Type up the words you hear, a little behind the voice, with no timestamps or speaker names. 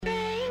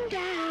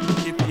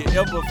If you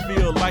ever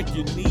feel like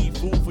you need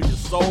food for your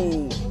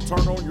soul,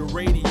 turn on your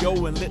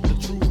radio and let the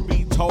truth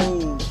be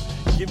told.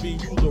 Giving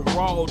you the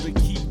raw to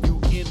keep you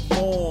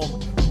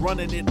informed.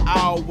 Running it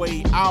our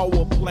way,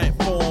 our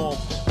platform.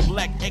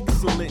 Black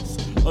excellence,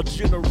 a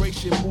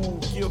generation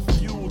move. Give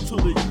fuel to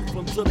the youth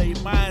until they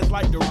minds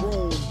like the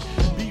room.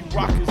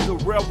 B-Rock is the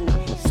rebel.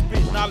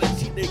 Spit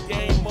knowledge, heat the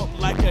game up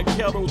like a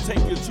kettle. Take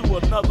it to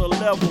another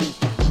level.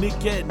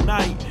 Nick at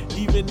night,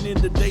 even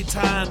in the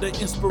daytime. The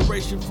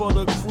inspiration for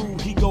the crew,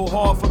 he go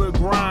hard for the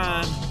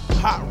grind.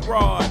 Hot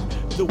Rod,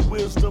 the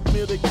wisdom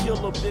it'll kill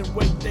them. Then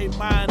wake they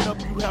mind up,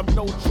 you have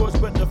no choice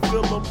but to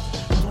fill them.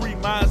 3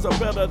 minds are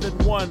better than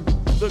one,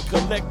 the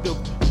collective.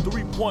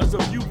 3 points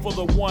of view for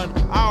the one,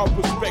 our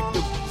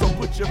perspective. So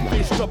put your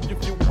fist up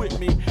if you're with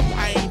me.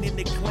 I ain't in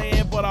the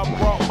clan, but I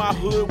brought my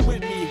hood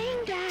with me.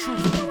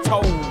 Truth be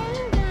told.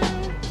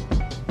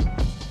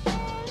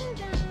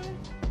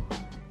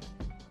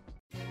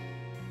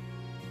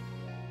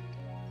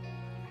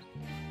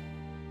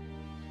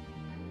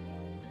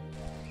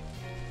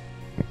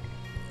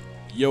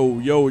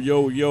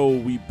 Yo,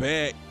 we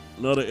back.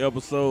 Another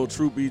episode,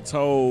 Truth Be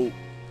Told.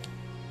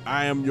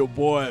 I am your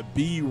boy,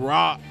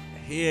 B-Rock.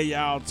 Here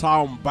y'all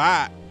talking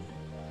about.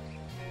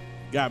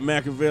 Got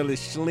Machiavelli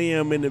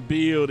Slim in the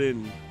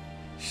building.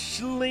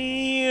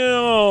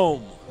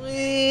 Slim.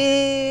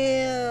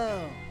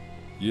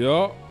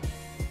 Yup.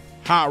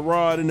 Hot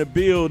Rod in the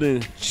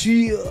building.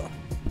 Chill.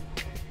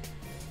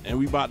 And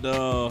we about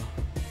to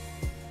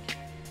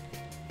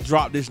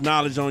drop this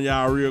knowledge on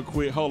y'all real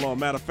quick. Hold on.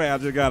 Matter of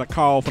fact, I just got a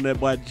call from that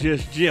boy,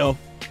 Just Jeff.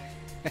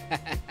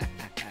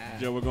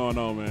 Jeff, what's going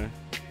on, man?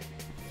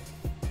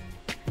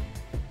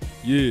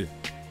 Yeah.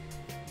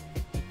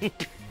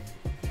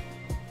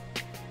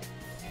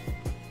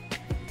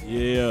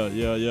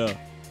 Yeah.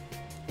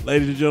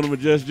 Ladies and gentlemen,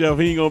 Just Jeff,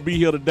 he ain't gonna be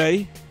here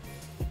today.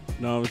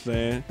 Know what I'm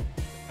saying?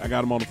 I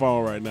got him on the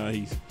phone right now.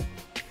 He's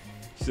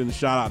sending a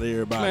shout out to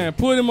everybody. Man,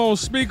 put him on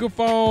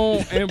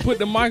speakerphone and put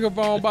the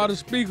microphone by the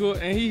speaker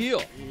and he here.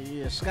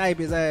 Yeah, Skype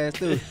his ass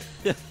too.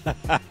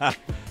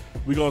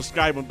 We gonna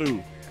Skype him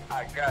through.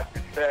 I got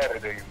you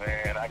Saturday,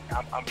 man.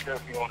 I'm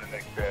definitely on the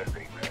next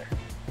Saturday, man.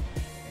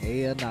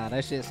 Hell nah,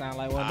 that shit sound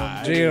like one of them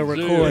Aight, jail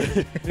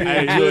recordings.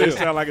 Hey, you it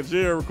sound like a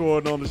jail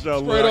recording on the show.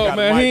 Straight Look, I up, got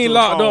man. the mic He ain't to the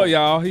locked phone. up,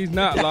 y'all. He's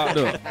not locked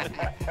up.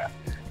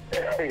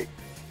 Hey,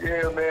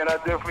 yeah, man. I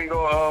definitely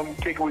gonna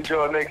kick it with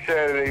y'all next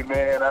Saturday,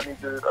 man. I need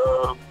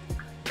to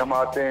come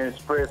out there and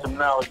spread some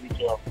knowledge with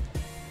y'all.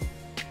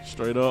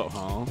 Straight up,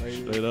 huh?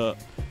 Straight up.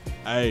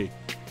 Hey,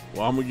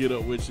 well, I'm gonna get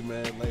up with you,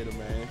 man, later,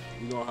 man.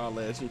 We gonna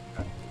holler at you.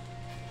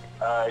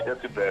 All right,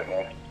 that's too bad,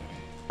 man.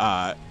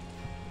 All right.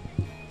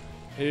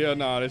 Hell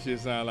nah, that shit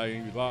sound like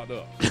he was locked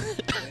up.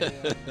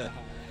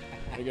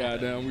 Hey,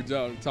 goddamn, we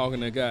talking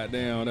to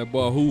goddamn that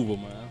boy Hoover,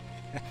 man.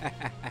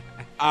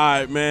 All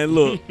right, man,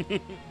 look.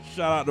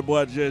 Shout out to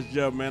boy Just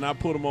Jeff, man. I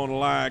put him on the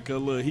line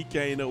because, look, he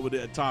came up with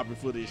that topic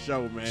for this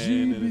show,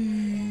 man.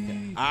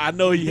 And I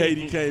know he hate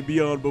he can't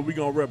be on, but we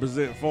going to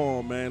represent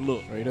for him, man.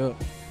 Look, Straight up.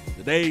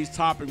 today's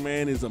topic,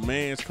 man, is a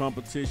man's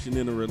competition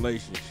in a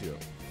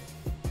relationship.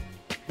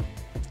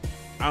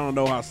 I don't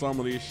know how some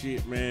of this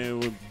shit, man,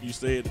 when you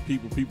say it to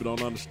people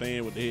don't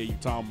understand what the hell you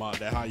talking about.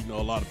 That's how you know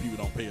a lot of people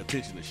don't pay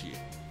attention to shit.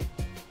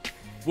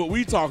 What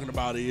we talking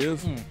about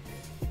is,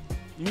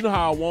 you know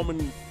how a woman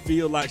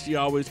feel like she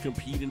always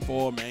competing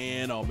for a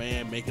man or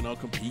man making her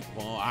compete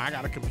for her. I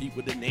got to compete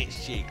with the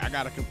next chick. I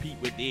got to compete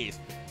with this.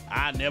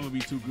 I'll never be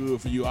too good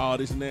for you, all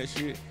this and that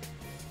shit.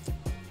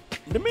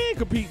 The men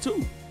compete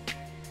too.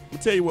 I'll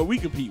tell you what we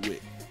compete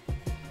with.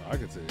 I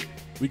can tell you.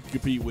 We can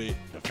compete with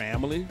the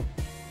family.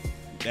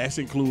 That's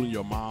including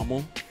your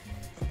mama.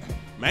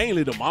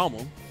 Mainly the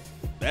mama.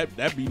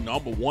 That be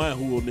number one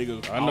who a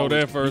nigga. I know always that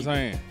compete with.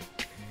 firsthand.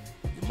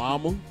 Your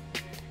mama,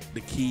 the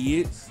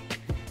kids.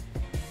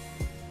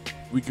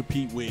 We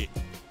compete with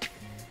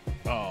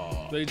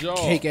They job.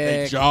 Cake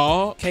their ass,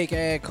 job. cake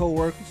ass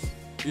co-workers.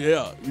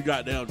 Yeah, we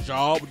got down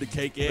job with the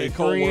cake They ass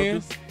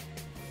co-workers. friends.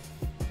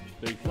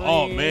 They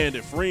Oh friends. man,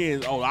 the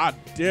friends. Oh, I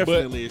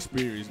definitely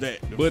experienced that.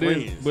 The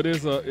friends.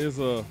 It's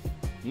a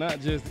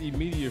not just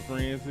immediate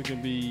friends. It can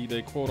be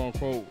they quote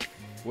unquote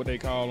what they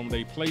call them.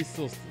 They play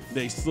sisters.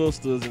 They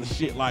sisters and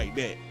shit like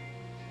that.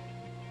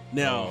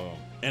 Now,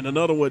 and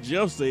another what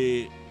Jeff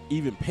said,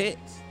 even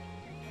pets.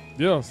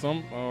 Yeah,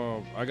 some.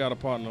 I got a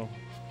partner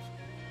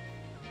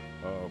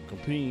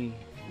competing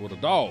with a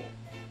dog.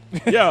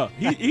 Yeah,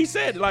 he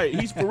said like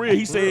he's for real.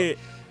 He said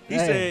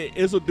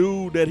it's a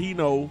dude that he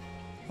know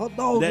Her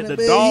dog that in the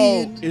bed,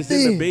 dog is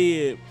in the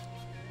bed. bed.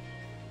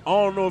 I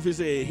don't know if he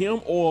said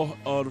him or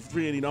the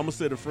friend. You know, I'm gonna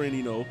say the friend.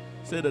 You know,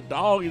 said the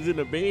dog is in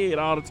the bed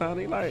all the time.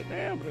 He like,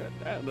 damn,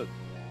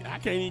 I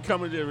can't even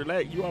come and just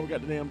relax. You always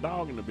got the damn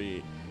dog in the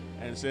bed.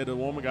 And said the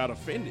woman got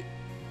offended.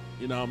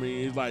 You know what I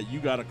mean? It's like you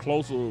got a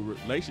closer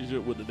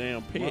relationship with the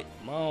damn pet.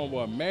 My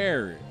homeboy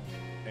married,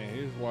 and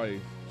his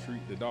wife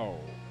treat the dog.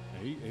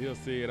 And he'll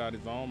say it out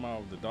his own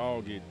mouth. The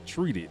dog get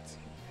treated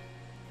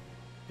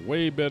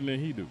way better than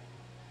he do.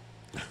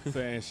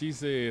 And she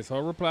says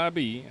her reply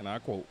be, and I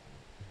quote,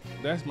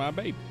 "That's my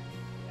baby."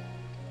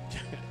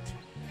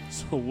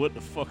 So what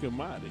the fuck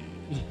am I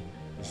then?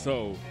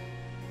 So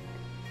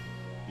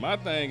my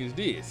thing is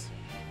this: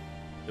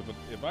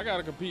 if I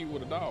gotta compete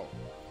with a dog,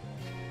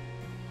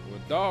 well,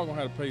 a dog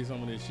gonna have to pay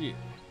some of this shit.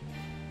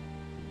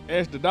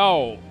 Ask the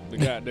dog the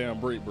goddamn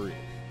break bread.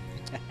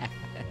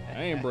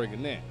 I ain't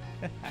breaking that.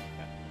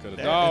 Cause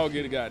the dog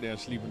get a goddamn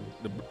sleeping.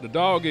 The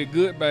dog get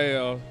good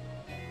bath,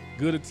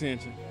 good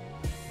attention,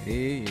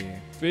 Yeah.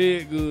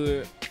 fed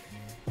good,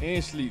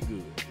 and sleep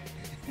good.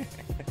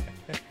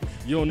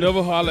 You don't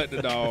never holler at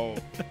the dog.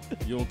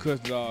 You don't cuss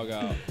the dog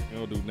out. You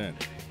don't do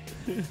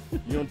nothing.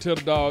 You don't tell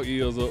the dog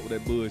ears up with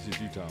that bullshit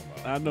you talking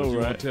about. I know, But you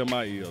right? don't tell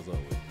my ears up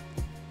with.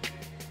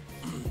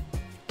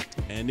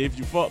 And if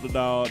you fuck the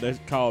dog, that's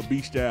called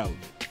bestiality.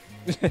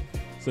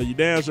 So you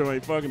damn sure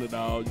ain't fucking the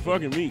dog. You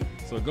fucking me.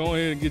 So go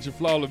ahead and get your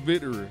flawless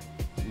victory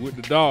with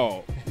the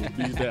dog. With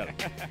bestiality.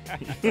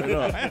 Straight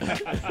up.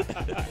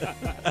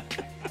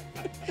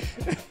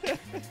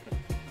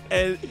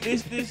 And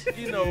it's this,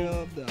 you know,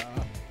 Hell nah.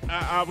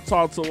 I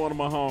talked to one of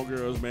my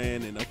homegirls,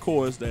 man, and of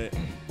course that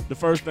the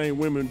first thing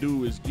women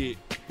do is get.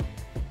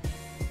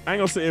 I ain't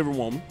gonna say every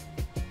woman.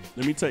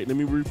 Let me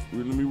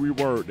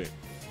reword that.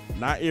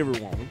 Not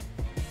every woman,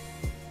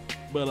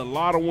 but a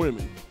lot of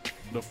women.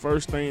 The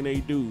first thing they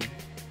do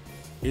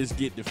is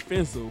get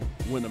defensive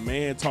when a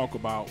man talk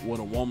about what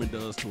a woman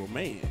does to a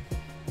man.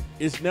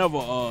 It's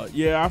never,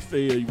 yeah, I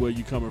feel where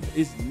you coming from.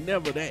 It's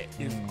never that.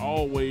 It's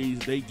always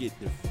they get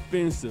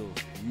defensive.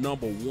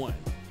 Number one.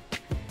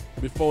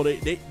 Before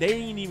they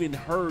ain't even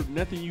heard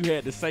nothing you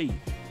had to say,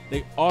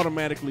 they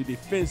automatically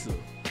defensive.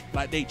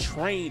 Like they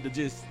trained to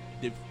just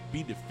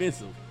be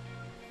defensive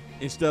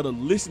instead of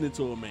listening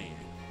to a man.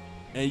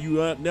 And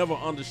you never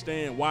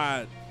understand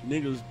why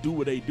niggas do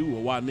what they do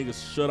or why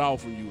niggas shut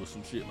off from you or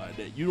some shit like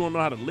that. You don't know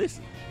how to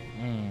listen.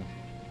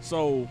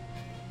 So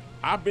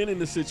I've been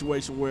in a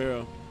situation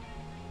where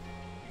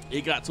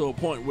it got to a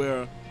point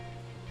where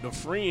the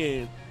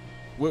friend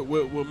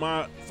with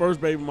my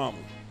first baby mama,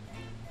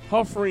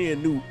 her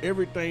friend knew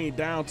everything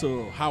down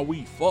to how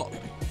we fuck.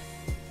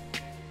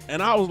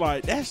 And I was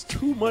like, that's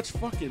too much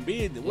fucking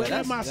business. Well,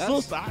 that's my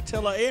sister. I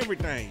tell her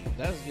everything.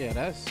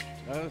 That's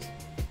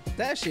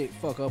that shit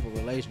fuck up a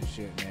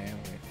relationship, man.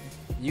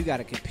 You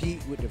gotta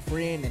compete with the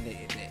friend and the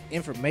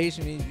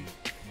information.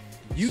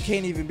 You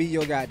can't even be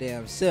your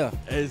goddamn self.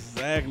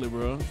 Exactly,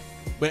 bro.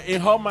 But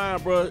in her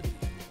mind, bro,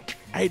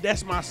 hey,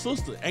 that's my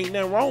sister. Ain't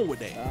nothing wrong with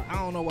that. I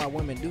don't know why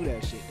women do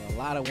that shit, though. A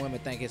lot of women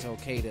think it's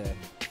okay to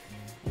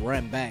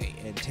run back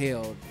and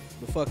tell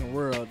the fucking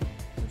world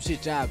some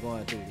shit y'all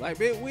going through. Like,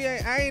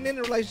 bitch, I ain't in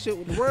a relationship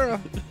with the world.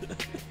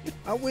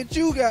 I'm with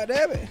you,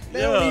 goddammit.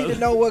 They don't need to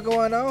know what's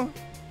going on.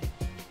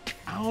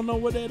 I don't know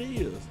what that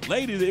is.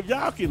 Ladies, if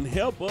y'all can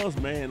help us,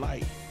 man,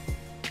 like,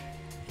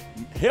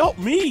 help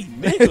me,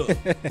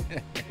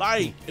 nigga.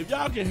 Like, if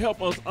y'all can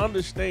help us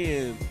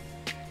understand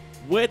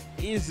what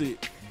is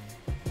it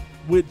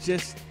with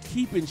just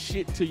keeping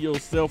shit to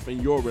yourself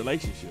in your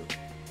relationship.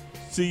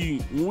 See,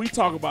 when we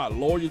talk about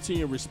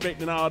loyalty and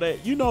respect and all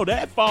that, you know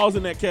that falls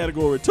in that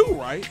category too,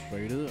 right?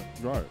 Straight up.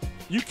 Right.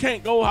 You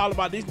can't go holler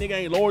about this nigga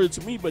ain't loyal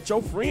to me, but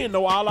your friend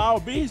know all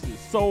our business.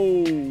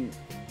 So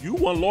you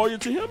weren't loyal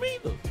to him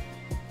either.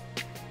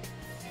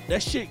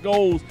 That shit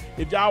goes,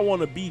 if y'all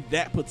want to be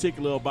that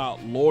particular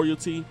about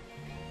loyalty,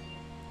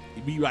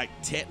 be like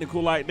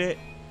technical like that,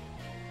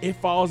 it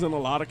falls in a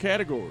lot of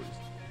categories.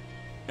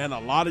 And a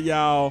lot of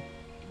y'all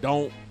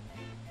don't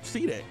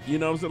see that. You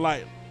know what I'm saying?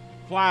 Like,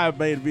 Fly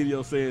made a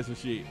video saying some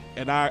shit.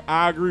 And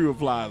I agree with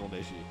Fly on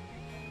that shit.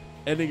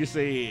 That nigga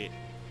said,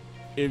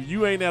 if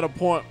you ain't at a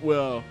point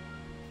where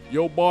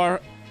your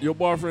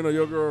boyfriend or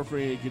your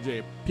girlfriend can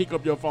just pick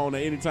up your phone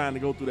at any time to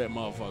go through that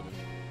motherfucker,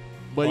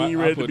 but you ain't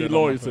ready to be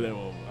loyal to that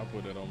motherfucker. I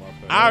put that on my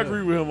face. I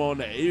agree with him on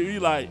that. He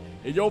like,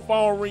 if your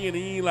phone ringing and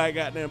he ain't like,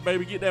 goddamn,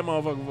 baby, get that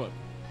motherfucker fuck.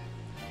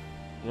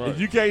 Right. If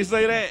you can't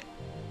say that,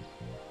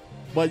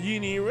 but you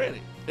ain't even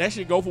ready. That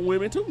shit go for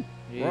women too.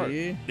 Yeah, Right.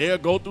 yeah. They'll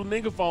go through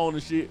nigga phone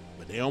and shit,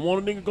 but they don't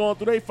want a nigga going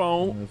through their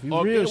phone. If you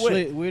or real get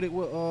away. slick with it,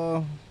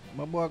 what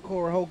my boy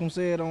Corey Holcomb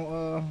said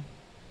on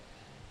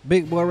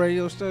Big Boy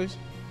Radio Station,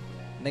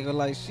 nigga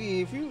like,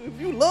 shit,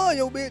 if you love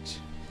your bitch,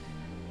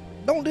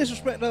 don't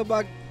disrespect her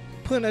by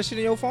putting that shit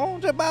in your phone.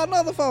 Just buy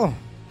another phone.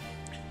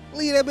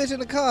 Leave that bitch in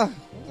the car.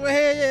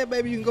 Hell yeah,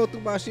 baby, you can go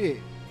through my shit,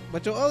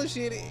 but your other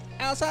shit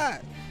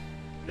outside.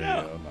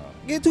 Yeah. Hell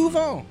nah. Get 2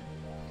 phones.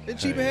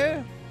 It's cheap as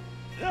hell.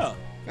 Yeah.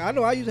 I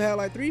know I used to have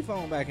like 3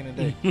 phones back in the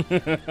day.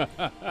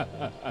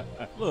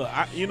 Look,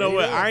 you know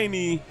what?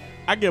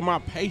 I get my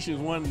patience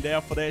wasn't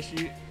there for that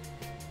shit.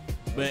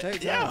 But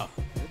take yeah, time.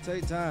 It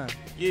take time.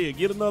 yeah,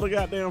 get another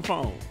goddamn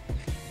phone.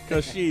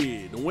 Cause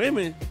shit, the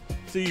women,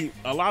 see,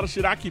 a lot of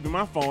shit I keep in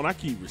my phone, I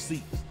keep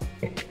receipts.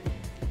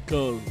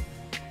 Cause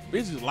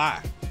bitches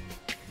lie.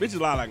 Bitches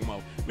lie like a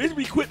mother. Bitches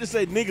be quick to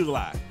say niggas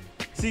lie.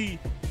 See,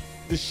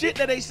 the shit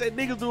that they say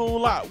niggas do a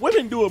lot,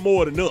 women do it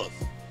more than us.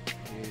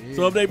 Yeah.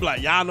 So if they be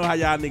like, y'all know how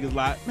y'all niggas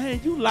lie. Man,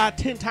 you lie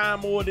 10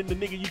 times more than the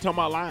nigga you talking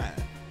about lying.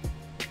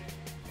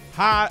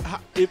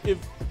 If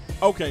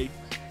okay,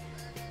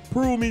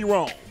 prove me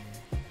wrong.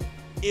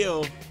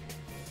 If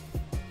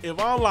if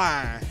I'm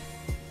lying,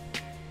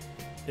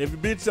 if a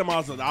bitch tell me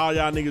all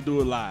y'all niggas do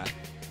is lie,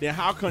 then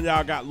how come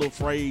y'all got little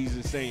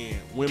phrases saying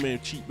women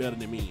cheat better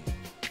than men?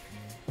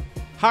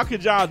 How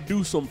could y'all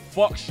do some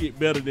fuck shit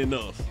better than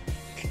us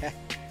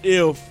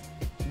if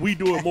we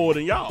do it more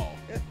than y'all?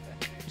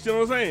 You see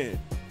what I'm saying?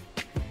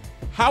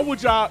 How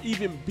would y'all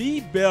even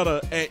be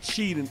better at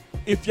cheating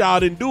if y'all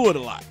didn't do it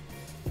a lot?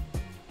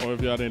 Or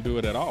if y'all didn't do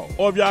it at all.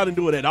 Or if y'all didn't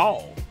do it at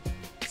all?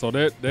 So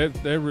that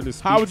really speaks.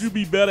 How would you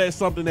be better at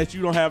something that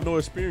you don't have no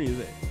experience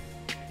at?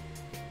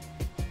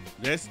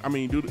 That's, I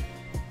mean, dude,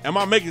 am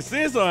I making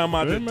sense or am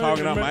I just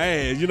talking out my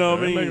ass? You know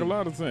what I mean? It make a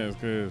lot of sense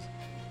because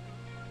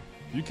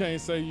you can't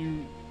say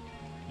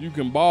you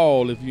can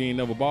ball if you ain't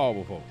never balled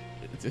before.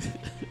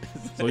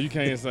 So you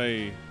can't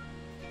say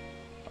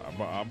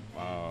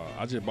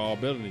I just ball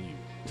better than you.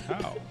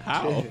 How?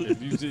 How?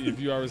 If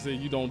you already said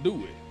you don't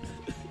do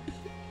it.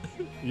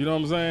 You know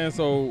what I'm saying?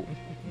 So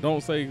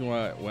don't say,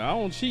 well, I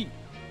don't cheat.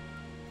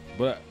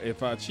 But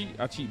if I cheat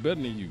better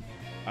than you.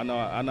 I know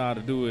how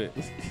to do it.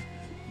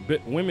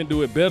 Women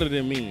do it better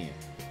than men.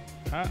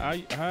 How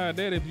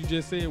that if you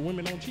just said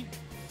women don't cheat?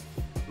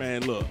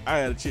 Man, look, I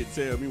had a chick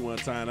tell me one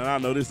time, and I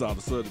know this is off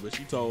the subject, but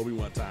she told me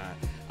one time,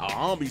 oh,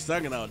 I don't be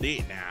sucking on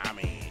dick now. I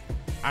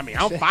mean,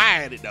 I'm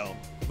fired it though,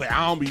 but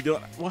I don't be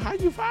doing. Well, how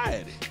you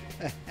fired it?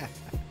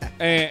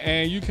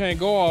 And you can't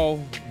go off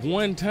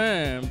one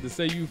time to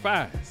say you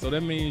fired. So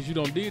that means you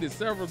done did it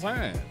several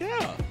times.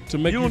 Yeah. To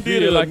make you did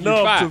feel it like you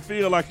enough fired. to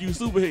feel like you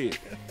superhead.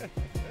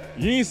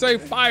 You ain't say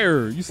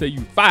fire. You say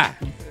you fired.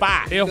 You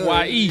fired.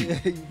 F-Y-E.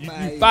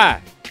 You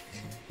fired.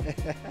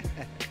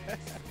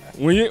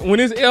 When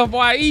it's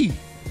F-Y-E,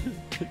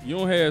 you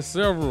don't have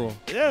several.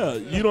 Yeah,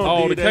 you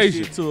don't do that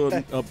shit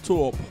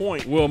to a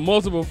point. Well,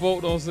 multiple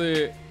folk don't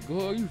say,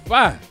 girl, you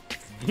fired.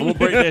 I'm gonna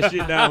break that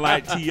shit down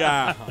like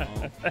T.I.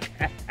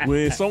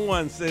 When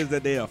someone says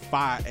that they are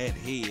fire at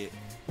head,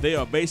 they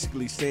are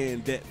basically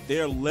saying that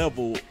their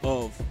level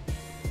of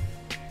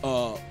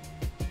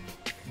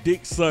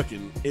dick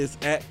sucking is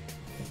at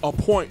a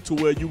point to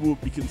where you will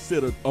be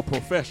considered a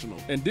professional.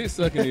 And dick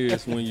sucking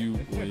is when you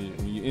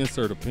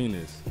insert a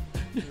penis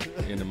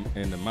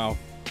in the mouth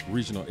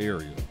regional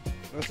area.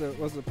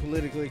 What's a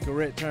politically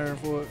correct term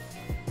for it?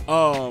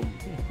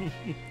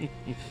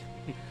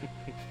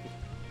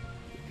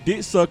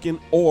 Dick sucking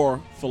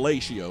or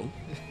fellatio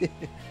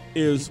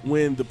is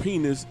when the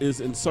penis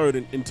is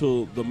inserted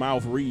into the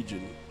mouth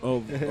region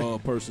of a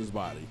person's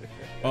body.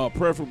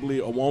 Preferably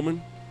a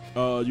woman.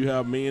 You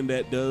have men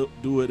that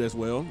do it as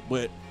well.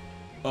 But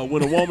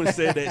when a woman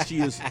said that she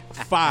is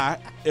fi,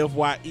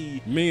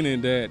 F-Y-E. Meaning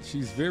that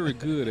she's very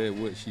good at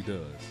what she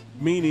does.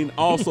 Meaning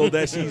also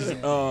that she's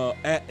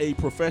at a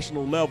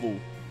professional level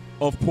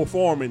of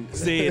performing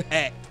said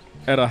act.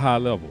 At a high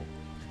level.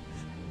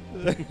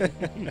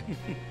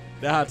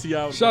 That's how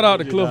T.I. Shout out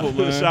to Clifford,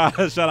 man.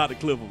 Shout out to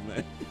Clifford,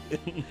 man.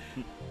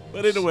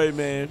 But anyway,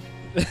 man.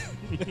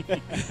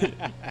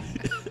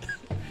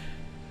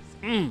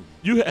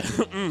 You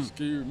have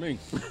Excuse me.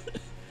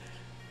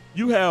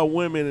 You have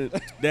women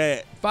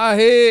that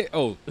Firehead.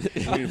 Oh, we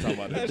ain't talking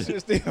about that. That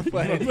shit's still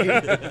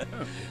funny.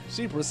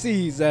 She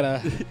proceeds at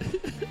a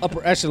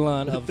upper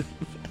echelon of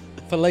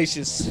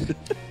fallacious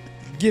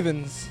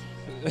givens.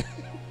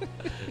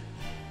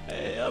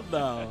 hell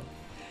no.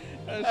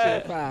 That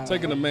shit fire.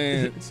 Taking a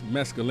man's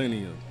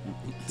masculinity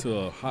to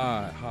a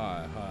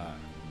high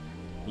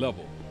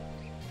level.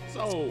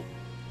 So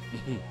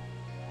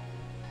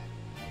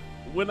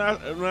when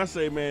I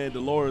say, man, the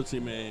loyalty,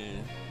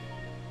 man,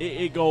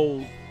 it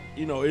goes,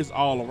 you know, it's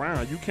all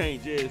around. You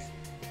can't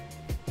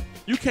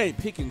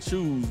pick and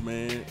choose,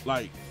 man,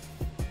 like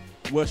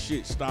what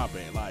shit stop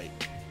at. Like,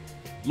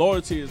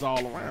 loyalty is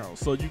all around.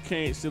 So you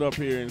can't sit up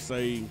here and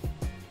say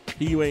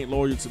he ain't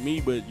loyal to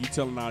me, but you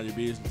telling all your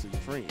business to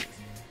your friends.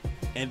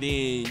 And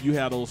then you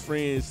have those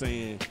friends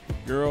saying,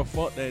 girl,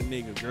 fuck that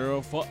nigga.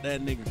 Girl, fuck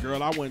that nigga.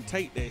 Girl, I wouldn't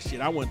take that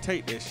shit. I wouldn't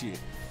take that shit.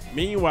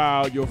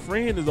 Meanwhile, your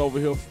friend is over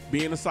here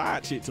being a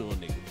side chick to a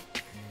nigga.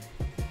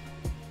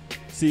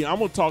 See, I'm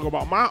going to talk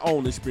about my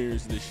own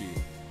experience in this shit.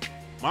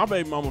 My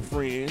baby mama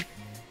friend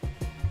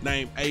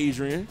named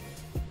Adrian.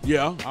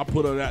 Yeah, I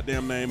put her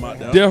goddamn name out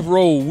there. Death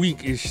Row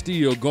Week is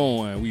still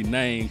going. We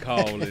name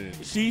calling.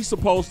 She's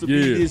supposed to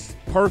be this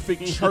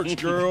perfect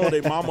church girl.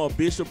 They mama a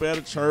bishop at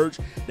a church.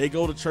 They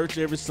go to church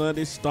every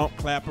Sunday, stomp,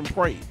 clap, and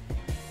pray.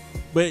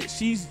 But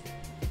she's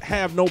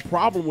have no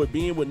problem with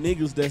being with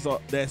niggas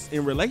that's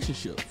in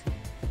relationships.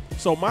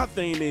 So my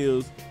thing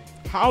is,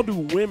 how do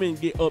women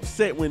get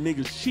upset when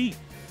niggas cheat,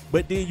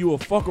 but then you will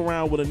fuck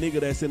around with a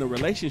nigga that's in a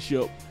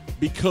relationship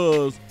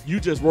because you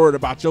just worried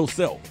about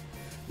yourself?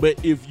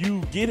 But if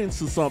you get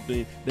into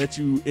something that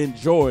you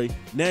enjoy,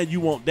 now you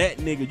want that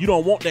nigga. You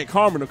don't want that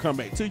karma to come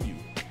back to you.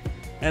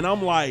 And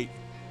I'm like,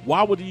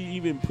 why would you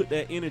even put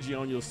that energy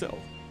on yourself?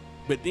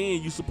 But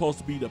then you're supposed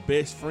to be the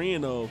best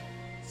friend of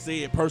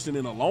said person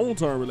in a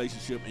long-term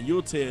relationship, and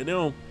you'll tell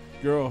them,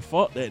 girl,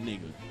 fuck that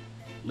nigga.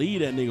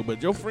 Leave that nigga.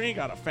 But your friend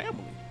got a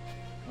family.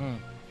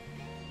 And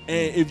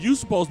if you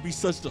supposed to be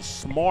such a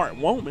smart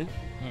woman,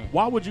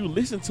 why would you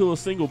listen to a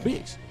single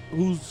bitch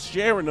who's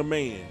sharing a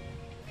man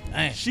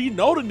Dang. She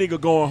know the nigga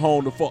going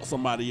home to fuck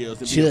somebody else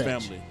and be a Judge.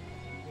 family.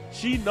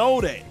 She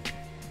know that.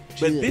 But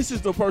Judge. this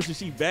is the person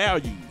she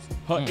values,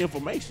 her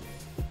information.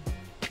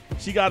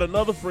 She got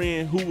another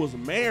friend who was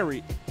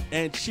married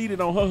and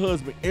cheated on her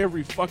husband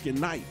every fucking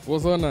night.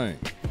 What's her name?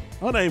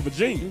 Her name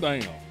Virginia.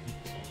 Damn.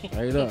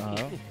 Straight up,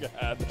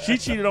 huh? She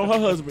cheated on her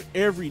husband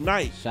every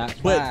night. Shots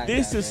But fired,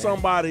 this is goddamn.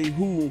 somebody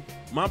who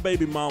my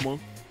baby mama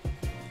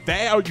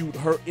valued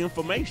her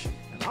information.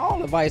 And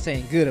all advice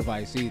ain't good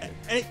advice either.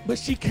 But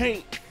she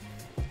can't.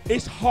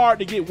 It's hard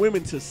to get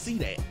women to see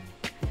that.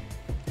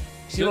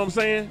 You know what I'm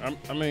saying?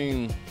 I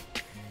mean,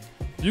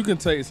 you can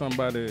take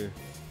somebody.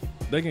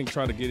 They can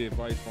try to get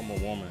advice from a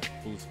woman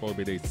who's supposed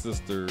to be their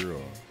sister,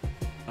 or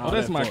All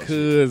that's that my fuck shit.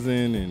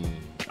 cousin, and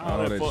All all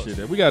that that fuck shit.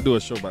 shit. We gotta do a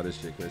show about this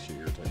shit because that shit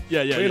irritating.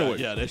 Yeah, But anyway,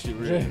 yeah. That shit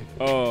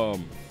real.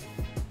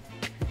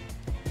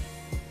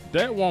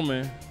 That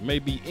woman may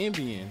be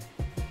envying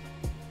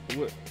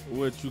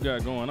what you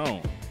got going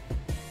on,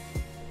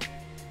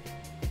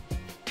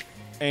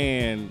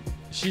 and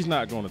she's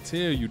not gonna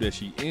tell you that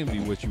she envy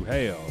what you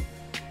have,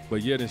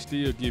 but yet and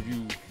still give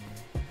you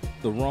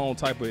the wrong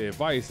type of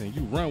advice, and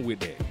you run with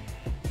that.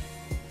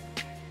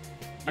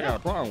 I got a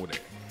problem with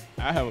that.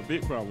 I have a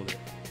big problem with it.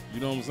 You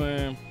know what I'm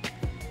saying?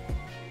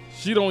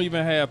 She don't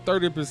even have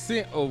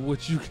 30% of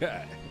what you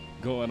got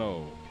going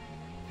on,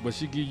 but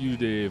she give you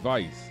the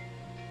advice,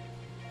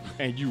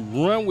 and you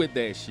run with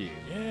that shit,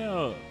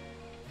 Yeah.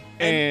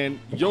 and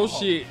your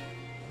shit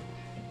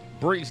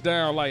breaks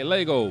down like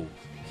Legos.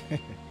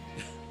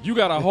 You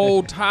got a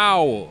whole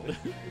tower.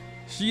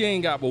 She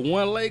ain't got but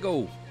one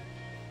Lego.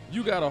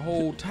 You got a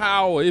whole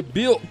tower. It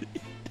built.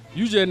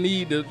 You just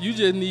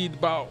need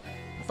about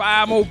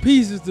 5 more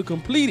pieces to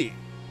complete it.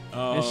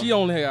 And she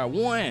only got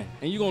one.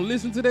 And you gonna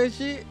listen to that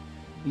shit?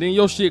 And then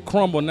your shit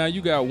crumble. Now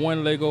you got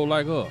one Lego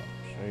like her.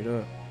 Straight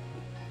up.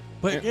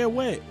 But get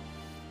what?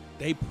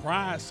 They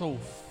pride so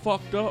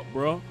fucked up,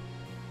 bro.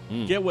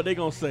 Get what they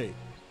gonna say?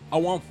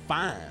 Oh, I'm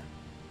fine.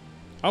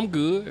 I'm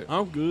good.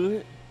 I'm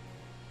good.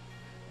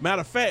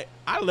 Matter of fact,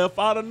 I left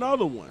out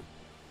another one.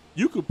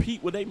 You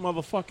compete with their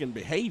motherfucking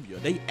behavior,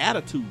 they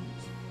attitudes.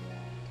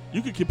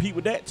 You can compete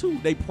with that too.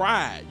 They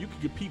pride. You can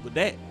compete with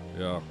that.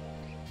 Yeah.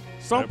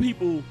 Some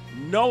people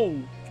know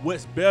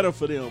what's better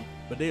for them,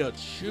 but they'll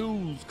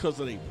choose because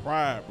of their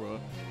pride, bro.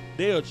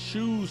 They'll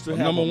choose to A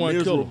have number a one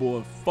miserable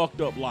and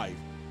fucked up life.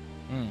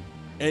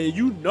 And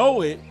you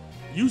know it.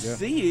 You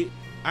see it.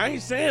 I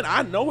ain't saying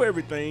I know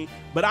everything,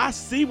 but I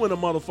see when a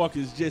motherfucker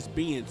is just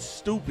being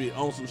stupid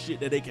on some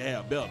shit that they can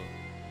have better.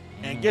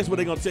 And guess what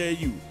they gonna tell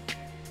you?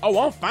 Oh,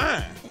 I'm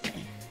fine.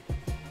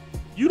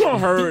 You don't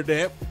heard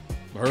that.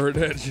 Heard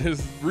that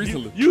just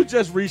recently. You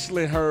just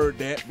recently heard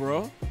that,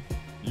 bro.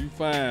 You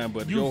fine,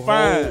 but You your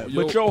fine, whole,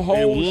 but your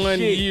whole in 1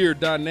 shit- year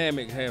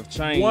dynamic have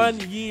changed.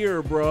 1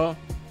 year, bro.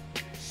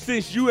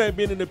 Since you ain't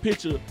been in the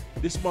picture,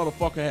 this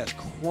motherfucker has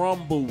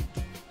crumbled.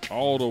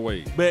 all the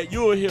way. But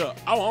you'll hear,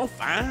 oh, I'm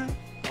fine.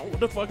 Oh, what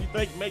the fuck you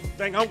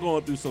think I'm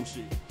going through some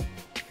shit?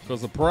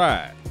 Because of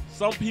pride.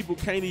 Some people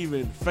can't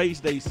even face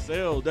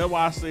themselves. That's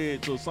why I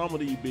said to some of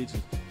these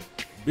bitches,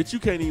 bitch, you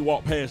can't even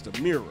walk past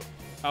the mirror.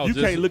 I was You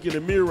just- can't look in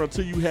the mirror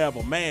until you have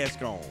a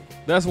mask on.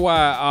 That's why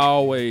I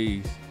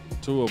always,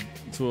 to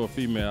a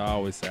female, I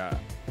always say,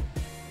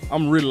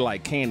 I'm really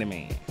like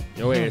Candyman.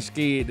 Your ass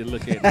scared to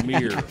look at the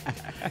mirror.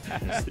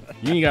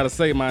 You ain't got to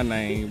say my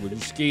name, but you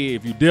scared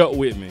if you dealt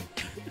with me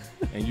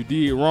and you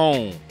did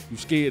wrong. You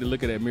scared to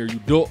look at that mirror. You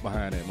duck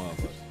behind that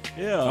motherfucker.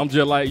 Yeah. I'm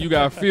just like, you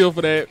got to feel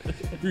for that.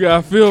 You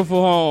got to feel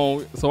for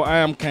home. So I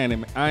am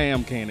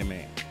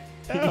Candyman.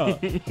 Yeah.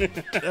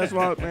 That's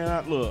why,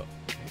 man, look.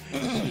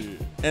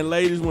 And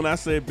ladies, when I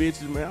say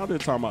bitches, man, I'm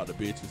just talking about the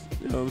bitches.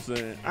 You know what I'm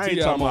saying? I ain't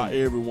T.I. talking about moment.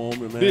 every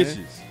woman, man.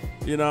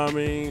 Bitches. You know what I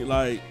mean?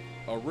 Like,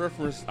 A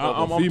reference I'm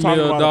of a talking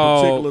female about dog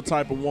a particular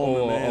type of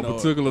woman, or man. a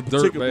particular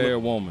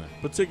dirtbag woman.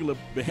 Particular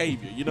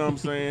behavior, you know what I'm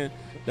saying?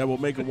 That will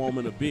make a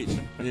woman a bitch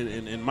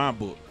in my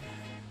book.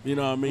 You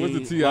know what I mean?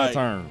 What's the T.I. Like,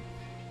 term?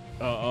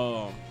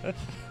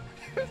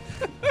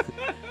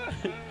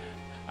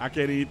 I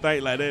can't even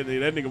think like that.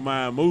 That nigga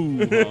mind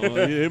move.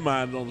 His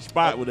mind on the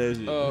spot with that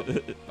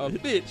shit. A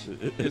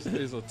bitch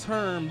is a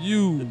term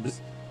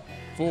used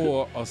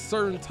for a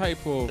certain type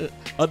of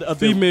A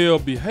female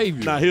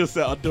behavior. Now he'll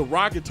say a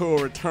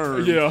derogatory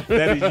term Yeah.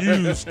 that is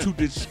used to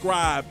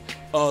describe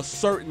a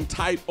certain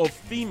type of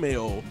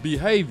female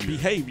behavior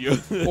behavior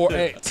or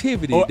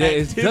activity Or that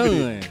is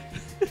activity.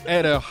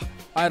 done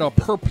at a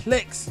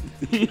perplexed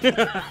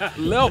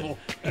level.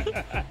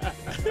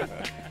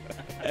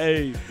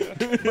 Hey,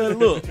 but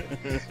look,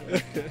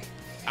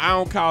 I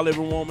don't call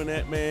every woman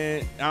that,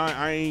 man.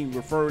 I ain't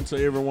referring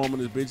to every woman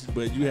as bitches,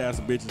 but you have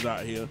some bitches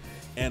out here,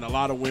 and a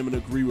lot of women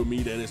agree with me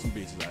that there's some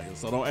bitches out here.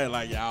 So don't act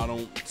like y'all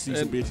don't see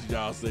some And- bitches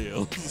y'all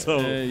selves. So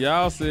And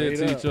y'all said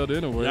Straight to up. each other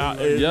anyway. Y'all-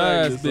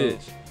 Yes, exactly,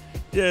 bitch.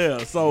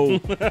 yeah, so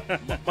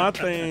my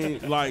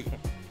thing, like,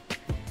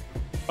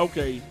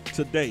 okay,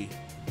 today,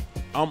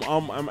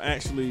 I'm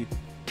actually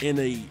in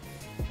a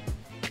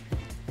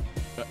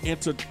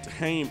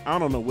entertain. I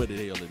don't know what the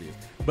hell it is,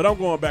 but I'm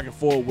going back and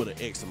forth with an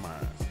ex of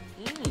mine.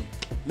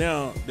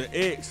 Now the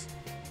ex,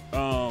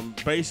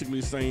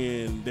 basically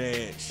saying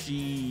that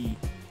she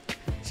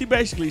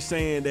basically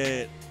saying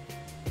that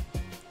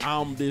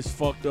I'm this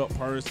fucked up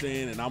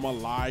person and I'm a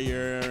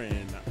liar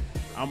and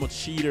I'm a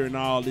cheater and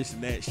all this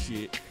and that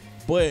shit.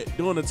 But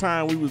during the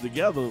time we was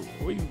together,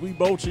 we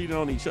both cheated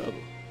on each other.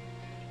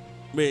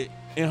 But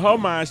in her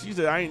mind, she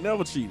said, I ain't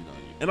never cheated on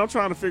you. And I'm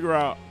trying to figure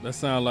out. That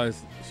sounds like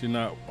she's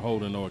not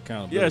holding no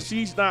accountability. Yeah,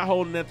 she's not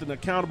holding nothing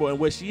accountable. And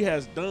what she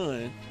has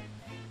done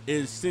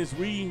is since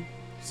we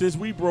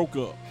broke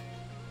up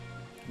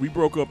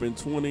in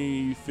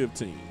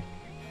 2015.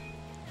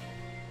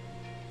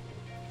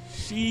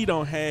 She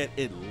done had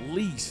at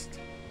least,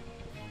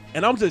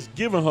 and I'm just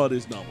giving her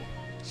this number,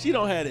 she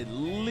done had at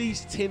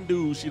least 10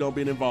 dudes she done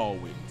been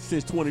involved with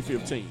since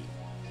 2015.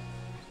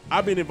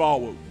 I've been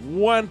involved with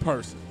one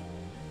person.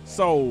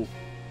 So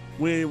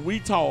when we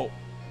talk,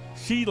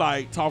 she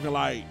like talking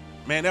like,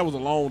 man, that was a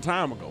long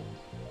time ago.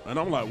 And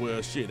I'm like,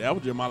 well, shit, that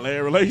was just my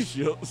last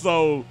relationship.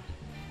 So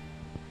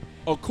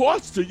of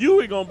course, to you,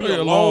 it's gonna be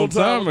a long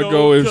time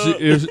ago.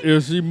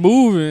 If she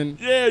moving,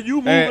 yeah, you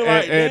moving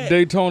at at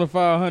Daytona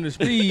 500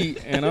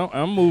 speed, and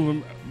I'm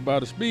moving by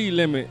the speed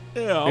limit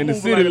yeah, in I'm the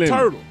moving city like limit. a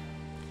turtle.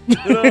 You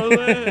know what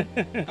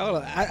I'm saying? Hold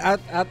on.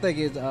 I think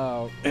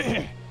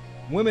it's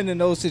women in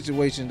those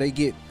situations, they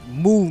get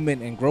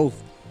movement and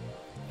growth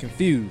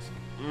confused.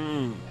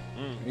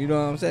 You know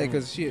what I'm saying?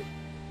 Because shit,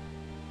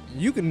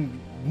 you can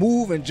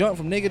move and jump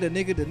from nigga to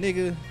nigga to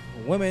nigga,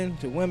 women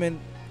to women,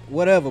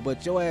 whatever,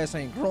 but your ass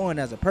ain't growing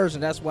as a person.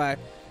 That's why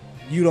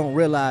you don't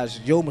realize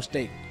your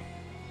mistake,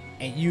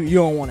 and you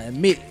don't want to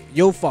admit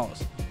your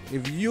faults.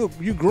 If you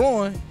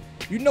growing,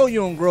 you know you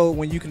don't grow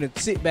when you can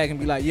sit back and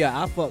be like,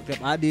 yeah, I fucked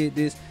up, I did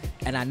this,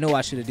 and I know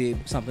I should have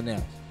did something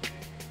else.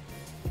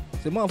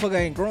 The motherfucker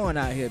ain't growing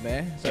out here,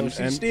 man. So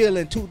she's still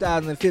in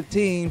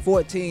 2015,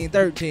 14,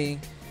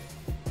 13,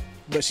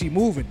 but she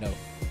moving though.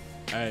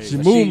 Hey, She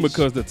moving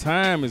because the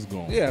time is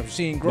gone. Yeah,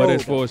 she ain't grown. But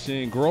as far as she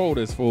ain't growed,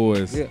 as far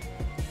as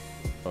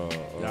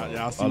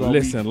y'all see a what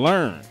lesson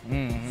learned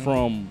Mhm.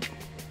 from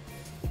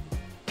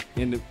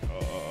in the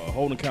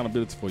holding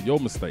accountability for your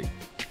mistake,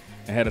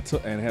 and had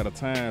a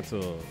time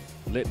to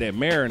let that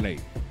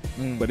marinate.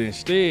 But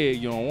instead,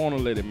 you don't want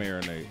to let it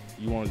marinate.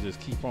 You want to just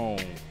keep on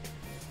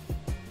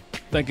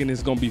thinking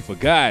it's gonna be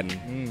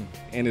forgotten,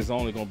 and it's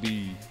only gonna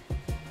be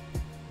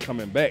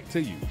coming back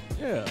to you.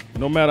 yeah,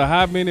 No matter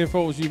how many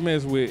folks you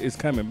mess with, it's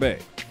coming back.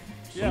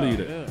 yeah, Believe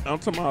that. yeah. I'm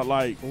talking about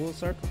like Full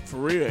circle. for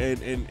real,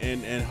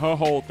 and her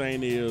whole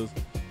thing is,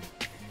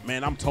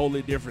 man, I'm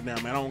totally different now,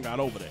 man. I don't got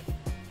over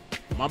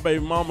that. My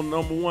baby mama,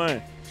 number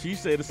one, she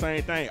said the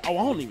same thing. Oh,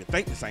 I don't even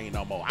think the same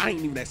no more. I ain't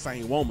even that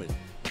same woman.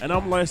 And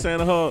I'm like saying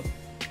to her,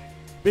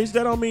 bitch,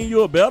 that don't mean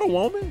you're a better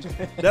woman.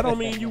 That don't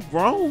mean you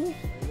grown.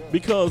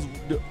 Because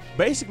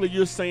basically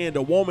you're saying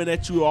the woman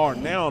that you are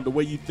now, the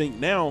way you think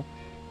now,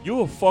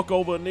 you'll fuck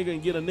over a nigga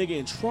and get a nigga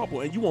in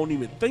trouble, and you won't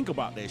even think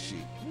about that shit.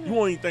 You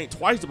won't even think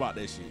twice about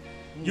that shit.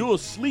 You'll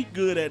sleep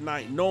good at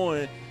night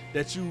knowing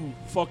that you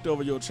fucked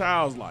over your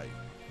child's life.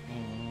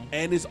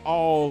 And it's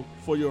all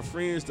for your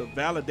friends to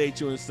validate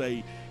you and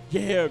say,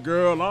 yeah,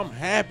 girl, I'm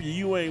happy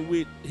you ain't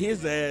with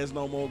his ass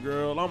no more,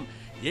 girl.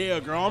 Yeah,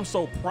 girl, I'm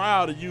so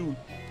proud of you.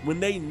 When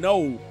they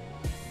know,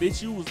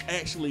 bitch, you was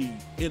actually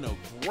in a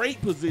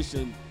great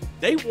position.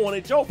 They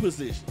wanted your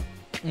position.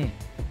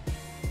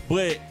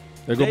 But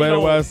They go back to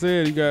what I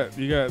said.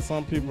 You got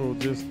some people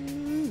just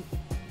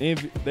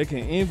envy. They can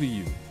envy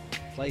you.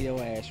 Play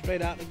your ass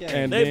straight out the game.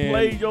 And they then-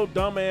 played your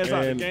dumb ass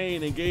out the and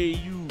game and gave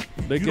you,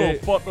 They you done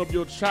gave- fucked up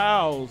your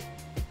child's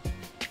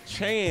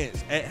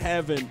chance at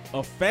having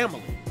a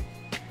family.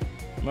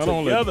 Not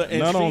together and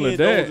not only seeing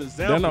that, those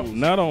they're examples.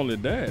 not only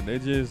that, they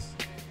just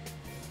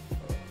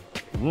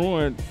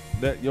ruined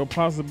that your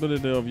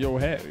possibility of your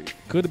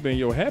could have been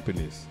your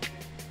happiness,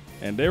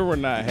 and they were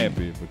not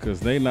happy because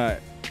they not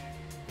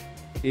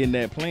in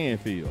that playing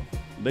field.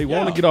 They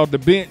want to Yeah. get off the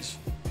bench,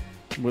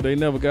 but they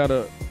never got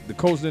the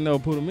coach didn't never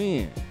put them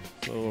in.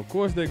 So of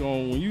course they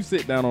gonna, when you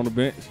sit down on the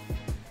bench,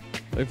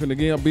 they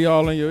finna be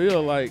all in your ear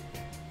like,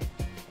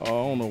 oh, I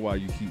don't know why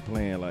you keep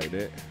playing like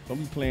that. Don't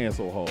be playing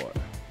so hard.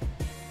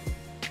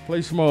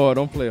 Play smart,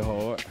 don't play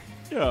hard.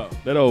 Yeah.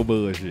 That old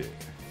bullshit.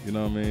 You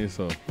know what I mean?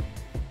 So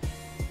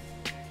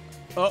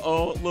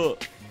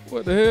Look.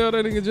 what the hell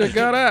that nigga just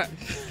got out?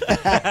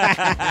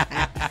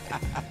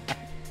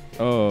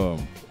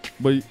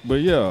 But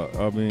yeah,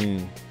 I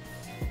mean,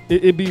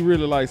 it be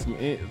really like some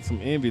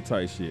envy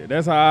type shit.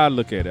 That's how I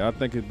look at it. I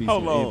think it'd be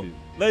Hold some on. envy.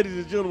 Ladies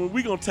and gentlemen,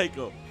 we're gonna take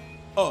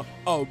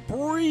a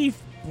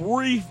brief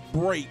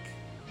break.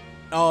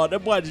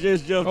 That boy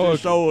just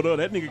showed up.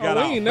 That nigga got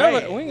out. We ain't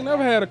fast.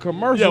 never had a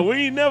commercial. Yeah, we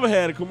ain't never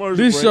had a commercial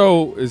This break.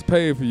 show is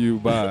paid for you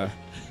by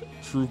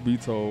Truth Be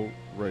Told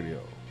Radio.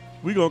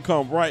 We gonna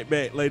come right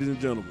back, ladies and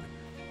gentlemen.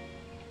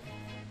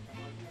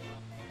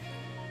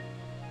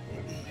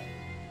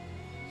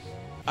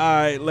 All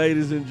right,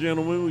 ladies and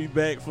gentlemen, we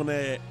back from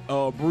that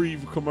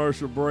brief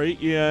commercial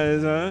break.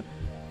 Yeah,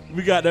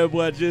 We got that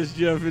boy Just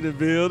Jeff in the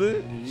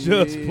building.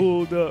 Just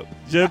pulled up.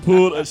 Just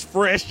pulled us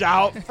fresh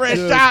out. Fresh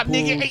Just out, pulled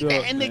nigga. Ain't up,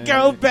 that in the man.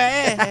 go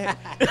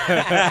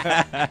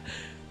bad.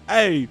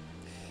 Hey,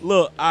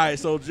 look, all right,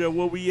 so Jeff,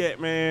 where we at,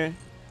 man?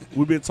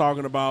 We've been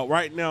talking about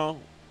right now.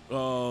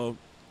 Of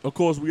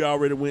course, we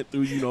already went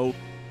through, you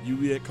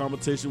had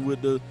competition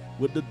with the pet,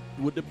 with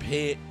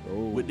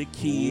the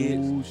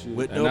kids,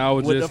 with And the, I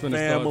was with just the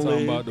finna start talking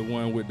family. about the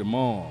one with the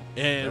mom.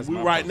 And That's we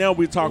my right first- now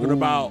we're talking Ooh.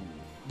 about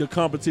the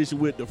competition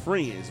with the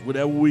friends,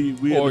 whatever we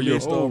in or the your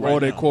midst of right or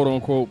they now. quote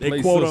unquote They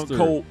play quote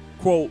sister. unquote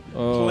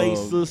play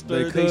sisters,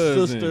 they they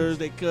cousins. sisters,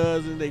 they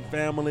cousins, they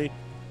family,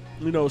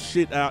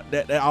 shit out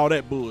that all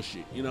that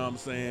bullshit. You know what I'm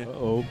saying?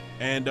 Uh-oh.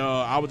 And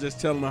I was just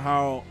telling her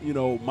how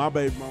my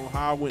baby mom,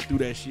 how I went through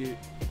that shit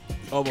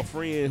of a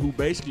friend who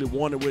basically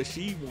wanted what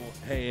she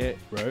had,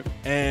 Right.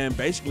 and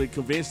basically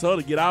convinced her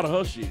to get out of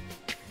her shit.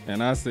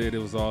 And I said it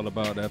was all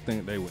about. I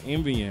think they were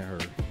envying her.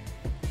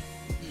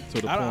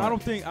 To the I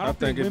point. don't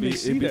think it women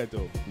see that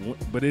though.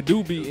 But it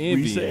do be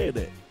envy. We said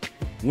that.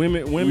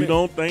 Women. We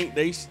don't think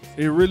they.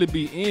 It really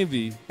be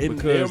envy In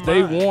because their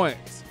they mind. want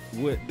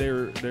what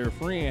their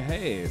friend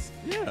has.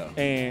 Yeah.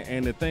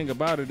 And the thing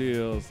about it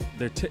is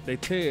they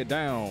tear it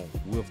down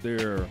with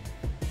their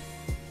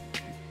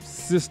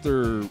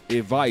sister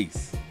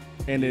advice,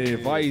 and the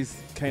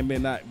advice may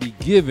not be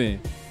given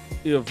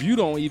if you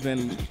don't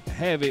even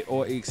have it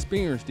or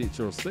experienced it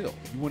yourself.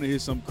 You want to hear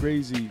something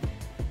crazy?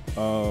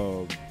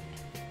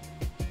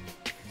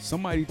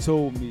 Somebody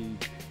told me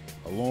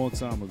a long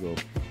time ago.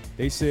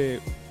 They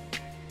said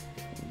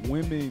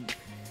women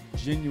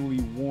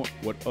genuinely want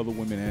what other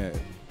women have,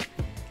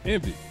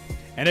 Envy.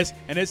 and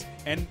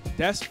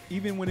that's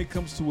even when it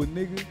comes to a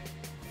nigga.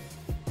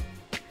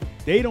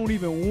 They don't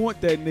even want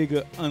that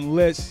nigga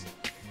unless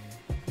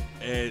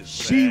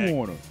she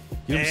want him.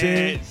 You know what I'm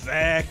saying?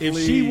 Exactly. If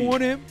she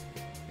want him,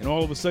 and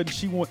all of a sudden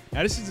she want.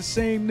 Now this is the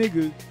same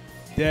nigga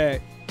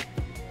that.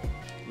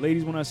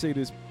 Ladies, when I say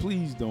this,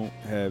 please don't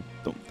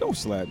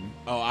slap me.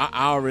 Oh, I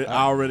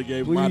already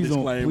gave my Please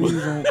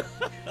disclaimer. don't.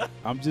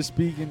 I'm just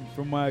speaking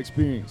from my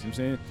experience. You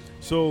know what I'm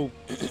saying?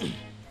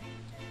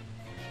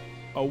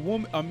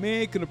 So, a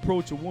man can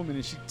approach a woman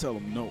and she tell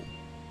him no.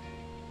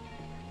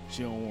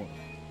 She don't want him.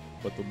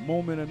 But the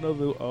moment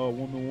another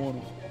woman want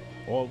him,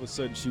 all of a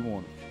sudden she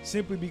want him.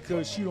 Simply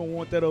because she don't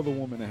want that other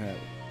woman to have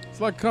him. It's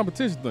like a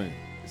competition thing.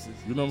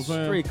 You know what I'm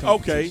saying? Straight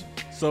Okay,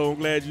 competition. so I'm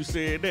glad you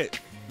said that.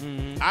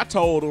 I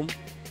told them,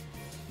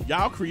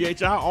 y'all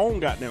create your own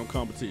goddamn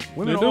competition.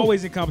 Women They are do.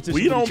 always in competition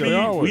We with don't each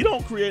other. we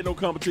don't create no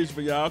competition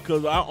for y'all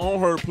because I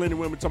heard plenty of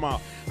women talking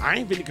about I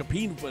ain't been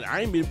competing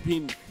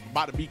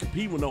about to be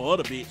competing with no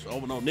other bitch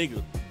over no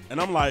nigga. And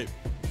I'm like,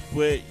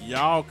 but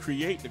y'all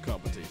create the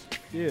competition.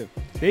 Yeah.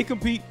 They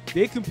compete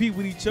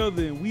with each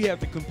other, and we have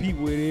to compete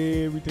with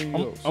everything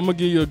I'm else. gonna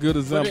give you a good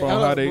example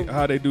But on it-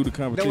 how they do the That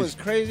competition. was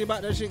crazy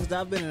about that shit because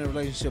I've been in a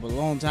relationship a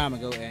long time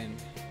ago, and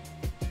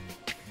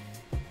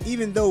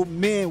even though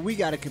men, we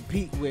gotta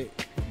compete with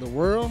the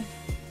world,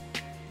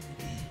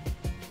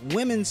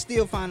 women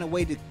still find a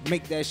way to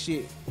make that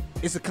shit.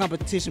 It's a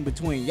competition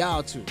between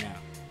y'all two now.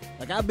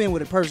 Like I've been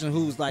with a person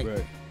who's like,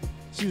 Right.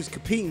 she was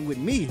competing with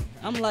me.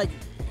 I'm like,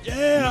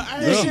 Yeah,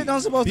 this shit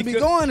don't supposed to be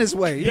Because- going this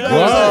way. You know Yeah.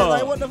 what I'm saying? Wow.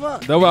 Like what the fuck?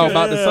 That's what I was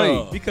about to Yeah.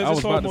 say. Because I was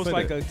it's about to almost say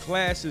like that. a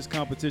classes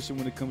competition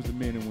when it comes to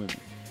men and women.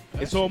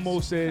 It's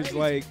almost as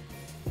like,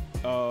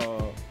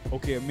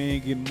 okay, a man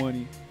getting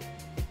money,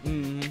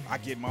 I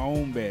get my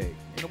own bag.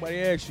 Ain't nobody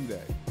asked you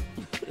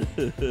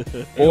that.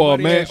 or a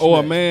Nobody man asked you or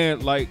a that. man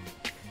like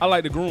I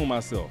like to groom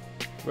myself.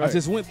 Right. I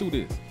just went through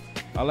this.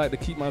 I like to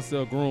keep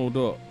myself groomed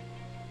up.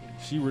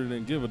 She really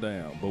didn't give a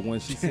damn, but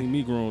when she see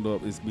me groomed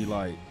up, it's be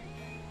like,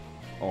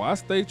 oh, I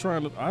stay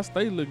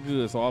look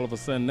good. So all of a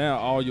sudden now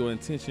all your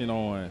intention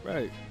on,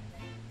 Right.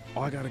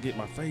 oh, I gotta get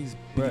my face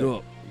beat Right.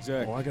 up.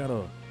 Exactly. Oh, I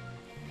gotta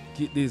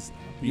get this.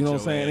 Beat You know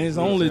what I'm your saying? ass. And it's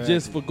only Exactly.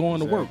 just for going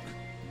to work.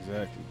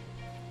 Exactly.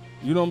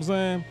 You know what I'm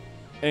saying?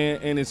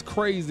 And it's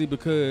crazy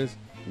because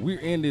we're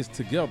in this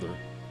together.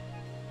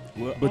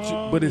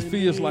 But it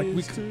feels like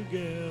we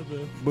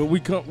together. But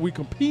we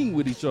competing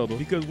with each other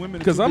Because women. are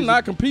because too I'm busy-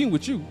 not competing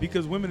with you.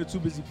 Because women are too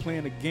busy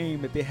playing a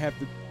game that they have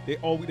to.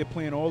 They're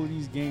playing all of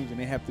these games and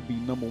they have to be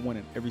number one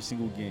in every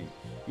single game.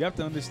 You have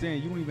to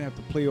understand. You don't even have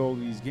to play all of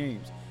these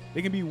games.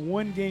 There can be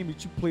one game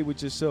that you play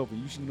with yourself,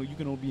 and you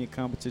can only be in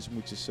competition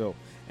with yourself,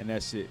 and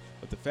that's it.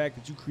 But the fact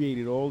that you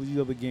created all these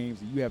other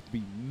games that you have to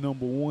be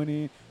number one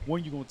in,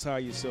 one, you're gonna tire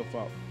yourself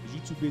out because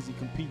you're too busy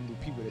competing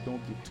with people that don't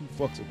give two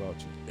fucks about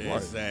you.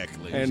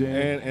 Exactly.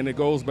 And it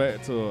goes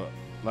back to,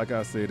 like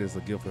I said, it's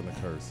a gift and a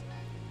curse.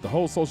 The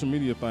whole social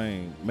media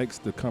thing makes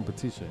the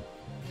competition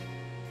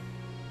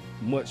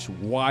much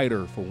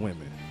wider for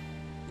women.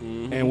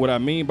 And what I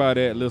mean by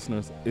that,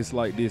 listeners, it's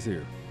like this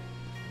here.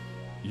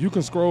 You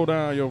can scroll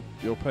down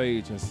your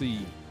page and see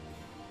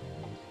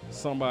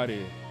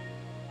somebody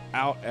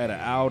out at an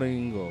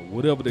outing or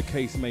whatever the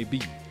case may be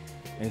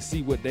and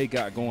see what they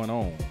got going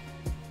on.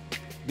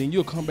 Then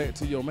you'll come back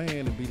to your man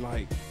and be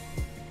like,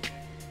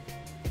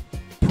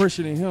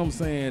 pressuring him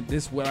saying,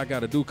 this is what I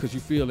got to do because you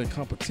feel in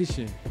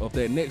competition of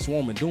that next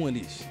woman doing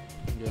this.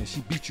 and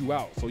she beat you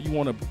out, so you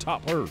want to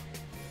top her.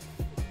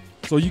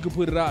 So you can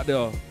put it out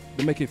there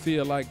to make it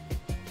feel like,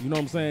 you know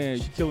what I'm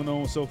saying? She killing her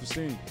own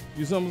self-esteem.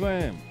 You see what I'm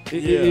saying?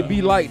 Yeah. It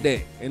be like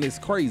that, and it's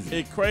crazy.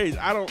 It's crazy.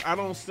 I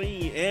don't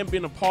see and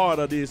been a part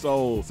of this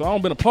old. So I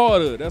don't been a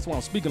part of it. That's why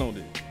I'm speaking on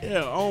this. Yeah,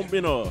 I don't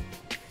been a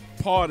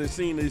part of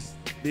seeing this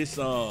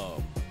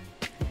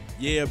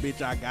yeah,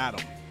 bitch, I got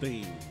him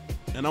thing.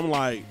 And I'm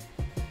like,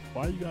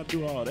 why you gotta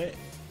do all that?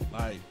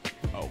 Like,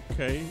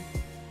 okay.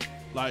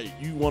 Like,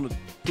 you want to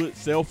put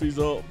selfies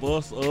up,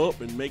 bust up,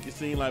 and make it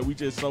seem like we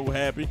just so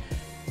happy.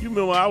 You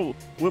remember I was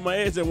with my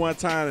ex at one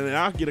time, and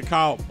I'll get a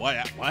call,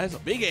 boy, that's a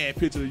big-ass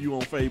picture of you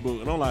on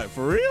Facebook. And I'm like,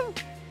 for real?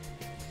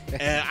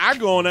 And I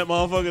go on that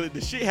motherfucker,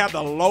 the shit have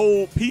to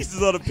load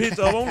pieces of the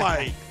picture. I'm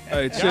like,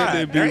 Hey, check God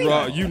that damn.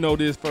 B-Rock. You know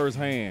this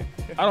firsthand.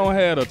 I don't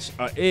have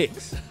a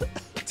ex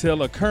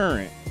tell a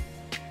current.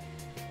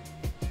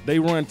 They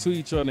run to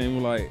each other and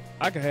be like,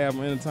 I can have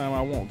them anytime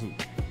I want to.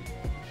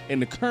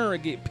 And the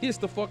current get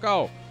pissed the fuck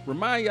off.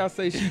 Remind y'all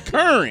say she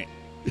current.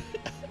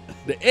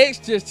 The ex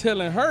just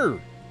telling her,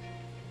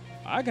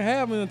 I can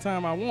have them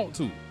anytime I want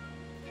to.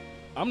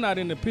 I'm not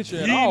in the picture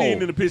you at ain't all.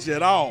 even in the picture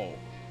at all.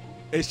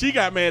 And she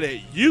got mad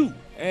at you.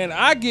 And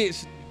I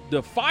get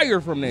the fire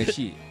from that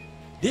shit.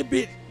 This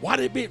bitch, why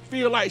that bitch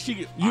feel like she?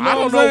 You I know don't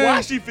what I'm know saying?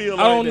 why she feel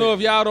like I don't that. know if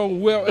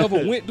y'all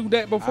ever went through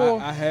that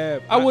before. I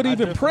have. I wasn't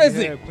even definitely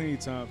present. Had plenty of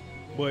times.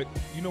 But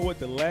you know what?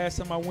 The last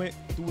time I went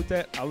through with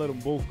that, I let them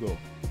both go.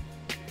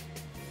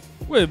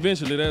 Well,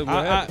 eventually that's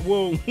what happened.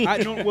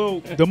 Well,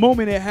 the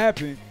moment it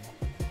happened,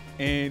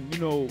 and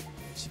you know,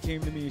 she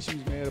came to me and she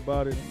was mad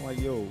about it. I'm like,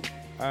 yo,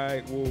 all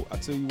right, well, I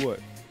tell you what,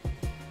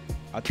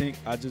 I think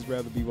I'd just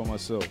rather be by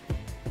myself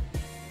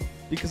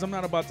because I'm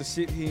not about to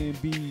sit here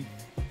and be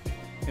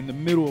in the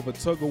middle of a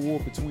tug of war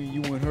between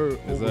you and her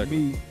over Exactly.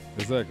 me.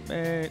 Exactly.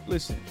 Man,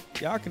 listen,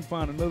 y'all can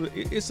find another.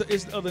 It's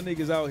other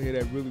niggas out here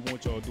that really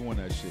want y'all doing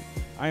that shit.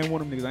 I ain't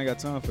one of them niggas. I ain't got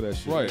time for that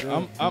shit. Right. You know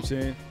what I'm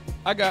saying.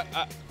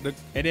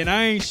 And then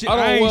I ain't shit. I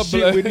don't I ain't wear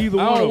shit with neither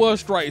I one. don't of wear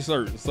striped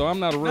shirts, so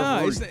I'm not a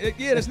Nah, referee.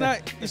 it's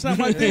not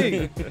my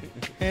thing.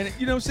 And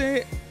you know what I'm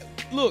saying?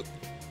 Look,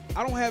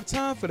 I don't have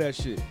time for that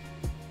shit.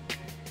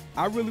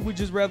 I really would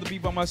just rather be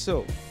by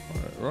myself.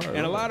 Right.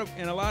 And a lot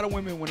of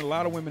women, when a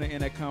lot of women are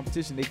in that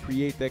competition, they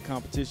create that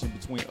competition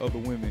between other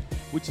women,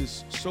 which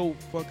is so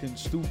fucking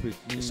stupid.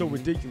 It's so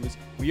ridiculous.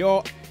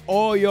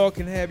 All y'all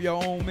can have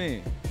your own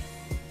man.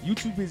 You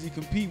too busy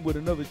competing with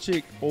another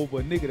chick over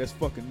a nigga that's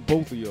fucking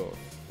both of y'all.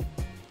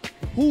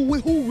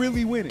 Who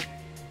really winning?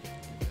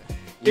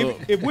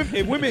 If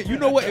women, you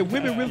know what?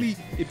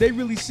 If they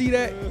really see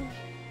that,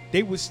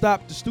 they would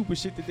stop the stupid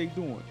shit that they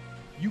doing.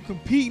 You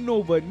competing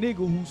over a nigga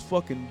who's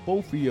fucking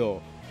both of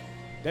y'all.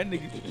 That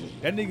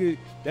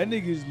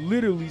nigga is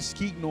literally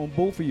skeeting on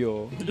both of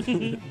y'all,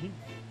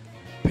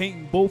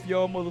 painting both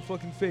y'all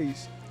motherfucking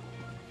face,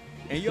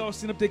 and y'all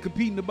sitting up there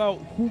competing about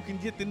who can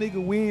get the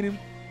nigga winning.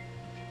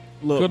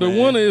 Because the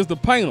winner is the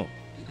painter,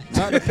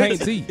 not the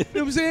paintee. You know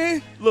what I'm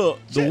saying? Look,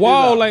 The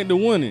wall ain't the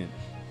winning.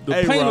 The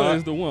Hey, painter Rod.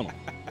 is the winner.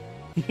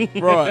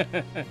 right.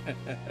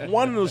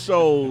 One of those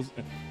shows.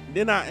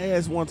 Then I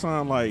asked one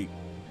time, like,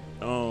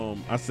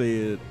 I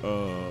said,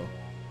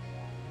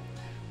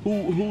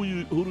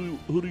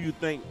 who do you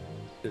think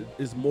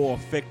is more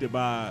affected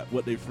by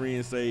what their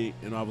friends say?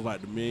 And I was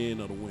like, the men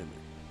or the women.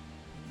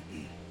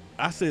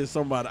 I said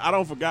somebody. I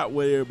don't forgot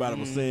what everybody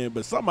was saying,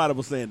 but somebody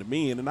was saying the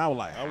men, and I was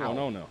like, I want to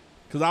know now.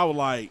 because I was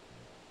like,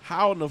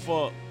 how in the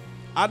fuck?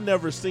 I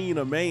never seen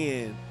a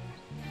man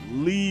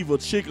leave a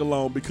chick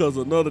alone because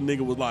another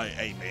nigga was like,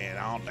 hey man,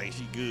 I don't think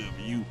she good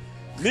for you.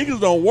 Niggas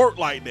don't work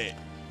like that.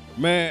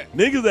 Man,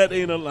 Niggas at the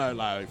end of the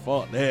like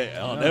fuck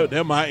that.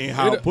 That might ain't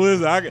how It-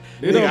 pussy. I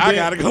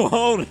gotta go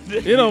on.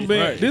 it don't be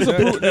Right.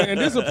 disapproven, and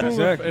disapproven,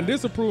 Exactly. and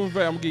disapproven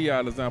fact. I'm gonna give y'all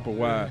an example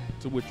why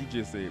to what you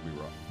just said,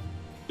 B-Rock.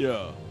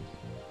 Yeah.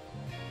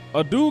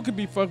 A dude could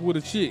be fucking with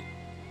a chick.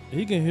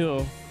 He can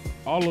hear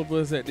all of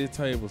us at this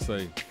table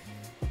say,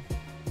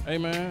 hey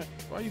man,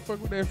 why you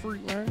fuck with that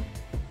freak, man?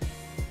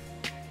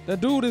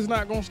 That dude is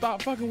not gonna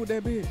stop fucking with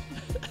that bitch.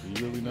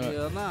 You really not.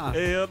 Hell nah.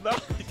 Hell no.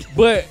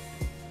 But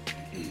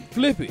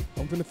flip it.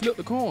 I'm finna flip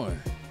the coin.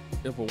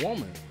 If a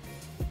woman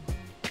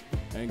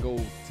ain't go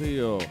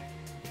tell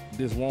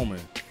this woman,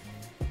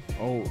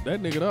 oh,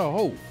 that nigga that a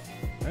hoe.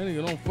 That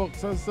nigga don't fuck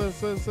such.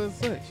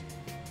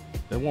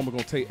 That woman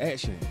gonna take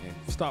action and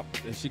stop,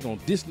 and she gonna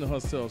distance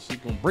herself. She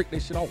gonna break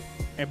that shit off.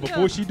 And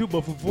before she do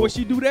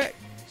that,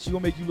 she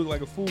gonna make you look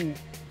like a fool.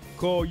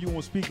 Call you on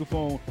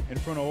speakerphone in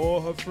front of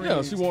all her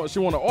friends. Yeah, she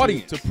want an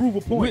audience to prove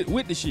a point.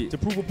 with the shit. To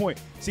prove a point.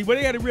 See, but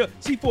they got to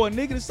see for a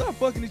nigga to stop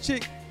fucking the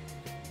chick,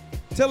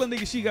 tell a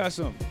nigga she got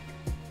something.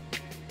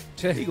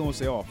 He gonna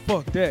say, oh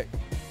fuck that.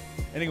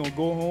 And they gonna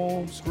go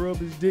home, scrub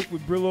his dick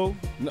with Brillo.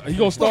 No, you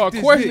gonna start Fuck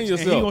this questioning bitch. And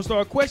he yourself. gonna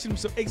start questioning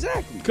himself.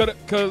 Exactly.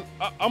 Cause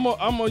I'm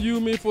gonna use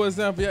me for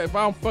example. Yeah, if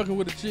I'm fucking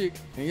with a chick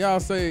and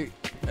y'all say,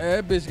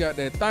 hey, that bitch got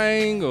that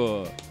thing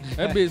or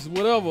that bitch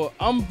whatever,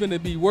 I'm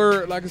finna be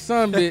word like a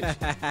son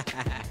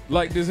bitch,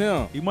 like this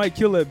him. He might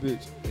kill that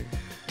bitch.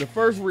 The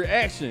first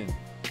reaction,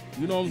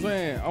 you know what I'm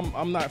saying?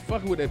 I'm not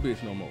fucking with that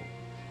bitch no more.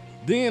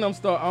 Then I'm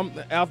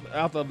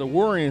after the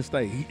worrying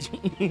stage.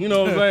 You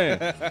know what I'm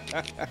saying?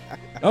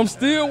 I'm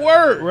still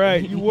worried.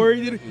 Right, you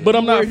worried, But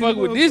I'm you not worried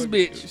fucking with this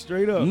motherfucker. bitch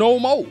Straight up. no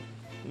more.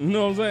 You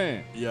know what I'm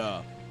saying?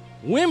 Yeah.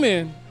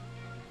 Women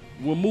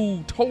will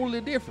move totally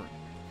different.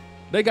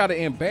 They gotta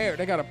embarrass.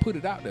 They gotta put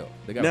it out there.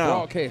 They gotta Now-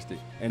 broadcast it,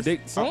 and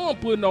some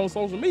put it on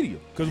social media.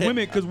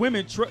 Because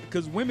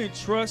women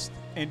trust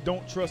and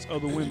don't trust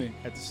other women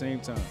at the same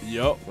time.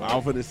 Yup. I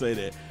was finna say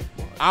that.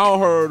 I done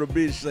heard a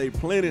bitch say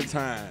plenty of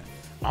time,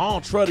 I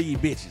don't trust these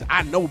bitches.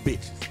 I know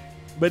bitches.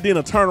 But then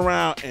I turn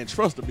around and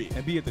trust the bitch.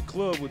 And be at the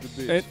club with the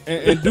bitch.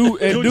 And do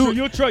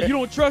you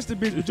don't trust the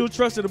bitch, but you'll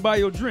trust her to buy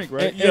your drink,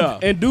 right?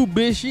 and do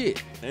bitch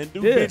shit. And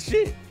do Yeah. bitch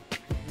shit.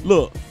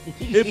 Look,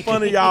 it's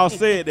funny y'all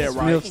said that,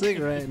 Smell right?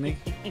 cigarette, nigga.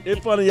 It's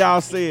funny y'all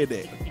said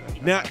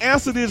that. Now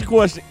answer this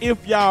question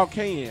if y'all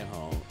can,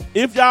 huh?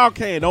 If y'all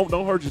can, don't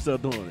hurt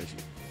yourself doing this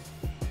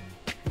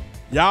shit.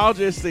 Y'all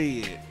just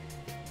said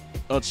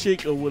a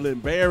chick will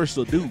embarrass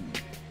a dude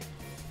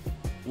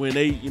when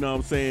they, you know what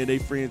I'm saying, they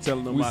friend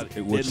telling them about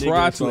It will that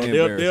try nigga. to So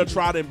embarrass they'll a dude.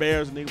 try to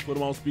embarrass a nigga, put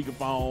them on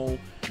speakerphone,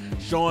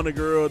 showing the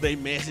girl they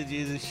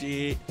messages and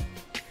shit.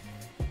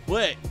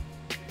 But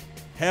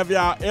have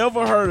y'all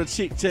ever heard a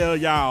chick tell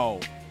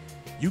y'all,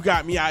 you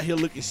got me out here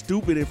looking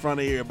stupid in front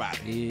of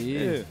everybody?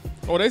 Yeah.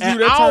 Oh, they do And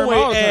that I term always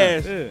all the time.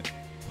 ask, Yeah.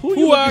 who you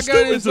Who I looking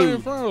got in stupid in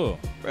to? front of?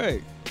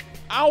 Right.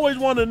 I always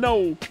want to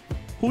know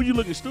who you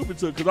looking stupid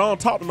to because I don't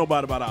talk to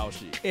nobody about our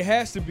shit. It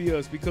has to be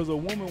us because a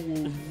woman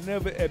will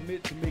never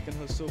admit to making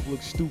herself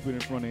look stupid in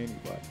front of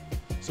anybody.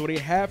 So they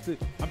have to.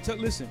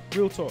 Listen,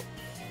 real talk.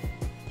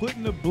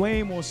 Putting the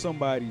blame on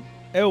somebody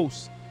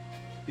else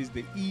is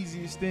the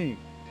easiest thing.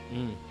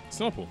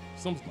 Simple.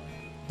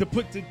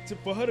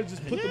 For her to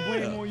just put the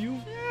blame on you.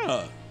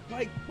 Yeah.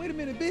 Like, wait a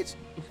minute, bitch.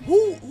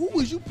 Who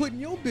was you putting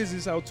your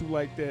business out to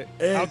like that?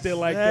 Out there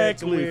like that?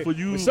 To Exactly, where for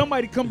you- when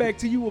somebody come back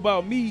to you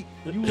about me,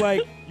 you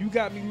like, you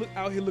got me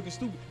out here looking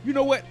stupid. You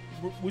know what?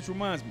 Which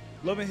reminds me,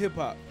 Love and Hip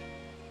Hop.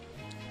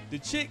 The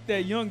chick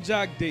that Young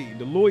Jock dating,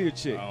 the lawyer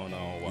chick. I don't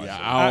know. Watch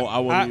Yeah, it. I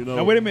wouldn't even know.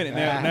 Now wait a minute.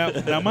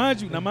 Now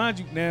mind you.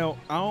 Now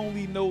I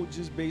only know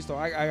just based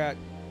on I got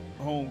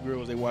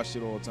homegirls. They watch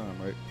shit all the time,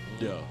 right?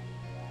 Yeah.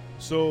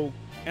 So,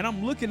 and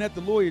I'm looking at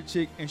the lawyer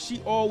chick, and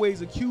she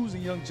always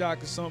accusing Young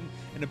Jock of something.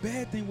 And the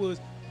bad thing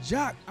was,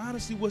 Jock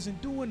honestly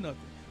wasn't doing nothing.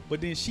 But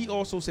then she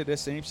also said that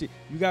same shit.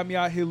 You got me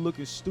out here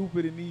looking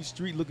stupid in these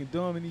streets, looking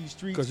dumb in these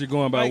streets. Because you're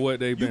going by Like, what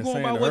they've been you going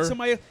saying by to what her.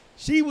 somebody else.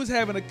 She was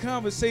having a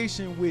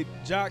conversation with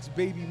Jock's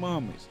baby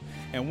mamas,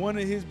 and one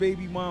of his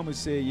baby mamas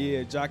said,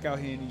 "Yeah, Jock out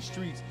here in these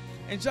streets,"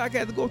 and Jock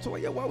had to go to her.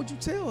 Yo, why would you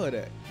tell her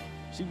that?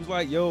 She was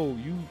like, "Yo,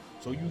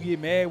 so you get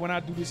mad when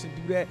I do this and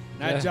do that."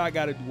 Now Yeah. Jock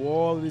got to do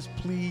all of this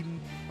pleading,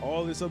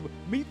 all this other.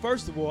 Me,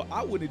 first of all,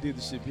 I wouldn't have did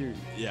the shit. Period.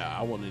 Yeah,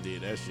 I wouldn't have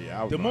did that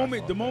shit.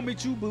 The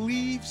moment you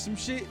believe some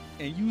shit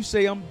and you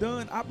say I'm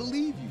done, I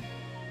believe you.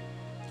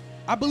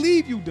 I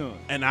believe you done.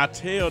 And I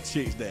tell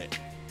chicks that.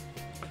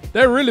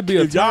 That really be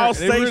a If y'all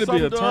turn, it say really be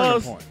something a to turning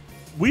us, point.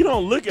 we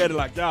don't look at it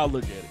like y'all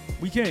look at it.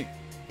 We can't.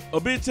 A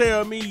bitch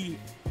tell me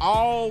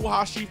all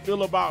how she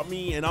feel about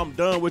me and I'm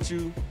done with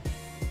you.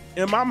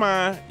 In my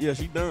mind, yeah,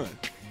 she done.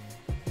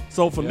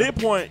 So from Yeah. that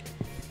point,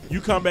 you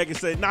come back and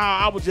say, nah,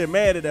 I was just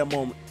mad at that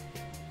moment.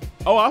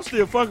 Oh, I'm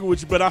still fucking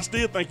with you, but I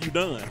still think you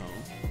done, huh?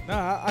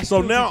 Nah, I So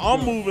still now think you I'm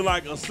done. moving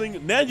like a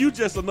single. Now you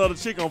just another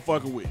chick I'm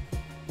fucking with.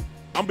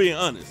 I'm being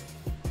honest.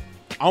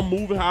 I'm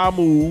moving how I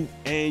move,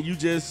 and you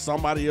just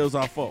somebody else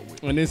I fuck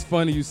with. And it's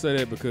funny you say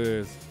that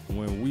because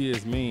when we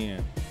as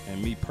men,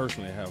 and me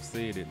personally have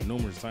said it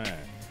numerous times,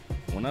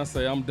 when I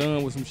say I'm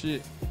done with some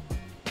shit,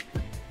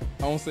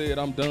 I don't say it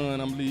I'm done,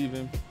 I'm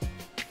leaving.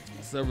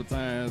 Several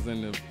times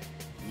in the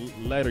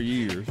latter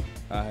years,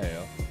 I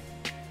have,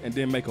 and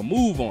then make a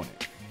move on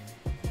it.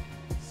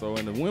 So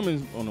on the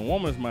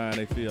woman's mind,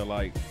 they feel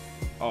like,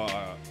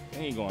 oh,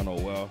 he ain't going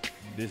nowhere,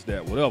 this,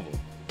 that, whatever.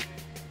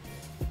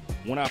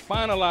 When I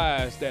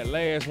finalize that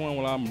last one,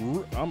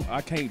 when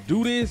I can't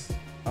do this,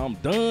 I'm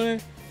done,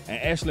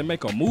 and actually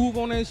make a move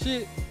on that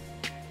shit,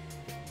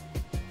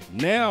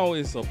 now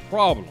it's a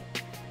problem.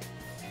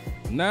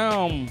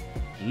 Now I'm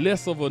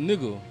less of a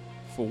nigga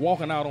for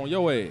walking out on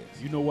your ass.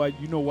 You know why?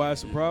 You know why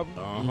it's a problem?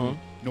 Uh-huh.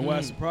 You know why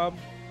it's a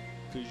problem?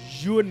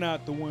 Because you're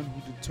not the one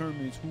who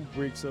determines who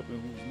breaks up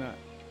and who's not.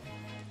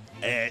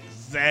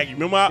 Exactly.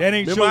 Remember, That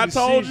ain't remember your I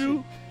told decision.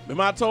 you?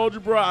 Remember I told you,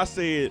 bro? I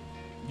said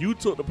you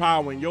took the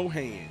power in your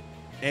hand,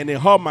 and in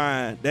her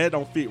mind, that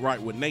don't fit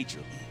right with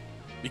nature,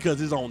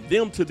 because it's on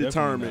them to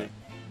determine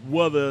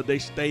whether they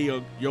stay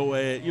or your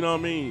ass. You know what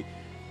I mean?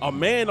 A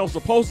man don't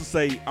supposed to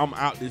say I'm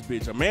out this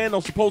bitch. A man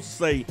don't supposed to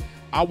say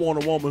I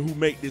want a woman who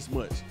make this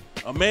much.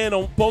 A man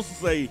don't supposed to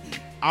say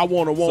I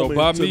want a woman. So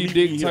by to me meet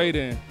here.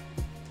 dictating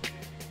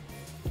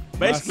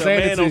basically, my a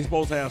man don't sanity-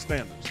 supposed to have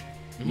standards.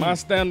 my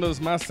standards,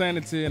 my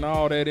sanity, and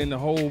all that in the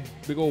whole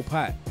big old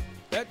pot.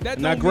 That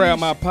And I don't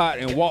grabbed mean my pot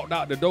and walked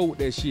out the door with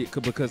that shit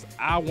because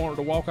I wanted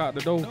to walk out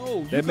the door. No,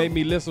 you that made can-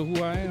 me less of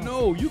who I am.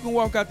 No, you can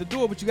walk out the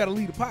door, but you got to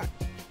leave the pot.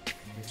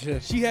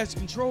 She has to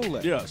control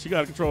that. Yeah, she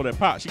got to control that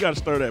pot. She got to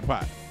stir that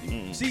pot.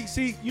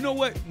 See, you know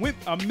what? When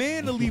a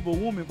man to leave a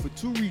woman for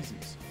 2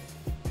 reasons.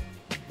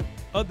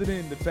 Other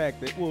than the fact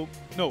that, well,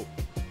 no,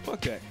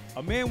 fuck that.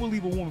 A man will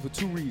leave a woman for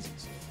 2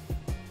 reasons.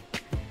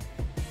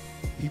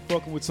 He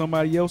fucking with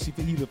somebody else. He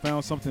either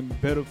found something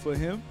better for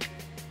him,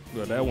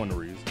 Well, that wasn't the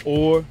reason.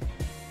 or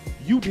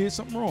you did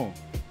something wrong.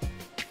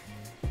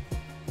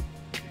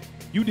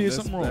 You did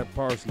something wrong. That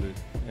partially,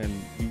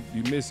 and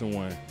you missing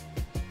one.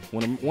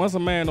 Once a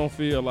man don't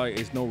feel like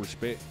it's no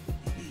respect,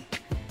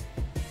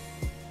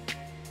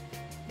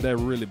 that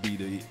really be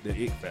the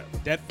ick factor.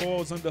 That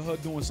falls under her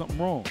doing something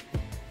wrong.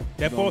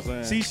 That You know what falls.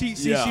 I'm See, saying?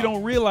 she Yeah.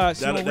 don't realize.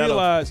 She That'll- don't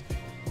realize.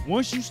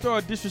 Once you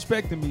start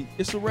disrespecting me,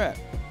 it's a wrap.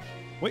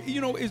 Well,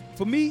 you know, it's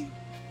for me.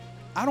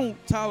 I don't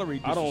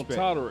tolerate I disrespect. don't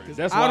tolerate. 'Cause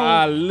That's I why don't-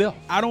 I left.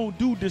 I don't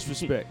do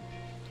disrespect.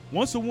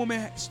 Once a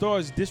woman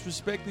starts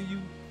disrespecting you,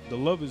 the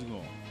love is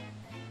gone.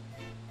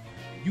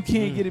 You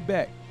can't get it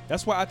back.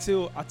 That's why I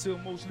tell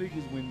most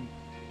niggas when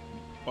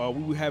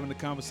we were having a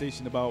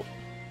conversation about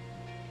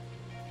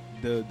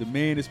the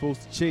man is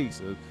supposed to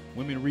chase.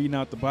 Women reading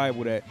out the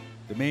Bible that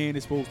the man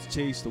is supposed to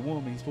chase the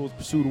woman. He's supposed to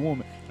pursue the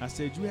woman. And I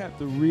said you have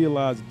to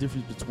realize the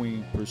difference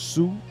between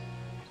pursue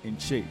and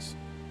chase.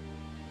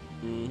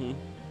 Mm-hmm.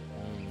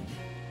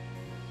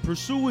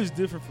 Pursue is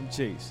different from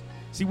chase.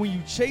 See, when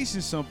you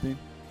chasing something,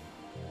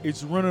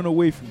 it's running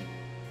away from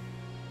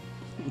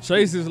you.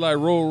 Chase is like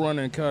road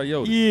running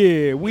coyote.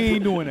 Yeah, we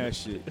ain't doing that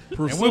shit.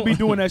 And we'll be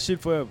doing that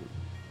shit forever.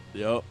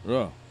 Yep.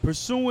 Yeah.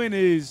 Pursuing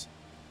is,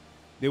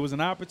 there was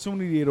an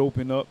opportunity that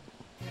opened up.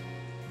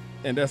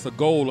 And that's a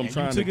goal I'm And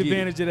trying you to took get.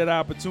 advantage of that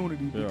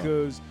opportunity Yeah.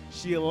 because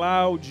she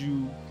allowed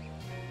you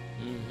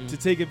to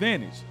take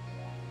advantage.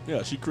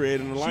 Yeah, she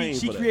created a lane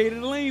She for that. created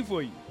a lane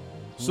for you.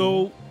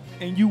 So,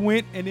 and you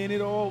went, and then it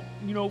all,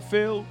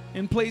 fell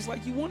in place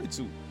like you wanted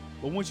to.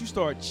 But once you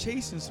start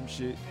chasing some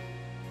shit,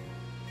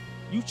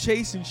 you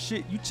chasing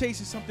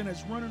something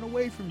that's running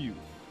away from you.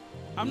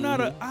 I'm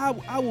not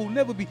I will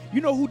never be.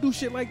 You know who do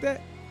shit like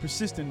that?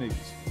 Persistent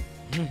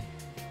niggas.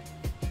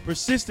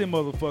 Persistent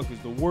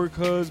motherfuckers. The work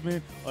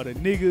husband or the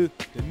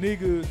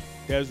nigga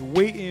that's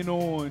waiting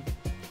on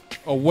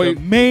the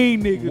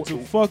main nigga to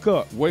fuck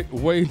up.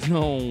 Waiting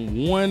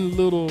on one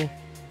little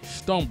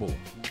stumble,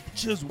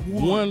 Just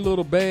one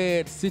little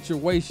bad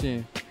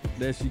situation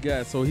that she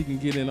got, so he can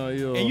get in her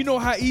ear. And you know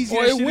how easy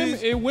Or that it shit women,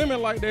 is? it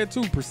women like that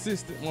too,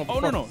 persistent. Oh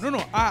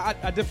no! I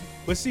definitely.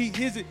 But see,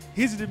 here's the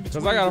difference.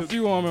 Because I got a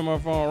few of them in my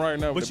phone right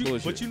now with But the you,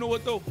 bullshit. but you know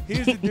what though?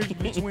 Here's the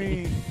difference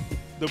between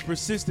the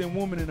persistent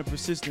woman and the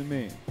persistent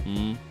man.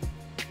 Mhm.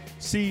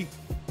 See,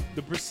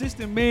 the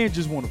persistent man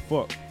just want to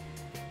fuck.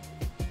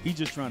 He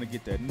just trying to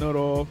get that nut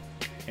off,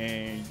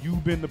 and you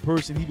been the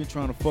person he been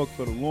trying to fuck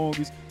for the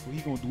longest, so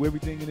he gonna do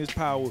everything in his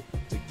power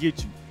to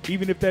get you,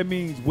 even if that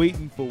means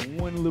waiting for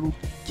one little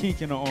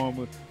kink in the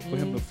armor for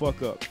him to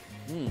fuck up.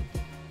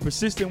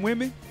 Persistent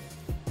women,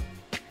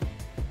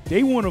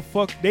 they want to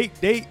fuck.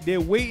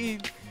 They're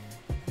waiting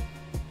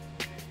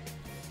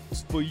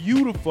for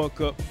you to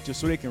fuck up just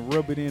so they can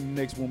rub it in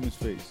the next woman's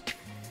face.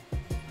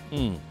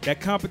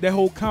 That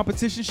whole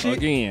competition shit.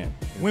 Again,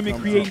 it's Women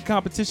coming creating up.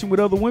 competition with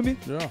other women.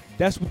 Yeah.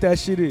 That's what that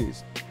shit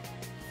is.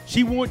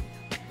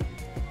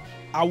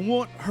 I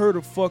want her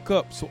to fuck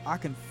up so I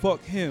can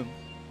fuck him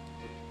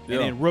Yeah.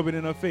 and then rub it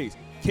in her face.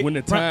 When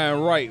the time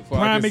right for I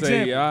Prime can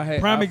example. say, yeah, I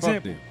Prime fucked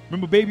example. him.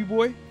 Remember Baby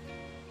Boy?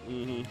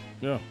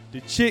 Yeah.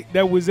 The chick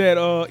that was at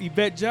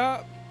Yvette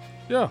Job?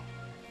 Yeah.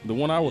 The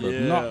one I would have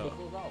Yeah. knocked.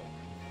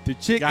 The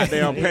chick.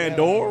 Goddamn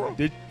Pandora.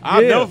 the,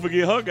 I'll yeah, never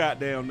forget her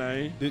goddamn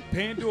name. the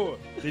Pandora.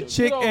 The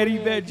chick at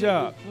Yvette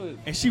Job.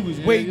 And she was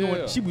waiting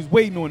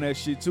on that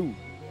shit too.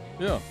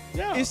 Yeah.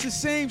 Yeah. It's the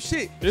same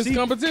shit. It's See?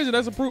 competition.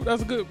 That's a proof. That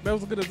was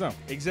a good example.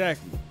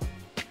 Exactly.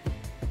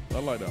 I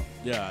like that.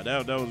 Yeah,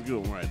 that was a good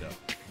one right there.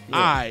 All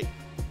right.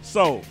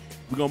 So,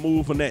 we're going to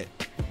move from that.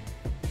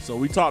 So,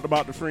 we talked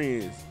about the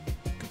friends,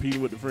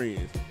 competing with the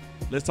friends.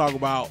 Let's talk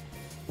about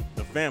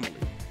the family.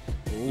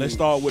 Let's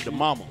start with the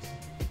mamas.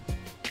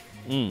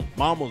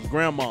 Mamas,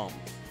 grandmamas,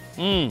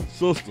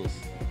 sisters.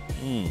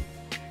 Hey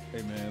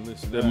man,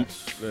 listen.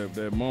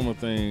 That mama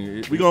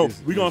thing.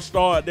 We're gonna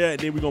start there, and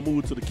then we're going to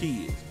move to the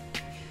kids.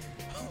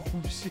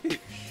 Oh shit.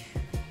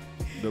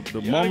 The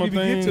Y'all mama didn't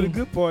even get to the thing.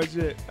 good parts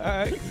yet. All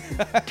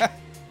right.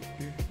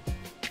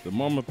 The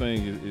mama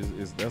thing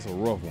is that's a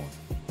rough one.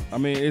 I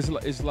mean,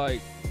 it's like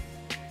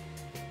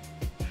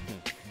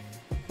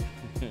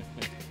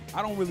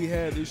I don't really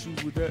have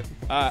issues with that.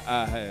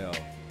 I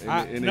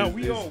have.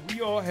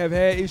 We all have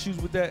had issues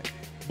with that,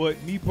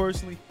 but me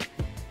personally,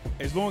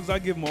 as long as I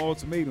give them an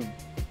ultimatum,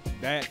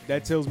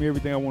 that tells me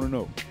everything I want to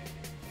know.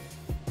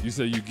 You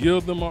say you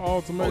give them an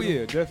ultimatum? Oh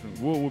yeah, definitely.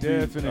 What would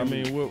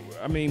Definitely. be?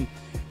 I mean,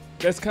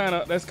 that's kind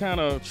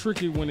of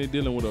tricky when they're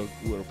dealing with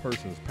a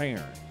person's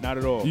parent. Not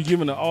at all. You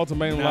giving an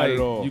ultimatum Not like at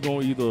all. you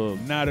gonna either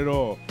Not at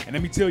all. And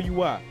let me tell you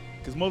why.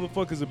 Because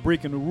motherfuckers are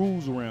breaking the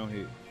rules around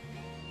here.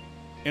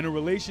 In a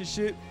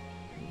relationship,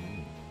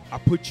 I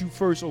put you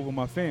first over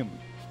my family.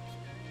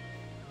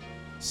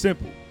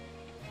 Simple.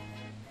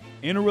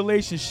 In a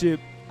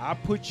relationship, I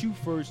put you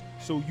first,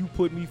 so you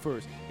put me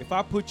first. If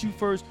I put you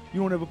first, you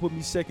don't ever put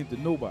me second to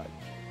nobody.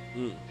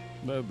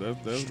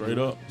 That's Straight good.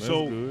 up. That's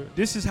So good.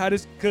 this is how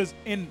this, because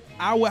in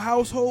our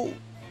household,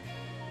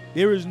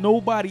 there is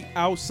nobody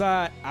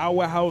outside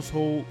our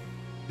household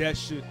that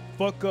should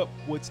fuck up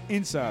what's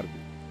inside of it.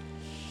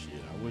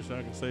 Shit, I wish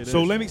I could say that.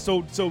 So let me.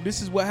 So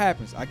this is what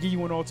happens. I give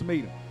you an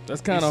ultimatum.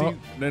 That's kind of. see-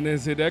 Then they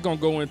said they're gonna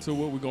go into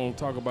what we're gonna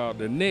talk about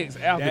the next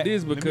after That-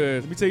 this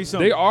because let me tell you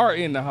something. they are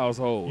in the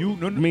household.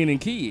 No. Meaning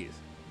kids.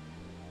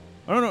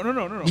 No.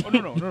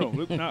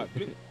 Look, nah,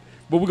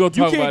 But we're gonna you talk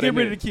can't about get that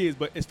rid of next. the kids,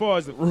 but as far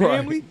as the Right.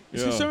 family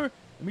is Yeah. concerned,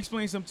 let me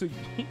explain something to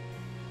you.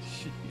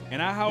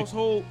 In our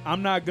household,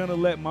 I'm not gonna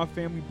let my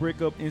family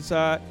break up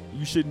inside.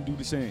 You shouldn't do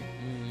the same.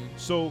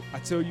 So I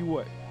tell you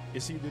what,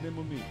 it's either them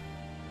or me.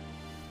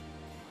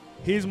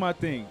 Here's my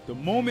thing: the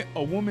moment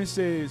a woman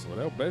says, Well,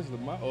 that was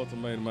basically my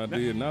ultimatum I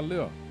did, not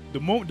live. the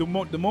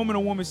moment a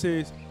woman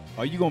says,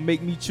 "Are you gonna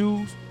make me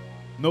choose?"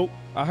 Nope.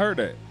 I heard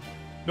that.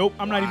 Nope,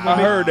 I'm not even I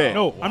gonna heard that.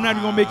 No, I'm not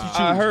even gonna make you choose.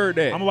 I heard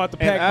that. I'm about to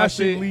And pack I my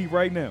shit and said- leave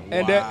right now.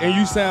 And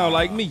you sound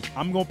like me.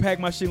 I'm gonna pack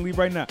my shit and leave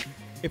right now.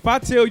 If I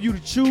tell you to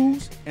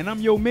choose and I'm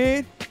your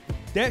man,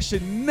 that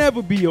should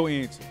never be your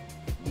answer.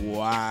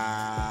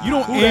 Wow. You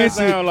don't Who that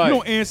answer. sound like? You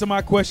don't answer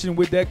my question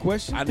with that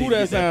question. I Who need that to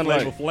get that sound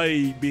Flavor like?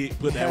 Flav bit.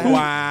 Put that.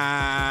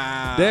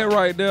 Wow. That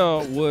right there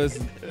was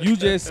you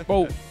just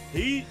spoke.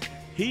 He,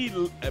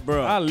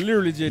 bro. I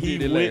literally just he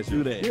did it went last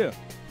through year. that. Yeah.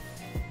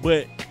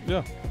 But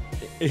Yeah.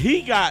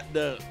 he got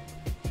the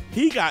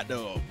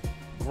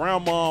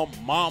grandma,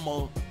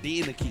 mama,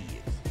 then the kids.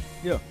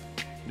 Yeah.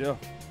 Yeah.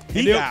 He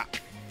And they'll- got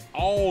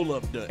all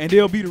of the. And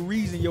they'll be the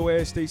reason your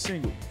ass stay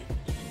single.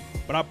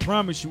 But I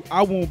promise you,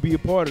 I won't be a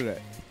part of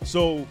that.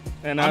 So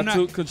And I'm I not-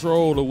 took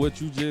control of what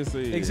you just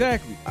said.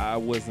 Exactly. I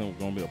wasn't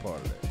gonna be a part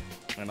of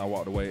that, and I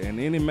walked away. And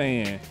any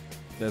man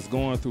that's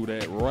going through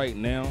that right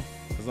now,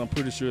 because I'm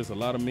pretty sure it's a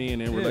lot of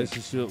men in Yeah.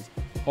 relationships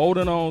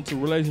holding on to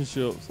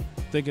relationships,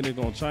 thinking it's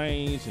gonna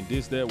change and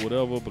this, that,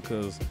 whatever,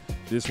 because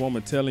this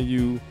woman telling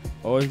you,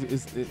 oh,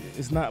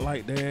 it's not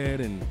like that,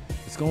 and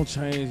it's gonna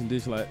change, and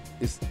this, like,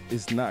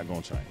 it's not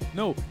gonna change.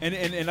 no,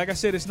 and like I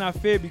said, it's not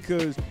fair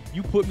because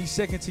you put me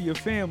second to your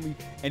family,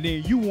 and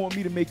then you want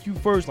me to make you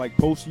first, like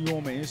posting you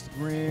on my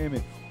Instagram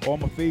and all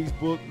my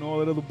Facebook and all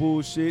that other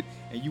bullshit,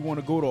 and you want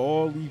to go to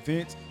all the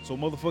events so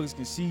motherfuckers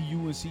can see you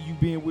and see you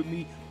being with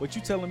me. But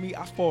you telling me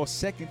I fall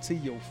second to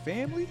your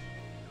family?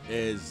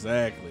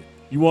 Exactly.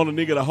 You want a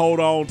nigga to hold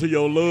on to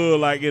your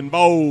love like in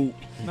Vogue.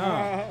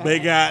 Nah. They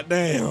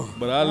goddamn.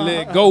 But I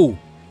let go.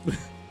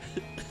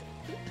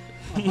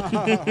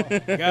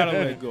 Gotta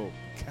let go.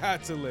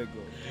 Got to let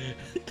go.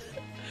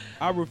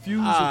 I refuse.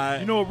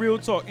 Alright. You know, real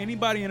talk.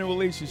 Anybody in a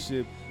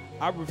relationship,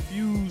 I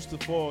refuse to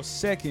fall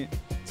second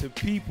to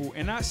people.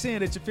 And not saying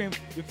that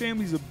your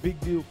family's a big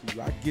deal for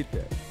you. I get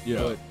that. Yeah.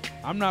 But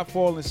I'm not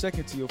falling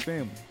second to your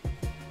family.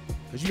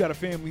 Because you got a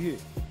family here.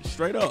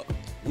 Straight up.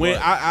 When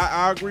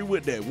I agree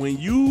with that. When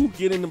you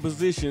get in a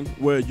position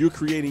where you're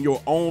creating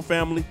your own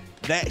family,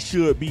 that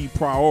should be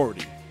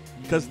priority.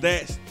 Because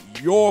that's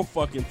your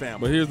fucking family.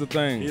 But here's the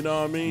thing. You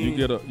know what I mean?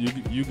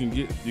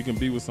 You can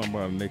be with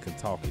somebody and they can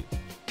talk it.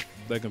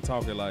 They can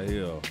talk it like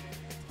hell.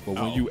 But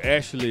when you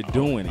actually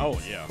doing it, Oh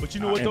yeah. But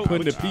you know what and though?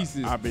 putting the But-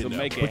 pieces I've been to there,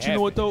 make bro. it But you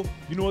know what happen. though?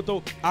 You know what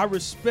though? I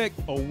respect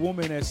a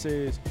woman that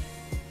says,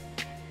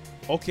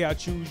 "Okay, I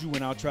choose you,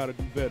 and I'll try to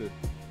do better."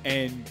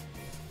 And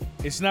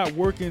it's not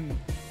working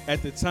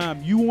at the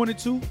time you wanted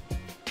to,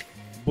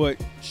 but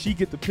she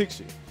get the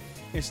picture.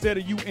 Instead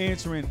of you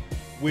answering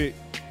with,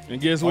 And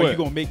guess "Are what? you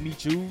gonna make me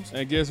choose?"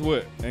 And guess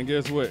what?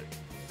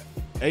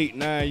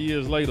 8-9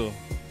 years later,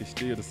 it's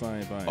still the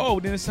same thing. Oh,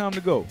 then it's time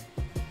to go.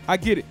 I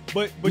get it,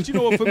 but you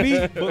know what? For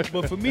me,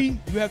 but for me,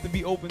 you have to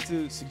be open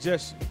to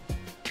suggestion.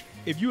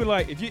 If you're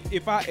like,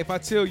 if I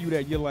tell you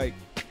that you're like,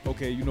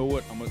 okay, you know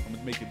what? I'm gonna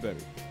make it better,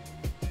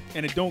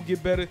 and it don't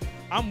get better,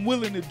 I'm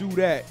willing to do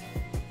that.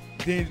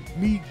 Then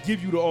me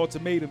give you the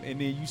ultimatum, and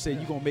then you say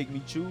you gonna make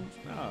me choose?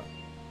 Nah,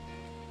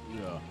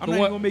 Yeah. I'm not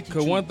even gonna make you choose.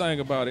 Because one thing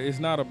about it, it's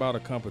not about a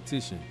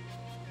competition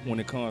when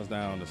it comes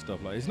down to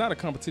stuff like it's not a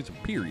competition,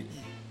 period.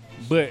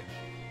 But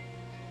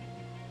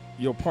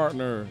your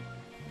partner,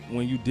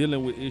 when you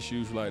dealing with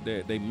issues like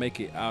that, they make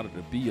it out of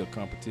to be a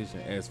competition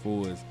as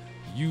far as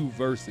you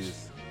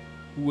versus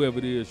whoever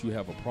it is you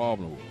have a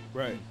problem with.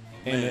 Right.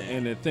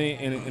 And the thing,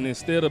 and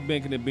instead of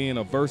making it being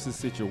a versus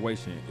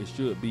situation, it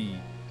should be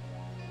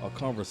a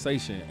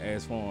conversation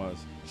as far as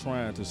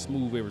trying to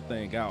smooth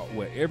everything out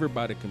where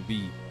everybody can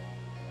be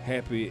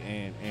happy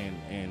and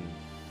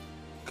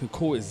can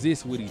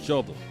coexist with each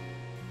other,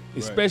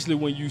 especially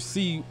when you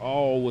see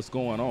all what's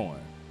going on.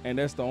 And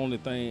that's the only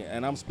thing,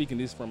 and I'm speaking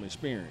this from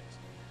experience.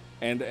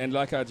 And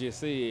like I just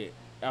said,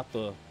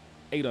 after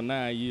 8 or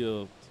 9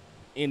 years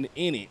in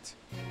it,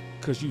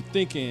 because you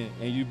thinking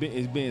and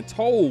it's being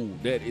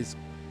told that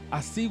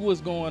I see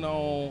what's going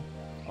on,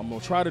 I'm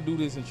gonna try to do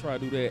this and try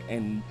to do that,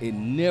 and it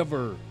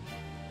never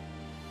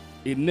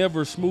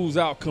smooths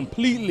out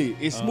completely.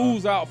 It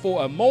smooths out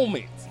for a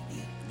moment,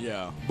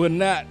 Yeah. but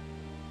not.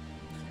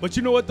 But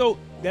you know what though?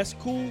 That's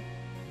cool.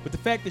 But the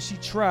fact that she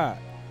tried,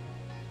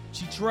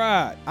 She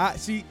tried.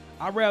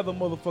 I'd rather a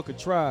motherfucker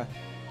try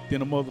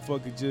than a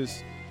motherfucker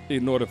just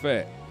Ignore the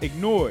fact.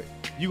 ignore it.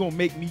 You gonna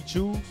make me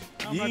choose?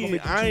 I'm not gonna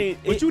make you choose.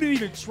 But you didn't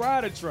even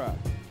try to try.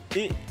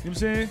 You know what I'm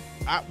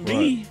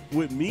saying?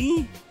 With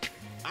me,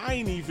 I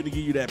ain't even finna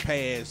give you that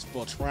pass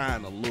for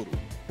trying a little.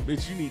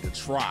 Bitch, you need to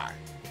try.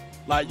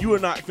 Like, you are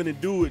not finna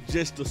do it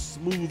just to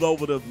smooth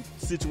over the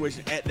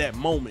situation at that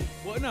moment.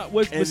 Well, no. And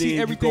But then see,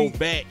 you everything. go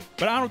back.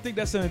 But I don't think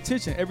that's an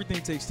intention.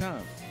 Everything takes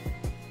time.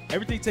 The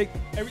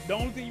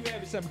only thing you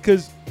have is time.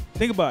 Because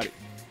think about it.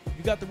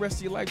 You got the rest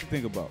of your life to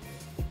think about.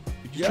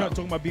 If you're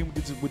talking about being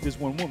with this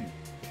one woman.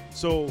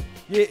 So,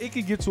 yeah, it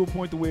can get to a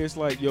point to where it's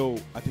like, yo,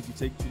 I think you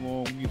take too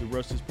long. We need to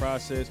rush this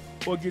process.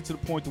 Or get to the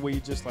point to where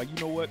you're just like, you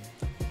know what?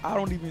 I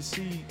don't even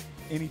see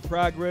any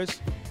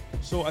progress.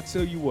 So I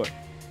tell you what.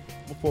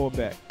 I'm going to fall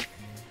back.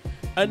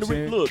 And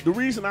look, the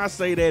reason I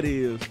say that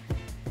is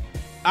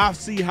I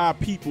see how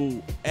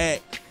people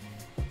act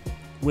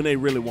when they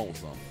really want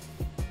something.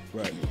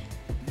 Right.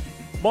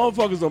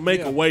 Motherfuckers will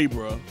make a way,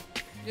 bro.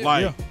 Yeah.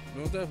 Like,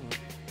 No, definitely.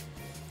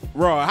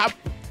 bro,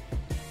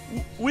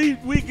 we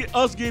get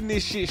us getting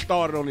this shit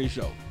started on this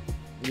show.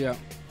 Yeah.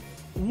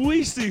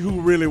 We see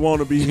who really want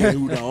to be here and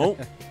who don't.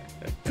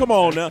 Come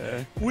on now.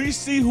 We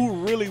see who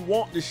really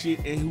want the shit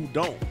and who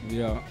don't.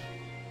 Yeah.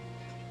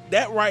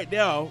 That right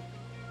now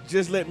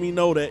just let me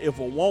know that if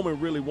a woman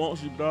really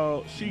wants you,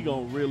 dog, she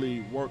gonna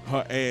really work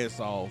her ass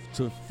off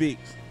to fix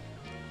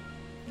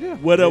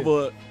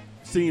whatever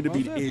seemed to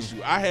be the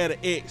issue. I had an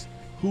ex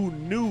who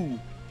knew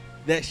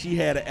that she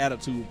had an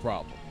attitude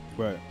problem.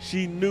 Right.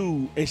 She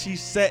knew, and she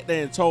sat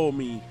there and told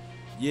me,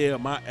 yeah,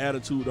 my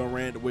attitude done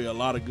ran away a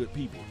lot of good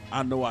people.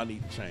 I know I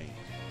need to change.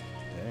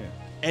 Damn.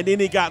 And then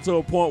it got to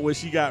a point where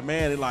she got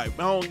mad and like,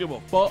 I don't give a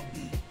fuck.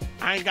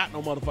 I ain't got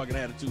no motherfucking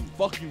attitude.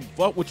 Fuck you.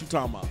 Fuck what you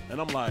talking about. And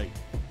I'm like,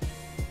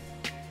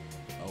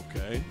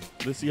 okay,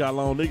 let's see how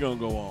long they gonna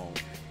go on.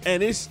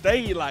 And it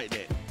stayed like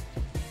that.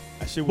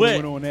 That shit But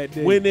went on that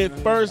day. when it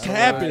first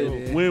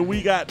happened, yeah. when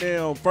we got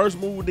down, first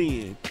moved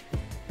in,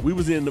 we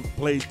was in the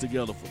place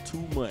together for 2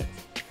 months.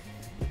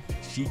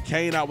 She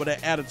came out with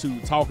that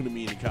attitude, talking to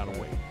me any kind of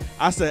way.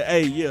 I said,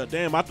 hey, yeah,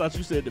 damn, I thought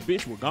you said the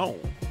bitch was gone.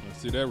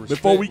 See that respect,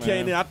 Before we man.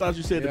 came in, I thought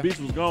you said the bitch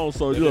was gone.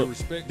 So That look,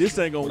 respect this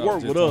ain't gonna what I work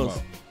was with just us.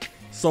 talking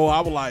So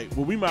I was like,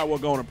 well, we might well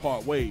go on and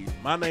part ways.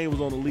 My name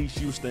was on the leash.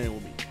 She was staying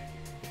with me.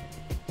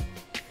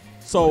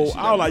 So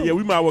I was like, yeah,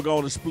 we might well go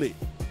on and split.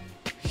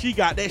 She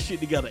got that shit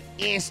together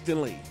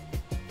instantly.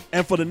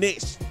 And for the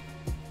next,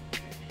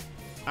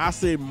 I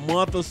said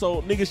month or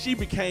so, nigga, she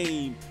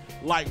became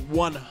like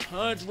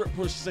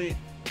 100%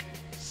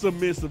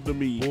 submissive to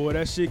me. Boy,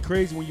 that shit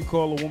crazy when you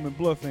call a woman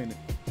bluff, ain't it?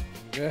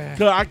 Yeah.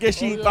 Cause I guess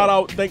she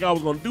think I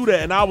was gonna do that,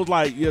 and I was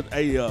like, yeah,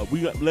 hey,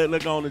 we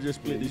let go on and just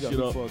split You this got shit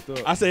me up. fucked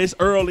up. I said it's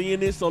early in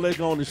this, so let's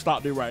go on and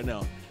stop it right now.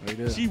 Right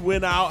there. She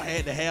went out,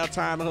 had to have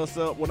time to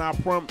herself. When I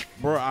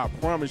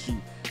promise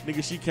you,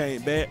 nigga, she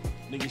came back.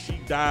 Nigga, she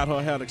dyed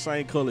her hair the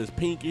same color as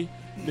Pinky.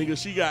 Nigga,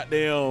 she got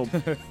damn.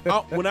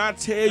 When I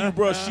tell you,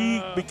 bro,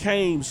 she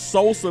became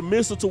so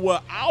submissive to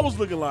what I was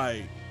looking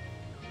like.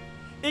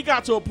 It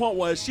got to a point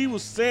where she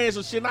was saying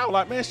some shit, and I was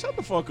like, man, shut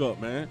the fuck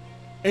up, man.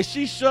 And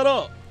she shut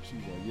up. She's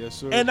like, yes,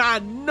 sir. And I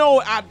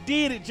know I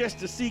did it just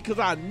to see, because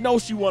I know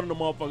she one of the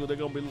motherfuckers that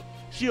gonna be,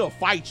 she'll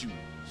fight you.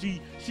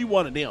 She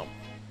one of them.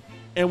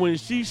 And when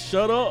she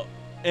shut up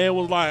and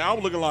was like, I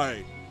was looking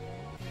like,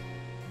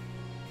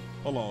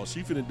 hold on,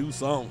 she finna do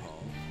something.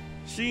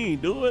 She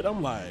ain't do it.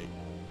 I'm like,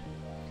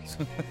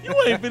 you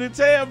ain't finna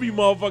tell me,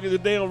 motherfuckers,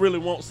 if they don't really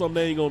want something,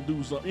 they ain't gonna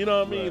do something. You know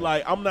what I mean? Right.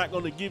 Like, I'm not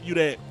gonna give you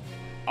that,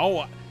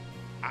 oh,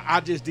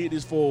 I just did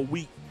this for a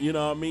week. You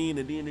know what I mean?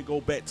 And then it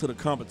go back to the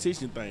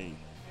competition thing.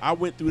 I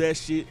went through that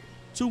shit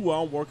too where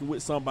I'm working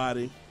with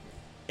somebody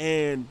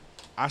and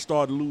I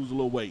started to lose a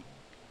little weight.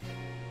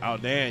 Oh,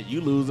 damn,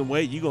 you losing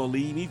weight, you gonna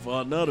leave me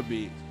for another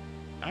bitch.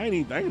 I ain't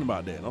even thinking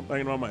about that. I'm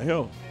thinking about my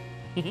health.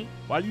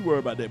 Why you worry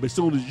about that? But as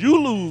soon as you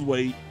lose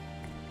weight,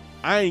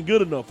 I ain't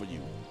good enough for you.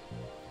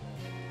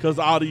 Because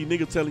all these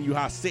niggas telling you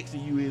how sexy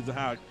you is and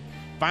how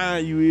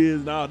fine you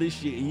is and all this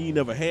shit, and you ain't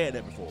never had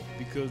that before.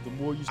 because the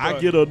more you start, I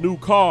get a new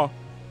car.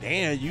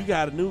 Damn, you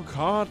got a new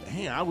car?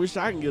 Damn, I wish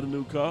I can get a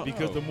new car.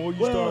 because the more you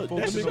Well, start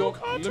that's focusing your on,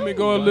 car Let me too.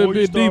 go a the little more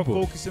you bit start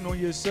deeper. focusing on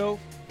yourself,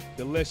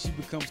 the less she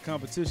becomes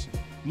competition.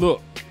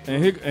 Look,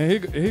 and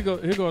here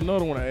go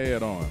another one to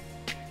add on.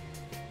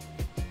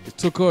 It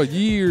took her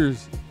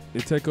years.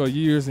 It take her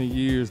years and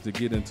years to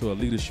get into a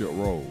leadership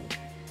role.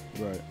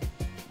 Right.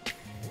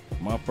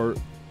 My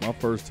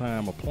first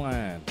time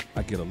applying,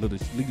 I get a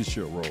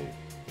leadership role.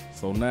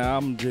 So now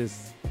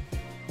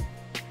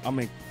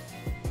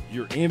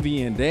you're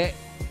envying that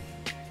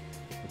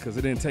because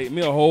it didn't take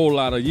me a whole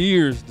lot of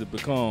years to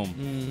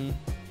become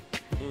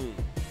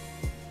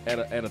at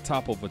a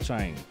top of a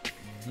chain.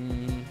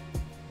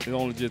 It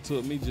only just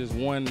took me just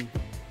one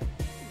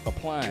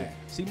applying.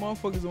 See,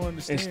 motherfuckers don't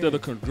understand. Instead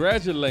of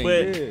congratulating.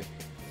 But- yeah.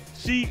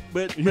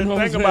 But You know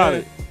what think I'm about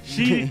it.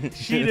 saying?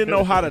 She didn't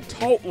know how to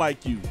talk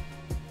like you.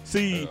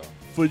 See,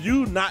 for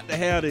you not to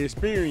have the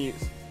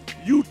experience,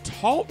 you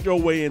taught your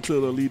way into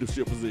the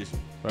leadership position.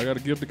 I got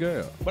to give the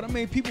gal. But I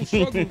mean, people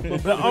struggle. but I'm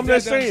you just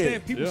gotta saying.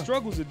 understand, people's Yeah.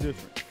 struggles are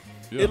different.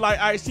 Yeah. It like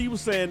Ice-T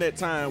was saying that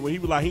time when he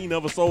was like he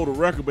never sold a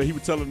record, but he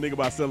was telling a nigga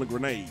about selling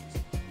grenades.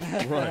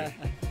 Right.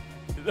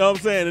 You know what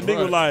I'm saying? The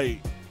nigga was Right.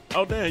 like,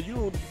 "Oh damn,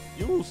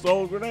 you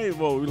sold grenades,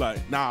 bro." We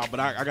like, "Nah, but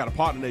I got a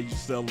partner that used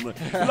to sell them."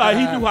 He like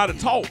he knew how to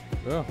talk.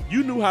 Yeah.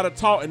 You knew how to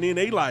talk, and then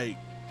they like,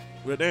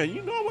 "Well, damn,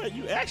 you know what?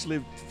 You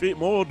actually fit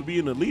more to be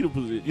in the leader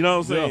position." You know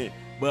what I'm Yeah. saying?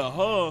 But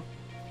her,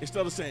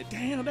 instead of saying,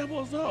 "Damn, that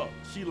was up,"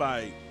 she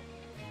like,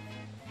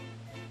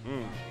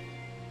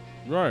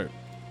 Right.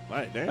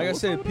 like damn. Like I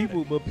what's said, up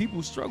with that?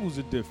 people's struggles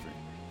are different.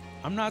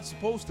 I'm not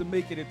supposed to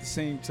make it at the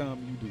same time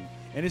you do,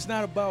 and it's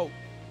not about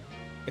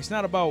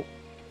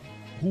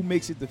who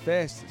makes it the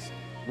fastest.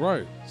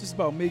 Right. It's just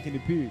about making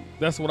it. Period.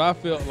 That's what I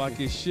felt like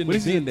it shouldn't But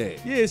have been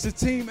that. Yeah, it's a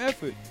team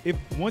effort.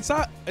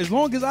 As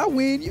long as I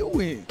win, you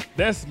win.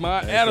 That's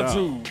my That's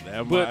attitude.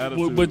 That's my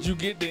attitude. But you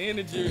get the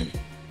energy.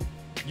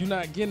 You're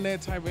not getting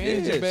that type of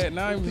energy Yes. back.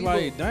 Now it's People-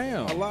 like,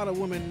 damn. A lot of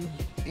women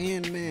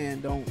and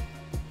men don't.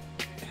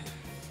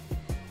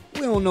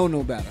 We don't know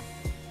no better.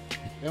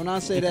 And when I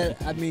say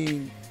that, I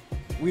mean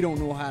we don't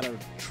know how to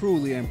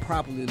truly and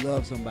properly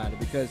love somebody,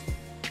 because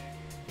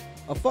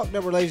a fucked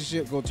up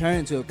relationship go turn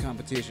into a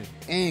competition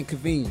and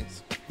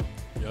convenience.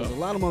 Because a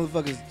lot of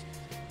motherfuckers,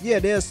 yeah,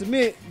 they'll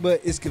submit, but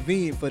it's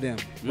convenient for them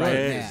right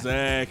now.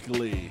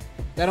 Exactly.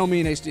 That don't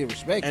mean they still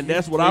respect And you.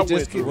 that's what They I just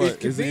went through. It's Right.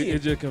 It's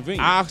convenient. just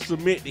convenient. I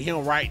submit to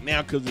him right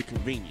now because it's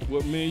convenient.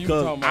 What me and you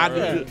 'Cause talking I about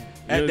needed, earlier.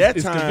 at It's- that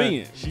it's time,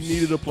 convenient. she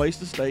needed a place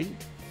to stay.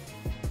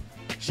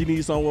 She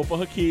needed somewhere for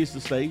her kids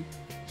to stay.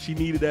 She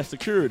needed that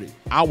security.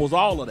 I was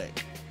all of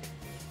that.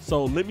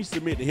 So let me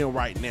submit to him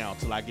right now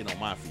till I get on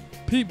my feet.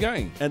 Peep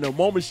game. And the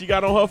moment she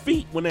got on her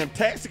feet, when that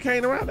taxi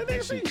came around, that That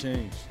nigga shit said,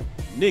 changed.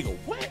 nigga,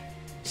 what?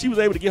 She was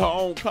able to get her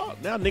own car.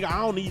 Now, nigga, I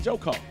don't need your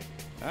car.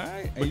 All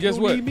right. But And guess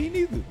you what? don't need me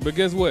neither. But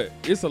guess what?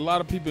 It's a lot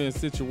of people in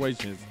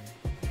situations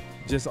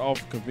just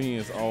off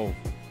convenience, off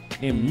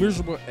in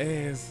miserable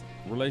ass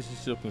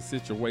relationships and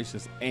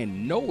situations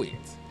and know it.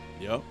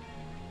 Yep.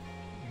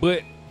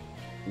 But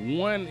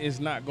one is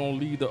not gonna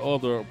lead the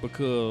other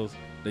because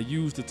they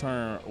use the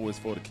term, "Oh, it's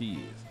for the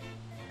kids,"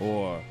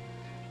 or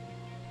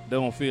they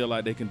don't feel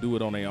like they can do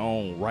it on their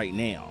own right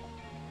now,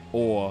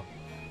 or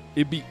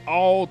it be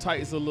all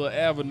types of little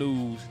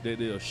avenues that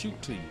they'll shoot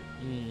to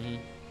you.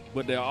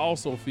 But they'll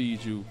also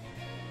feed you.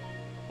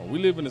 "Oh, we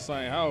live in the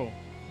same house,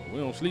 but we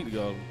don't sleep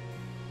together,"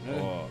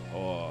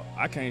 or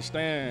 "I can't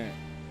stand.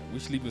 We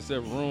sleep in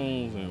separate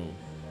rooms, and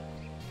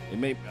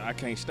I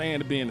can't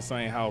stand to be in the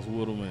same house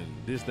with them, and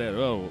this, that,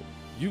 or other."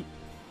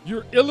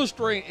 You're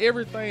illustrating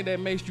everything that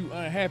makes you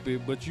unhappy,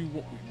 but you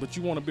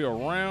want to be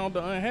around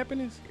the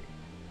unhappiness.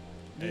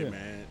 Hey, Yeah.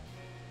 man.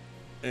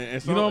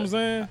 And You know what I'm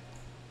saying?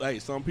 Like,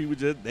 some people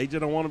just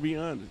don't want to be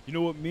honest. You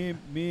know what? Me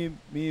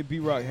and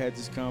B-Rock had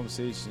this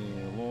conversation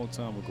a long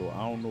time ago.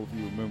 I don't know if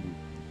you remember.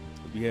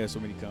 We had so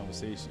many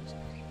conversations,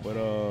 but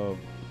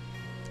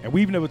and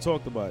we've never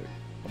talked about it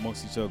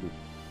amongst each other.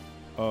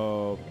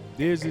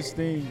 There's this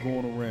thing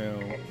going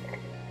around.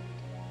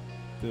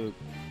 The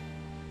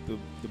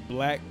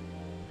black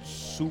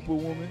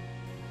superwoman.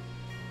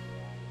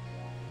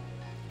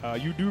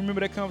 You do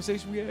remember that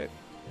conversation we had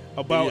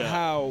about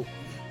Yeah.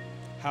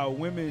 how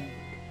women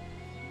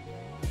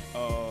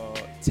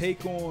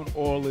take on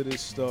all of this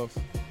stuff,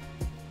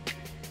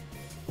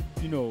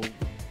 you know,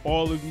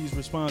 all of these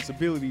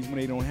responsibilities when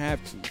they don't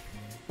have to.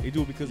 They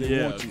do it because they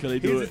Yeah, want to. 'cause they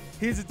do it.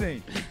 Here's the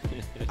thing.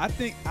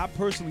 I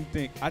personally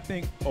think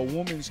a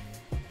woman's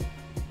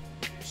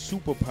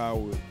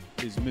superpower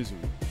is misery.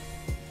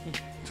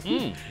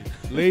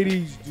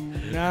 Ladies, do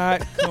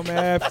not come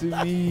after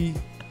me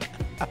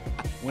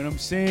when I'm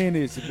saying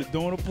this. If it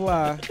don't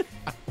apply,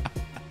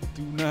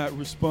 do not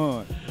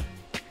respond.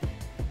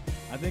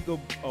 I think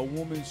a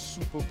woman's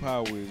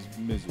superpower is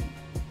misery,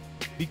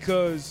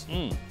 because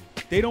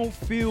they don't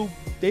feel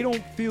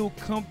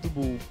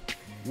comfortable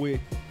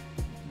with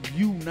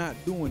you not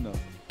doing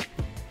nothing.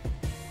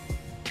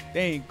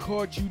 They ain't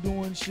caught you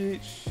doing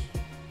shit.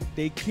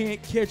 They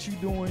can't catch you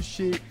doing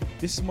shit.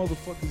 This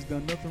motherfucker's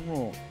done nothing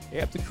wrong. They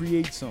have to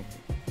create something.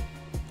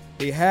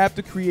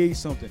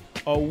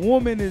 A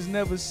woman is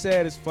never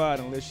satisfied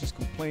unless she's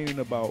complaining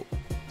about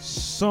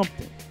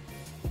something.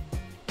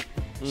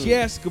 She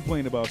has to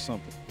complain about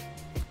something.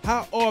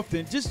 How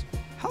often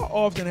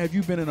have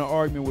you been in an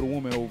argument with a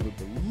woman over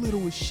the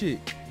littlest shit?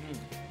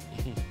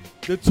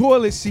 The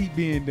toilet seat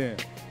being down.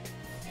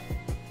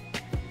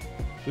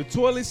 The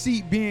toilet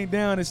seat being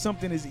down is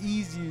something as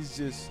easy as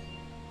just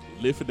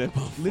Lifting that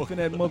motherfucker. lifting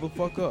that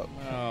motherfucker up.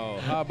 Oh,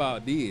 how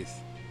about this?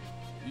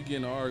 You get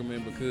in an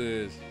argument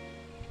because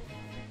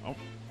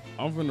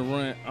I'm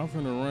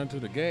finna run to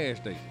the gas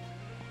station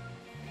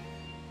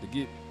to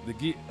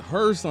get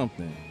her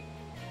something,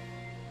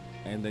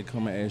 and they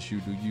come and ask you,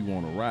 do you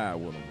want to ride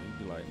with them?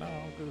 You be like, no,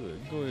 I'm good.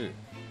 You go ahead.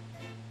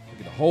 You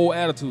get the whole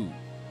attitude,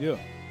 Yeah.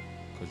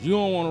 cause you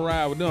don't want to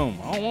ride with them.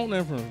 I don't want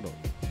that from them though.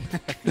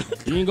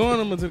 You ain't going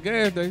them to the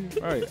gas station.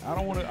 Right. I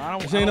don't want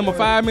to. She ain't number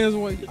 5 minutes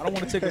away. I don't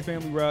want to take a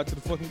family ride to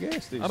the fucking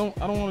gas station. I don't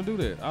want to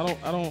do that. I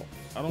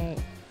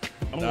don't.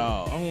 I don't,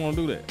 No. I don't want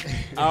to do that.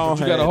 I don't But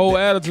you got a have whole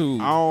that.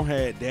 attitude. I don't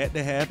had that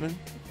to happen.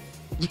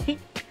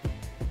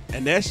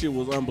 And that shit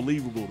was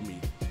unbelievable to me.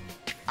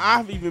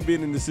 I've even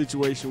been in the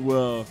situation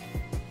where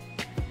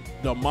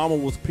the mama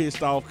was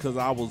pissed off because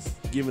I was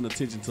giving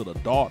attention to the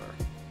daughter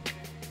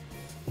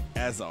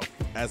as a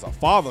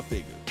father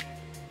figure.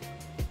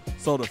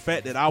 So the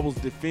fact that I was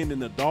defending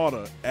the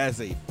daughter as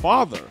a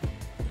father,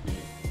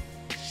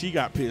 she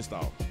got pissed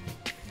off.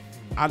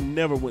 I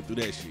never went through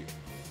that shit.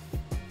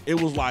 It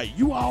was like,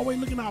 you always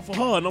looking out for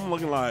her, and I'm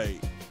looking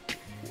like,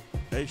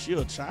 hey, she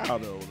a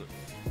child though.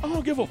 I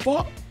don't give a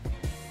fuck.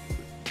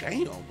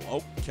 Damn,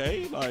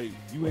 okay, like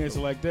You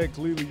answer like that,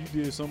 clearly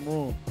you did something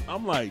wrong.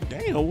 I'm like,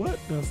 damn, what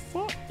the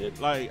fuck?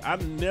 Like, I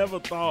never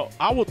thought,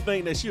 I would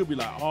think that she'll be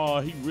like,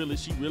 oh,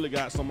 she really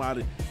got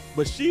somebody.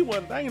 But she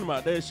wasn't thinking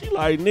about that. She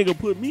like, nigga,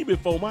 put me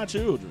before my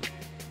children.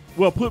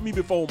 Well, put me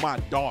before my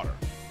daughter.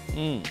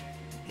 Mm.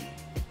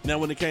 Now,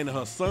 when it came to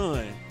her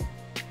son,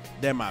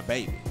 that my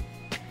baby.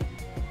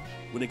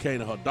 When it came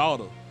to her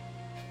daughter,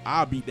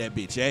 I'll beat that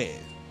bitch ass.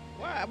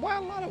 Why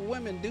a lot of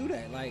women do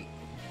that? Like,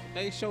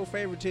 they show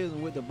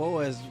favoritism with the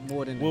boys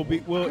more than Well,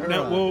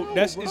 girls.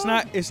 that's bro.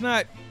 it's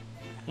not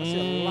I see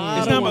a lot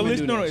it's of not women malicious.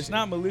 do No, that it's shit.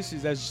 not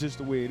malicious. That's just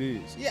the way it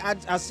is. Yeah,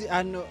 I see.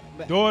 I know.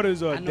 But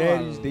Daughters are I know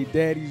daddies. I- They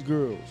daddies'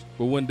 girls.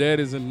 But when dad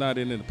is not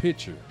in the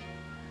picture,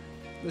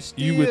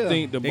 still, you would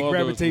think the They mothers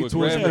gravitate would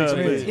towards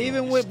gravitate. mixed men.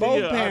 even with Still,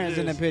 both I parents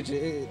in the just-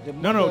 picture, the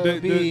No, mother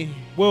be,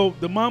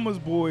 the mama's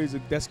boys.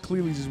 That's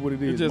clearly just what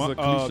it is. It's just a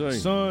cliche.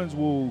 Sons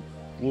will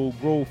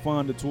grow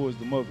fonder towards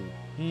the mother,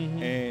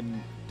 Mhm.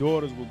 and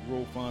daughters will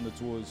grow fonder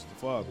towards the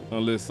father.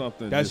 Unless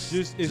something That's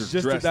just it's just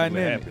the drastically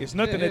dynamic. happens. It's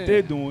nothing Yeah. that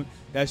they're doing.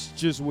 That's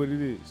just what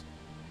it is.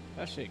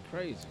 that shit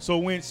crazy. So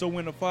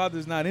when the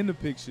father's not in the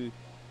picture,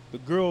 the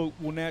girl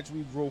will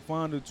naturally grow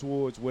fonder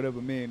towards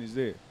whatever man is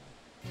there.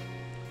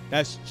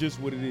 That's just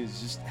what it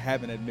is. Just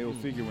having that male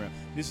figure around.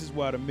 This is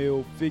why the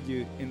male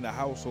figure in the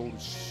household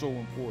is so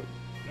important.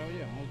 Oh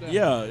yeah, most definitely.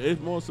 Yeah,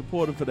 it's more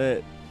supportive for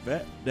that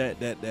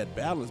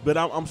balance. But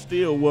I'm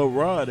still where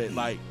Rod at.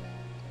 Like,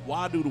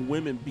 why do the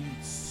women be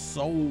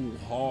so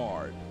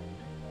hard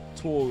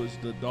towards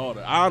the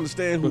daughter? I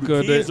understand who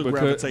the kids will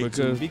gravitate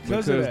to.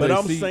 Because of that. But they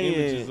I'm see saying-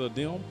 images of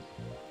them.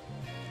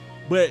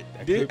 But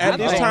could at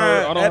be. this I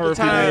time, don't at heard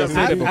the people time, say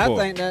that I before.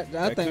 think that. I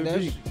That think could that's.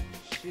 be.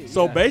 Shit,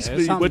 so yeah, basically,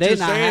 that's something what they you're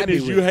not saying happy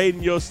is you with.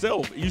 hating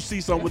yourself. You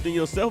see something within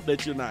yourself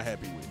that you're not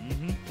happy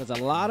with. Because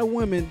a lot of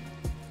women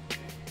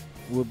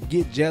will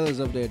get jealous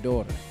of their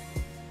daughters.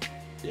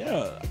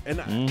 Yeah, and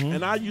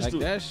Mhm. I used Like to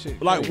that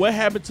shit. like crazy. what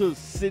happened to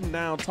sitting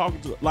down talking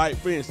to her? Like,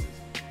 for instance,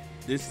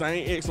 this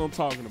same ex I'm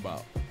talking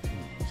about,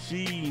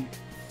 she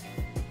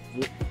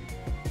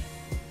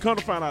come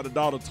to find out the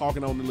daughter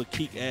talking on the little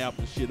Keek app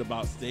and shit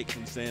about sex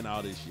and saying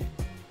all this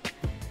shit.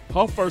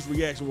 Her first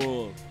reaction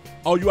was,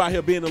 "Oh, you out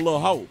here being a little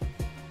hoe."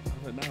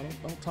 I said, "Nah,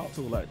 don't talk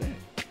to her like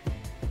that."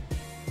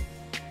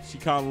 She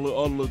calling other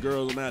little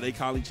girls now. They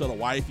call each other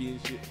wifey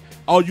and shit.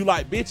 "Oh, you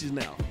like bitches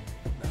now?"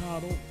 Nah,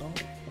 don't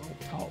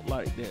talk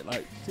like that.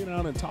 Like, sit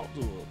down and talk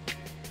to her.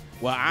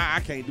 Well, I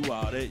can't do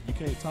all that. You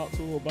can't talk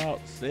to her about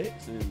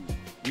sex and,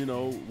 you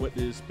know, what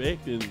to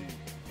expect. And,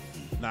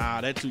 nah,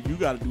 that too, you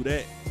got to do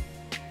that.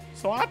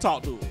 So I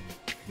talk to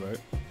her. Right.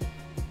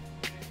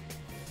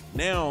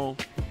 Now,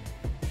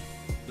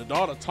 the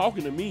daughter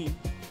talking to me,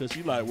 because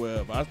she like, well,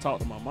 if I talk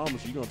to my mama,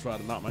 she going to try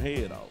to knock my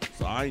head off.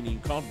 So I ain't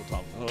even comfortable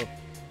talking to her.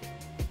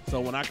 So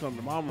when I come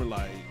to mama,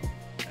 like,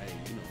 hey,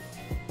 you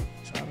know,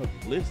 try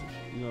to listen.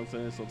 You know what I'm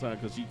saying? Sometimes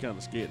because she kind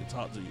of scared to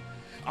talk to you.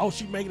 Oh,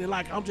 she making it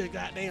like I'm just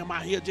goddamn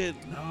out here just,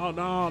 no.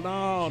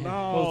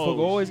 Motherfucker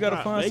always She got to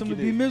not find something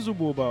to making be it.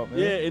 miserable about, man.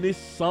 Yeah, and it's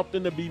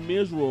something to be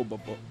miserable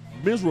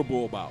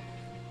about.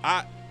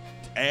 I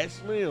asked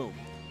Slim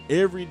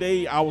every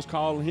day. I was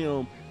calling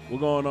him. We're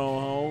going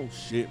on home.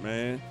 Shit,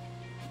 man.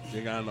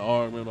 They got in an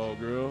argument, old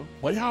girl.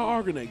 What, y'all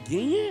arguing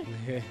again?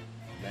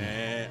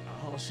 Man,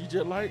 oh, she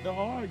just like to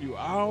argue.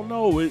 I don't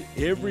know.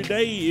 Every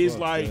day it's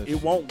Fuck like that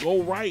it won't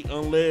go right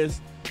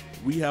unless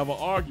we have an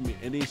argument.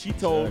 And then she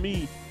told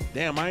me,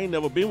 damn, I ain't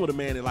never been with a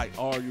man that like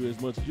argue as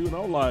much as you. And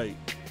I'm like,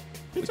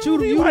 But you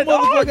the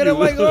motherfucker that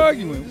like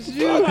arguing. It's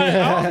you.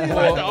 I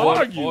like to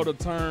argue. Or the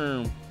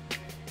term,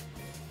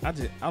 I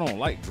don't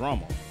like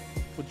drama.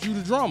 But you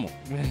the drama.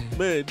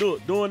 Man,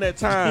 during that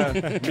time,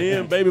 me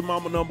and baby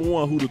mama number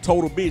one, who the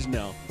total bitch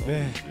now,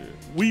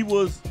 we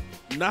was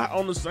not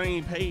on the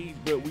same page,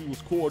 but we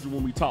was cordial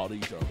when we talked to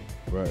each other.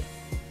 Right.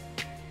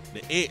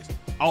 The ex,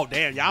 oh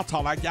damn, y'all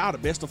talk like y'all the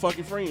best of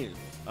fucking friends.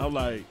 I'm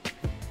like,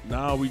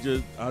 nah,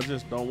 I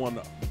just don't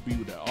want to be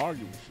with that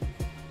argument shit.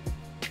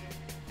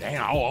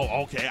 Damn,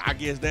 oh, okay, I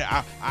guess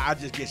that I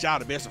just guess y'all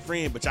the best of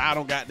friends, but y'all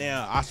don't got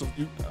down.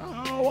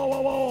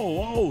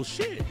 Whoa,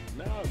 shit.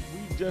 Now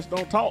we just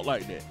don't talk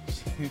like that.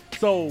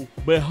 So,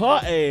 but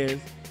her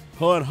and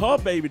her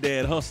baby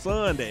dad, her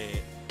son dad,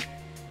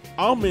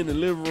 I'm in the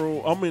living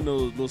room, I'm in the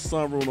little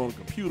sunroom on the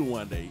computer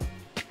one day.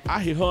 I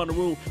hear her in the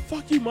room,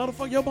 fuck you,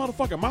 motherfucker, your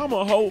motherfucking mama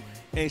a hoe.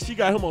 And she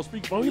got him on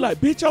speakerphone. He like,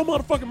 bitch, your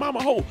motherfucking mama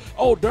a hoe.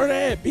 Oh, dirty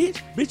ass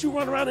bitch. Bitch, you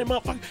run around that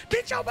motherfucker.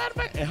 Bitch, your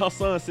motherfucker. And her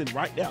son sitting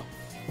right there.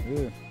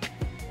 Yeah.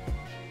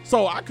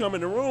 So I come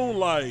in the room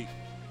like,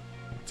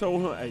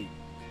 told her, hey,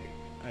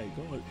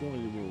 go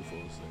in your room for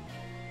a second.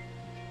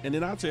 And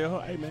then I tell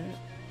her, hey man,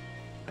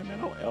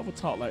 don't ever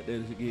talk like that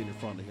again in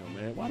front of him,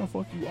 man. Why the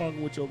fuck you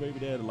arguing with your baby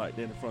daddy like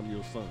that in front of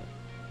your son?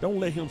 Don't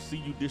let him see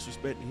you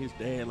disrespecting his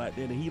dad like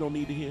that, and he don't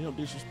need to hear him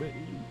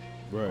disrespecting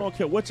you. Right. I don't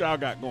care what y'all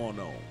got going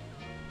on.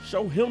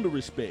 Show him the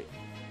respect.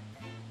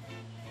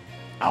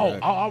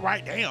 Exactly. All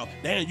right,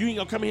 damn, you ain't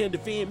gonna come in here and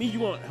defend me. You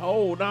want,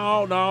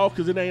 no,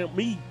 because it ain't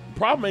me. The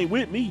problem ain't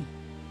with me.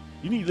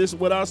 You need to listen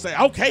to what I say.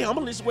 Okay, I'm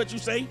gonna listen to what you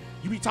say.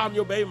 You be talking to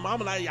your baby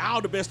mama like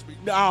y'all the best.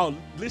 No,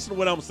 listen to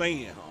what I'm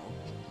saying, huh?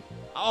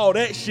 All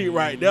that shit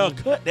right there,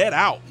 cut that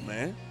out,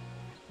 man.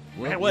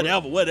 Man,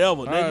 whatever.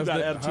 Now you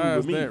got an attitude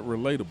with me. How is that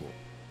relatable?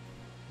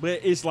 But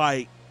it's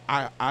like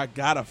I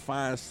gotta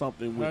find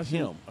something with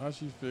him. How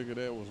she figured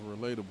that was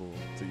relatable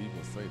to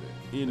even say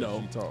that? You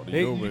know, she talked to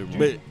They- your you-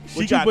 baby. but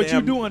she got But you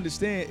damn- do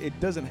understand it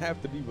doesn't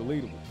have to be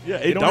relatable. Yeah,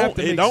 It it don't have don't.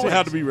 to It make don't have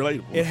sense. to be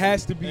relatable. It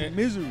has to be And-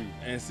 misery.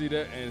 And see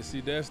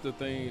that's the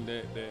thing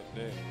that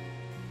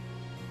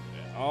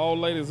all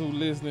ladies who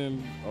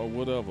listening or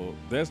whatever,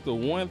 that's the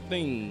one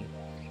thing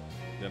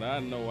that I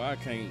know I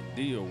can't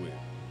deal with.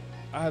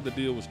 I have to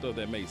deal with stuff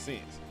that makes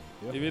sense.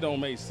 Yep. If it don't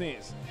make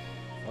sense,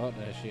 Fuck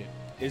that shit.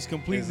 It's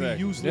completely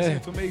Exactly. useless Yeah.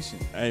 information.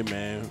 Hey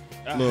man,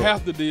 I Look.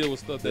 have to deal with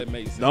stuff that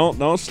makes sense.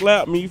 don't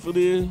slap me for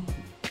this,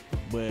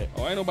 but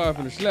Oh, ain't nobody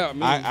finna slap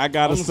me. I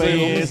gotta I'ma say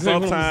I'ma it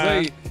what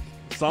I'ma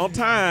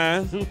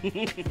sometimes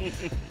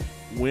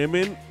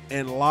women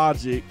and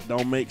logic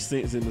don't make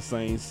sense in the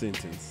same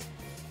sentence.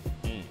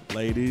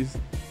 Ladies,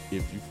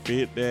 if you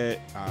fit that,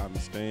 I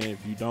understand.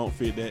 If you don't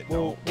fit that,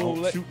 don't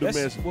shoot the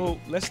message.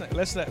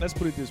 Let's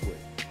put it this way.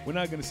 We're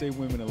not gonna say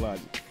women and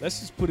logic. Let's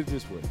just put it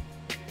this way.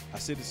 I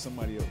said to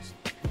somebody else.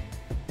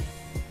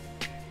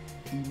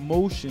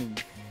 Emotion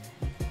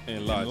And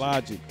and logic.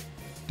 logic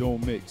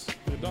don't mix.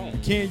 It don't. You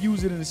can't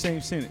use it in the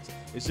same sentence.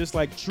 It's just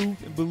like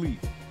truth and belief.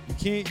 You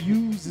can't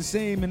use the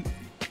same, and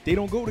they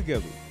don't go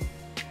together.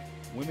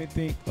 Women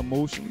think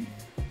emotionally,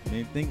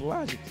 men think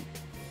logically.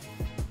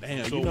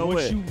 Damn, So you know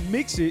once what? you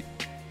mix it,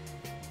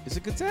 it's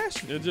a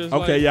catastrophe. It's just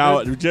Okay, like,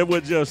 y'all. Just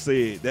what Jeff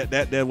said.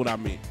 That's what I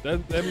meant.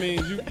 That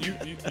means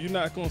you're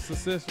not gonna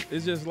success.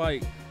 It's just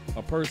like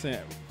a person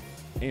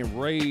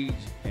enraged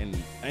and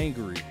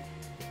angry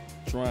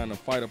trying to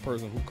fight a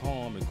person who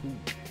calm and cool.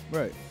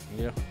 Right.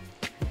 Yeah.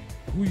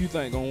 Who you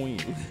think gonna win?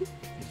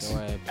 So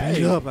I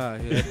beat up out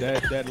here.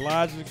 that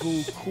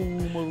logical, cool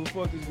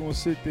motherfucker's gonna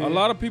sit there. A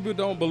lot of people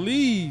don't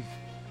believe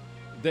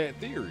that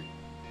theory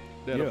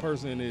that Yeah. a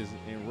person is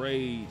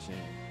enraged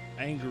and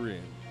angry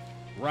and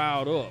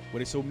riled up. but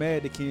they're so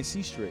mad they can't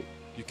see straight.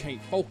 You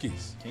can't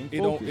focus. Can't It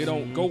focus.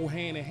 don't go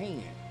hand in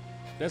hand.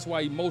 That's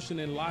why emotion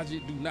and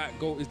logic do not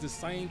go. It's the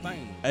same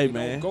thing. Hey, They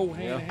man. don't go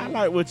hand in I hand.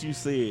 like what you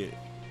said.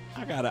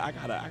 I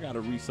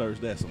gotta research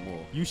that some more.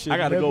 You should I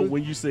gotta go never-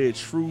 when you said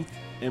truth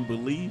and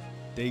belief.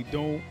 They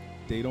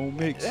don't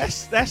mix.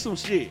 That's some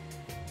shit.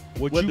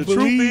 what What you the truth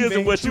believe is and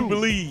ain't what you true.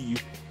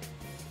 believe.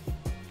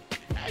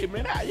 Hey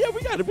man,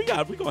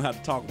 we gonna have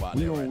to talk about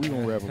We that. gonna right we now.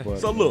 gonna wrap about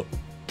So it. look,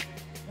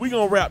 we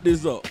gonna wrap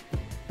this up.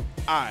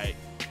 All right.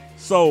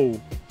 So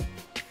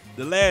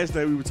the last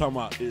thing we were talking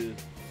about is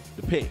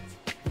the pets.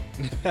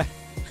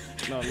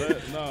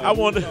 I we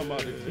wanna- talking about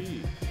the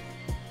kids.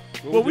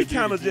 Well, we just did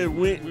kinda the just kids.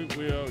 went-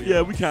 We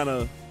Yeah, we kind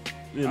of,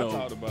 I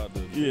talked about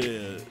the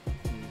yeah.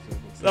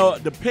 So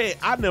the pet,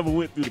 I never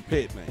went through the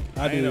pet thing,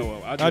 I did.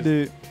 I I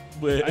did.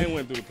 but I ain't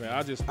went through the pen.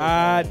 I just spoke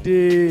I on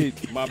did.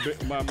 my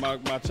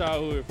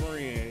childhood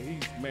friend.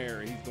 He's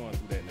married. He's going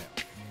through that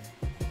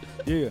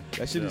now. Yeah,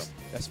 that shit Yeah. is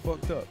that's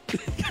fucked up. Yeah,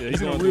 he's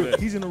He's in a going through real that.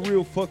 he's in a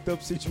real fucked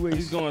up situation.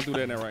 He's going through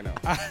that now right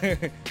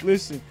now.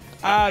 Listen,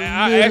 I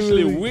I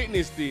actually literally-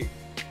 witnessed it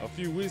a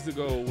few weeks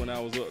ago when I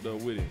was up there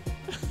with him.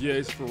 Yeah,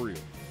 it's for real.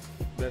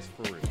 That's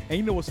for real. And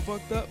you know what's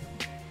fucked up?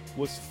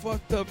 What's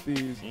fucked up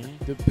is Mhm.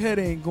 the pet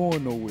ain't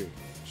going nowhere.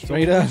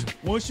 Straight up.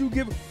 Once you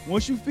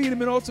feed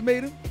him an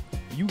ultimatum,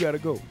 you gotta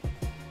go.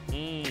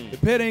 Mm. The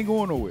pet ain't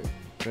going nowhere.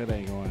 That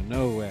ain't going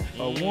nowhere.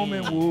 A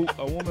woman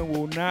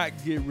will not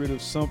get rid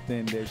of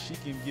something that she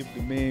can give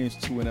demands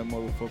to, and that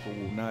motherfucker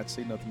will not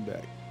say nothing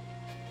back.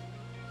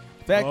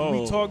 In fact, when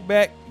Oh. we talk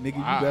back, nigga,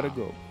 Wow. you gotta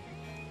go.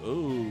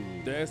 ooh,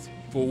 That's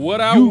for what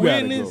I You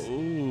gotta witnessed. go.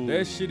 ooh,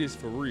 That shit is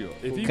for real.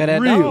 If he Cause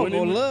that real. dog When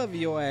gonna he- love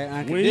your ass.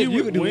 Uncle. when If he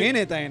you could do when-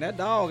 anything. That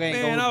dog ain't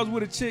Man, I gonna. was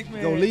with a chick,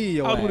 man. Go leave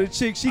your I was with a ass.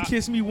 chick. She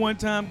kissed me one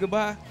time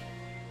goodbye,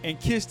 and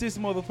kissed this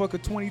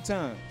motherfucker 20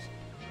 times.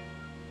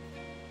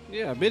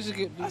 Yeah,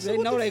 bitches. I said, They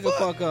what know the they can fuck?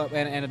 fuck up,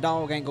 and the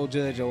dog ain't gonna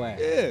judge your ass.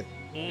 Yeah,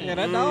 Yeah,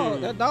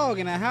 that dog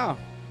in that house.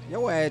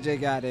 Your ass just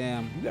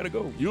goddamn. you gotta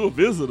go. you a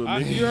visitor,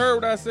 nigga. you heard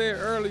what I said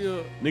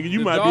earlier. Nigga, you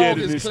the might be dog at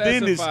an is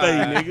extended stay,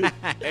 classified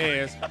nigga.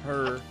 as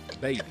her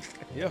baby.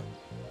 Yeah,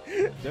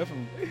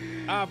 definitely.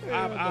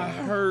 I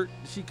heard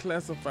she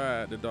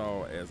classified the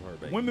dog as her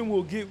baby. Women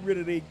will get rid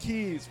of their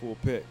kids for a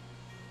pet,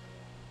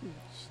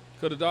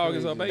 Cause the dog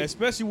is her baby.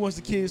 especially once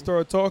the kids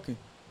start talking.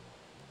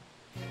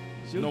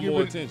 She'll No get more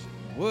rid- attention.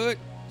 What?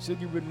 She'll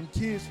get rid of them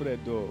kids for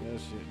that dog. That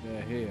shit.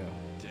 That hell.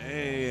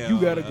 Damn.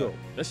 You gotta go.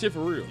 That shit for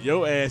real.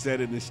 Your ass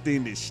at an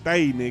extended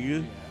stay,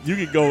 nigga. You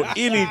can go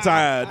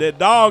anytime. That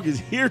dog is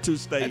here to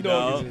stay, That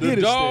dog dog. is The here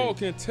to dog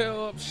can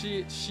tell up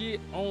shit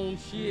on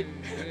shit,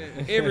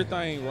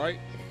 everything, right?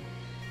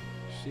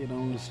 Shit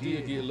on the Still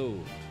shit. get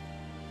loved.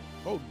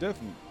 Oh,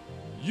 definitely.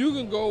 You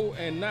can go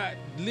and not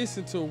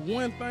listen to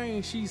one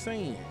thing she's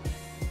saying,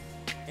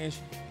 and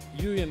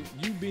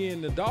you be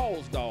in the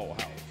dog's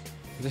doghouse.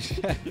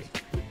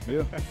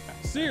 Yeah.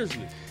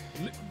 Seriously,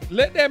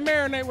 let that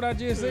marinate what I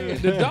just said.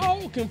 The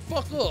dog can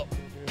fuck up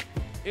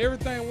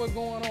everything what's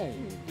going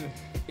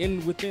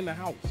on within the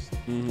house.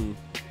 Mm-hmm.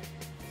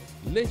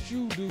 Let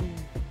you do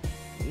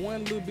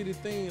one little bitty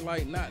thing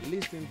like not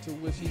listening to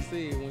what she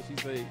said when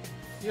she said,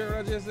 "You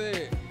heard what I just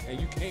said," and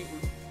you can't.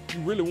 You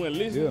really wouldn't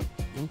listen.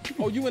 Yeah.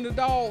 Oh, you in the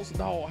dog's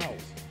doghouse.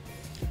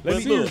 But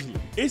Let's look,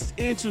 seriously. it's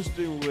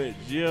interesting what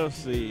Jeff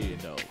said,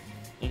 though.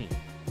 Mhm.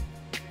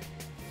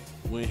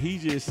 When he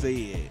just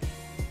said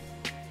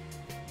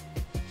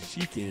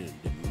she can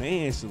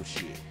demand some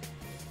shit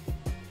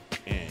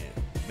and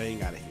they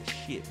ain't gotta hear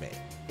shit back.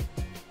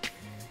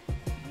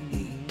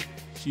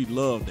 She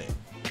loved that.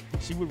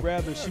 She would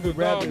rather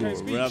dog can't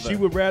speak. she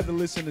would rather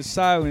listen to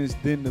silence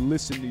than to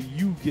listen to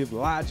you give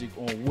logic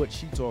on what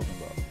she talking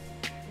about.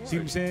 See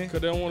what I'm saying?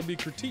 Because they don't want to be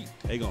critiqued.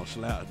 They gonna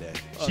slap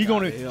that. She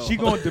gonna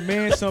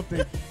demand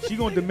something. She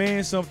gonna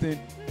demand something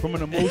from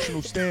an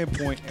emotional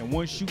standpoint, and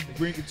once you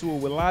bring it to her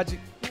with logic,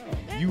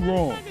 you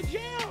wrong.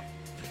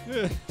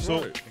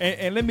 So Right.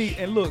 and let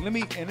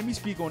me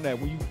speak on that.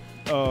 When you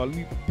let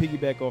me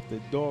piggyback off the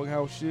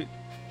doghouse shit.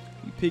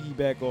 You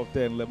piggyback off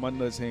that and let my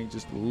nuts hang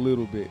just a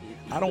little bit.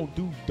 I don't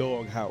do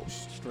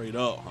doghouse. Straight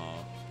up, huh?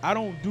 I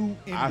don't do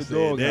in I the said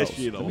doghouse. that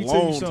shit a Let me tell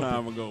you long something.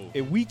 time ago.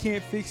 If we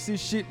can't fix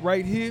this shit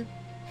right here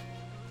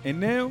and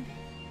now,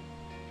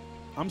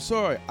 I'm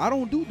sorry, I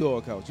don't do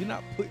doghouse. You're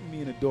not putting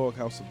me in a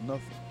doghouse of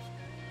nothing.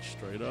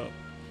 Straight up.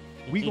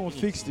 We gonna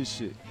fix this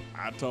shit.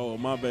 I told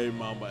my baby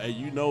mama, hey,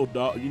 you know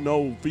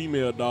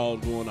female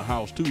dogs go in the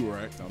house too,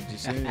 right? I'm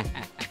just saying.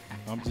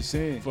 I'm just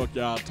saying. Fuck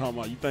y'all talking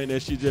about. You think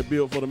that shit just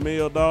built for the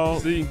male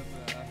dog? See,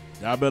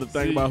 Y'all better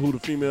think See, about who the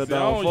female I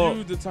dog don't fuck.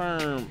 use the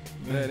term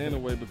that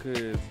anyway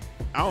because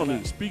I don't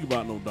even speak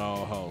about no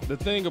dog house. the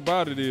thing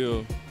about it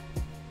is,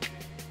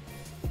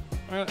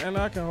 and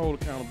I can hold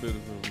accountability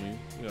for me.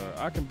 Yeah,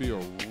 I can be a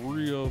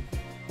real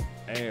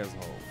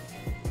asshole,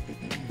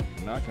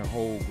 and I can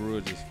hold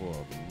grudges for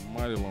a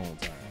mighty long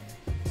time.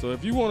 So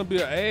if you want to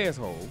be an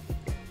asshole,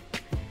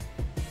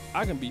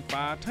 I can be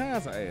 5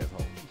 times an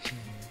asshole.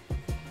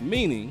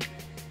 Meaning,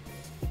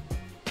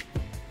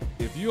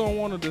 if you don't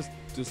want to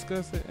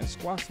discuss it and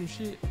squash some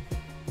shit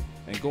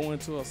and go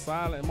into a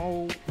silent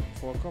mode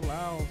for a couple of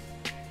hours,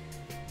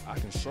 I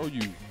can show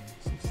you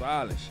some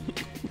silent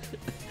shit.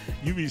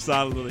 You be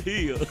silent on the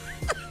hill.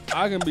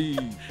 I can be, be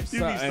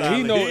and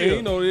he know, silent and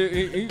he know,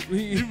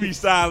 You be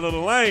silent on the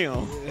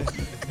lamb.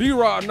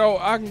 B-Rock know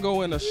I can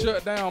go in a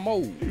shutdown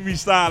mode. You be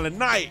silent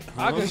night.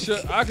 I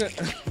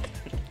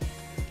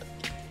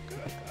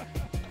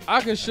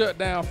can shut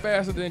down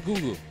faster than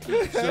Google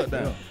shut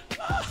down.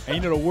 And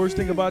you know the worst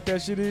thing about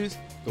that shit is?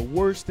 The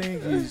worst thing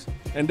is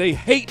And they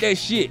hate that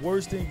shit.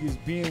 worst thing is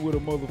being with a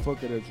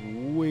motherfucker that's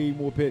way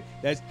more petty.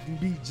 That can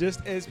be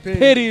just as petty,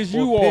 Petty as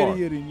you or are.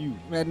 pettier than you.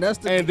 Man, that's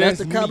the And that's that's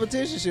the me.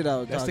 competition shit I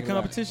was That's the talking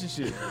about. competition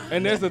shit.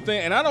 And that's the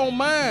thing. And I don't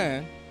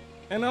mind.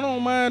 And I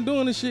don't mind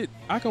doing this shit.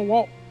 I can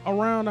walk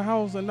around the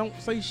house and don't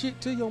say shit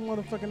to your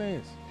motherfucking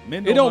ass.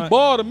 Men It don't mind,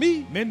 bother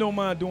me. Men don't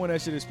mind doing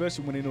that shit,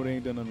 especially when they know they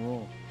ain't done nothing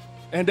wrong.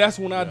 And that's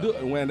when I do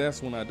it.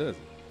 That's when I does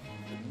it.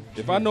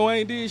 If I know I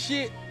ain't did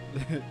shit,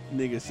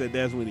 Nigga said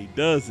that's when he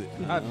does it.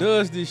 I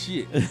does this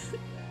shit.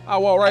 I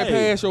walk right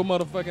Hey. past your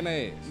motherfucking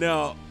ass.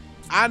 Now,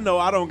 I know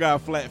I don't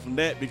got flat from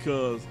that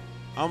because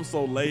I'm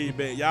so laid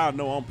back. Y'all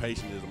know I'm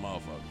patient as a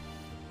motherfucker.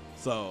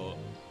 So,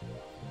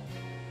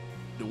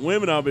 the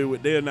women I've been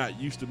with, they're not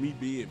used to me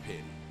being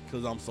petty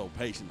because I'm so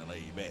patient and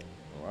laid back.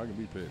 Oh, I can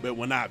be petty. But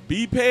when I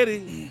be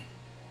petty,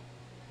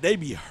 they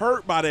be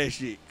hurt by that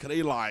shit because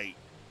they like,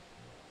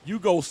 you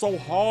go so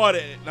hard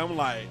at it. And I'm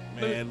like,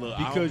 man, look,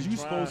 I don't Because be you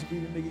trying. supposed to be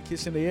the nigga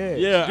kissing their ass.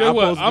 Yeah, Guess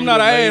what? supposed to I'm be not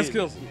the an ass lady.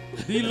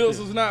 kisser. These lips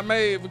was not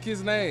made for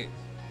kissing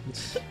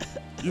ass.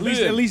 At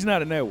least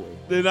not in that way.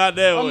 They're not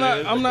that way.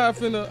 I'm not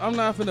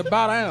finna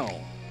bow down.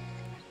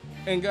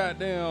 And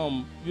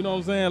goddamn, you know what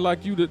I'm saying?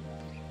 Like you know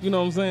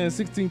what I'm saying?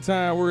 16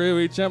 time world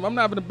heavyweight champ. I'm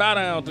not finna bow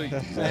down to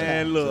you.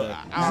 Man, look,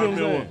 I see what I'm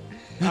remember,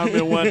 I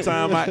remember one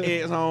time my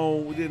ex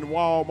home was in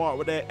Walmart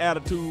with that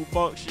attitude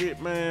fuck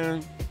shit,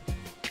 man.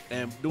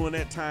 And during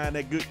that time,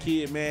 that good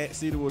kid, Mad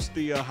City was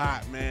still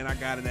hot, man. I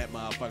got in that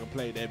motherfucker,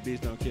 played that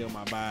bitch don't kill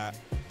my vibe.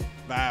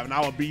 And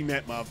I was beating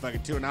that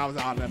motherfucker too, and I was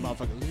all that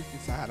motherfucker, look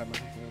inside of my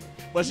head.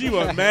 But she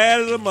was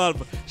mad as a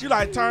motherfucker. She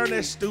like, turn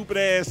that stupid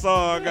ass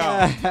song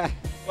off.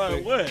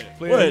 Like, what?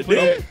 What,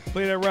 dude?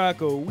 Play that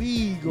Rocco.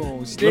 We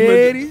gon'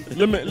 steady.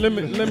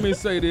 Let me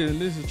say this,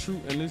 and this is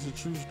true, and this is a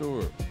true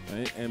story,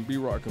 and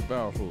B-Rock can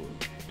vouch for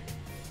it.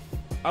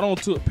 I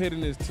don't took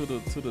pettiness to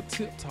the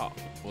tip top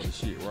of the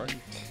shit, right?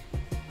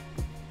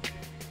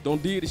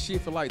 Don't did the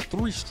shit for like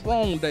 3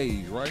 strong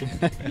days, right?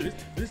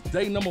 this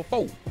day number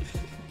 4.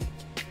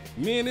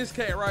 Me and this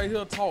cat right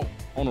here talk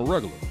on a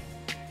regular.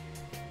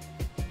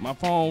 My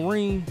phone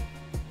ring,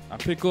 I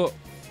pick up.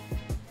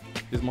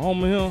 It's my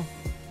homie here.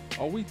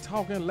 Oh, we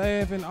talking,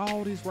 laughing,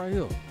 all this right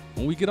here.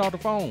 When we get off the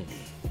phone,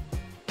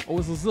 oh,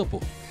 it's a zipper.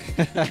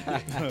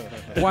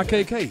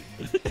 YKK.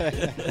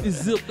 It's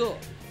zipped up.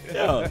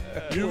 Yeah,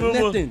 you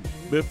remember Nothing.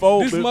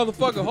 before This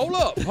motherfucker, hold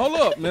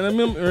up, man. I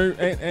remember,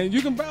 and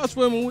you can vouch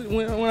for me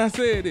when I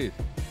said this.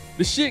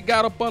 The shit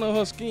got up under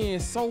her skin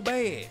so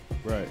bad,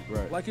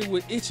 Right. like it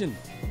was itching.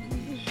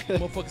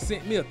 Motherfucker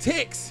sent me a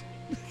text.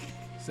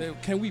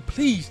 Said, can we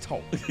please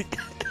talk?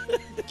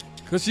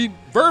 Cause she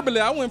verbally,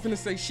 I wasn't finna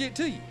say shit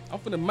to you. I'm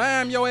finna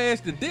mime your ass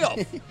to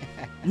death.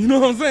 You know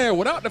what I'm saying?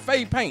 Without the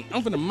fake paint,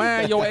 I'm finna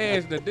mime your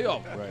ass to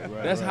death.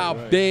 Right. That's how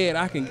bad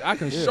I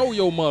can show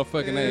your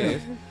motherfucking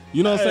ass.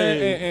 You know what I'm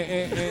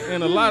saying?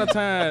 And a lot of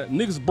times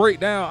niggas break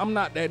down. I'm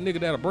not that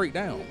nigga that'll break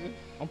down.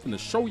 I'm finna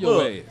show your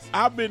Look, ass.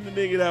 I've been the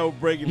nigga that was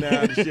breaking down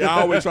and shit.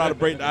 I always try to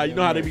break down. You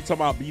know how they be talking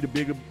about be the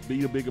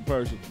bigger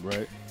person.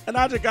 Right. And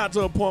I just got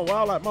to a point where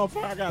I was like,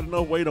 motherfucker, I got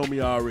enough weight on me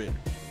already.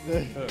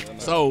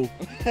 So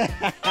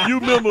you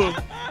remember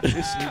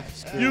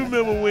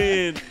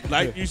when,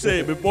 like you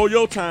said, before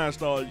your time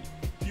started,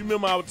 you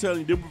remember I was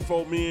telling you,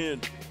 before me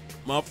and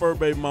my first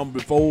baby mama,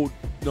 before, you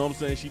know what I'm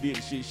saying, she did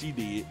the shit she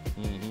did.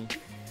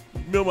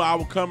 Remember I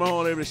was coming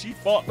home every day, she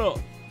fucked up.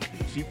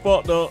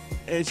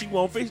 And she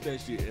won't fix that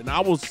shit. And I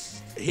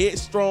was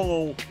headstrong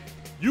on,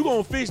 you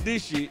gonna fix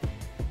this shit.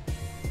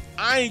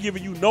 I ain't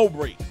giving you no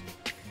breaks.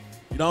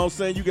 You know what I'm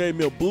saying? You gave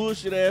me a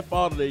bullshit ass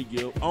Father Day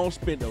gift. I don't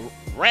spend a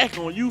rack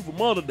on you for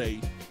Mother Day.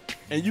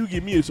 And you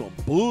give me some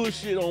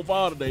bullshit on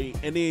Father Day.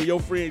 And then your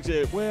friend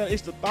said, well,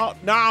 it's the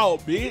thought. No,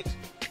 bitch.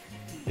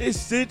 It's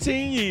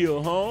 16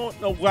 years, huh?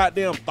 No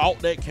goddamn thought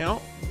that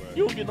count.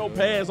 You don't get no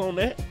pass on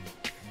that.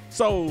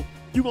 So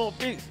you gonna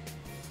fix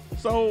it.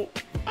 So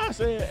I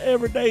said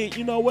every day,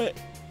 you know what?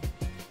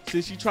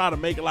 Since she try to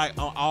make it like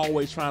I'm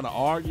always trying to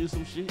argue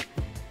some shit,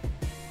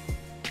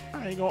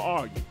 I ain't gonna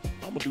argue.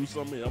 I'm gonna do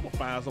something else. I'm gonna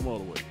find some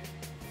other way.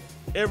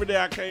 Every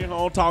day I came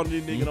home talking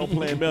to this nigga, don't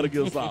playing Metal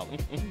Gear Solid.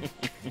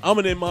 I'm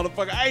in that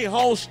motherfucker. Hey,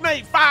 home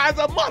Snake fires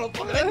a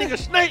motherfucker. That nigga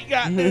Snake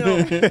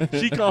goddamn.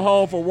 She come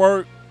home from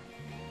work.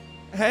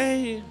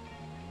 Hey.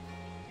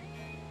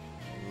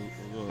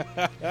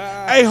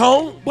 Hey,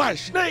 home. What,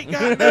 Snake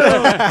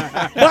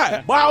goddamn.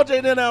 What? Why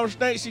OJ then out with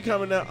Snake? She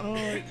coming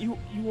down. You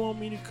want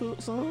me to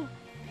cook some?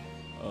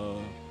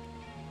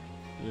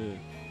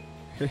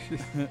 Yeah.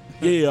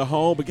 Yeah,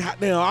 home, but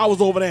goddamn, I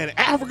was over there in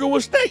Africa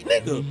with Snake,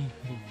 nigga.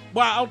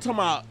 Boy, I'm talking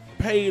about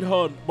paid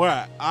her.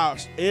 Boy,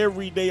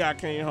 every day I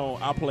came home,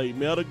 I played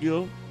Metal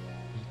Gear,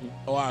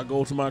 or I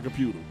go to my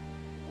computer.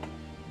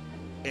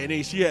 And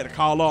then she had to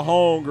call her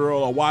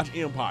homegirl or watch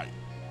Empire.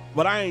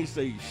 But I ain't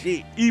say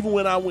shit. Even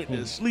when I went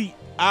to sleep,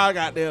 I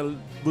got there,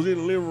 was in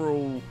the living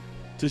room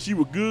till she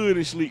was good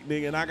and sleep,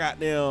 nigga. And I got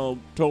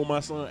down, told my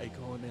son, hey,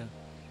 go in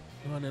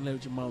there, lay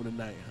with your mom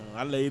tonight, huh?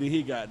 I laid in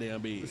his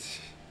goddamn bed.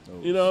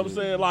 You know what I'm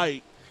saying?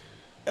 Like,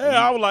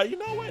 yeah, I was like, you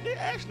know what? They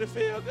actually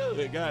feel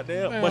good,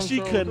 goddamn. Man, but I'm she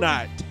so could good.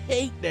 not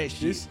take that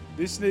shit.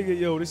 This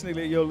nigga,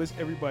 listen,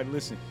 everybody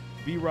listen.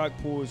 B-Rock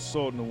pours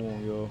salt in the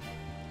wound, yo.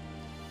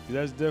 'Cause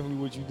that's definitely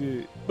what you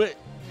did. But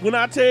when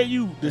I tell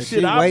you the And shit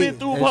she I've been waiting-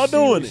 through and her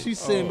doing it. She's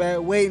sitting back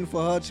waiting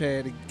for her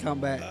chair to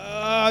come back.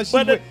 But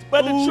the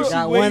truth-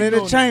 Got one in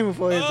the chamber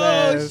for his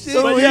ass. shit.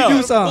 Soon But as yeah. he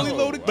do something.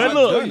 Fully loaded But I've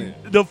look, done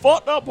it. the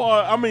fucked up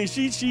part, I mean,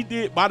 she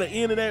did, by the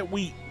end of that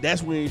week,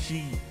 that's when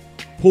she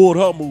pulled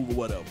her move or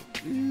whatever.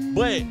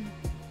 But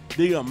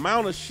the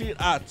amount of shit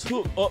I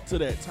took up to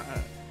that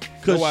time,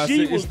 because So I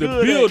she said was it's the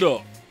good build at,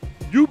 up.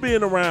 you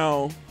being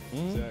around,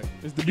 Exactly.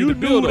 It's the you the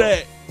knew build up.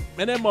 that,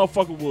 man, that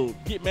motherfucker will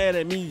get mad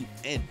at me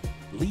and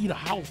leave the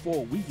house for a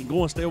week and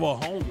go and stay with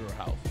her homegirl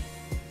house.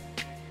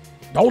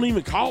 Don't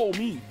even call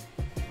me.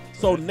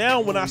 So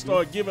now when I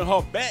start giving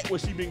her back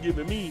what she been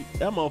giving me,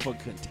 that motherfucker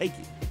couldn't take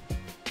it.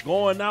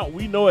 Going out,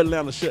 we know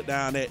Atlanta shut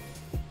down at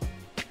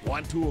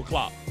 1, 2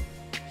 o'clock.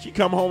 She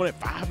come home at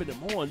 5 in the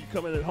morning. You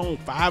coming at home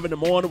 5 in the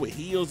morning with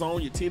heels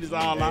on, your titties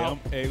all out.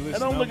 Listen,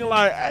 And I'm looking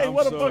like, hey, I'm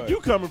where the sorry. fuck you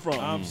coming from?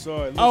 I'm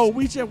sorry. Oh, Listen.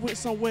 we just went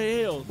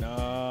somewhere else.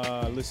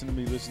 Nah, listen to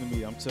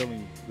me. I'm telling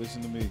you,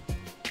 listen to me.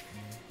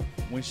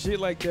 When shit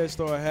like that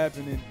start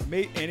happening, and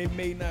it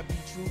may not be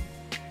true,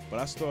 but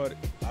I start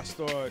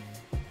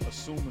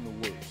assuming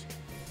the worst.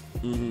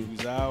 Mm-hmm. We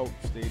was out,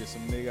 stayed at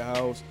some nigga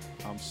house.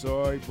 I'm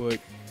sorry, but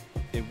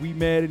if we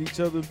mad at each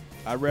other,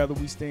 I'd rather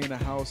we stay in the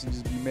house and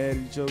just be mad at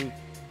each other.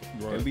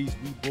 Right. At least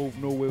we both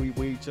know where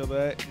each other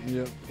at.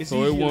 Yeah. It's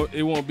So easier.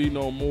 it won't be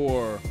no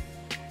more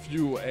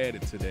fuel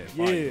added to that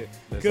fight. Yeah,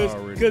 That's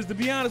already. because to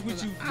be honest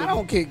with you, I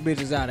don't kick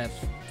bitches out at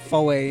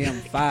 4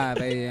 a.m., 5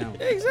 a.m.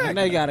 Exactly. And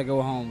they got to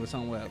go home or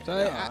somewhere. So,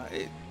 Nah,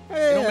 hey,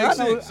 don't make I know,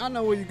 sense. I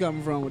know where you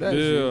coming from with that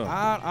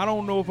Yeah. I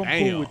don't know if I'm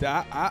Damn. cool with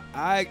that.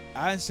 I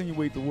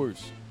insinuate the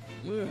worst. shit.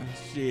 Yeah.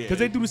 Shit. Because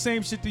they do the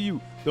same shit to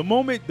you. The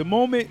moment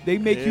they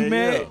make you Yeah,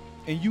 mad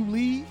yeah. and you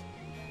leave,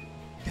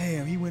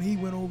 damn, he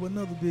went over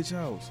another bitch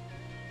house.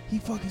 he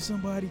fucking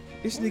somebody.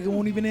 This nigga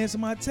won't even answer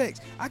my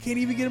text. I can't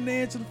even get him to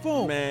answer the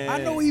phone. Man. I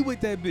know he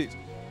with that bitch.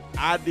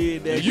 I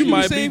did that. You shit.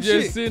 might be same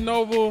just shit. sitting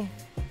over.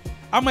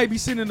 I might be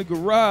sitting in the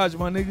garage,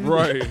 my nigga.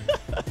 Right.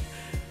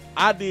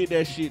 I did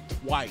that shit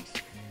twice.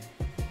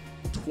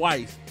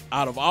 Twice.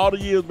 Out of all the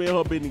years me and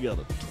her been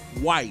together.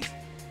 Twice.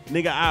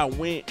 Nigga, I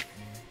went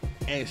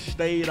and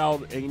stayed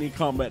out and then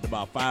come back at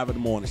about 5 in the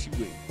morning. She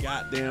went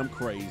goddamn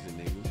crazy,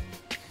 nigga.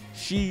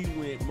 She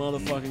went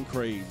motherfucking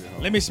crazy.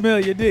 Huh? Let me smell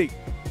your dick.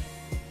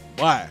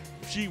 Why?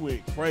 She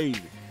went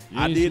crazy. You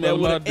I ain't did that smell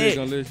with my an dick ex.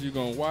 unless you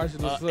gonna wash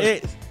it or something.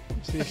 Ex.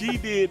 She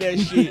did that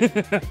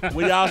shit.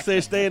 When y'all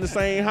said stay in the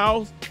same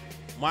house,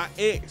 my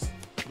ex,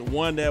 the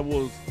one that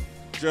was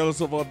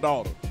jealous of her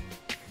daughter,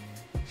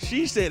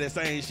 she said the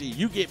same shit.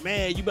 You get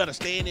mad, you better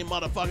stay in there,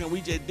 motherfucking.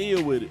 We just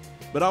deal with it.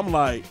 But I'm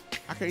like,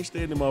 I can't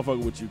stay in there,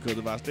 motherfucker, with you, because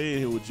if I stay in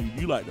here with you,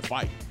 you like to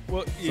fight.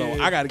 Well, So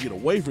I got to get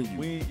away from you.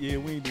 we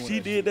ain't doing She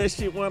that did that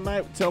shit one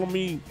night, telling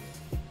me,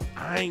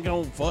 I ain't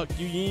gonna fuck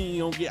you.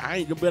 You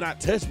better not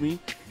touch me.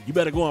 You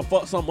better go and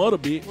fuck some other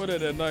bitch. What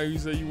that night you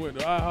said you went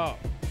to IHOP?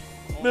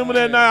 Remember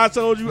that night I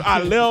told you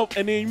I left,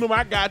 and then you remember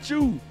I got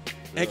you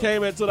and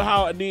came into the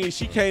house, and then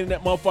she came in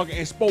that motherfucker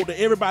and spoke to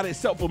everybody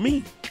except for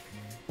me.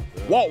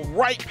 Walked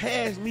right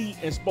past me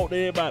and spoke to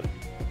everybody.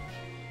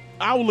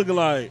 I was looking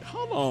like,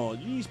 hold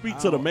on, you ain't speak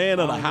to the man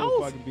of the I don't know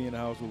if I house? can be in the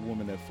house with a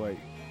woman that fight.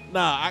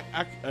 Nah,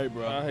 hey,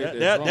 bro, I hate that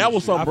that drama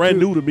was shit. something I brand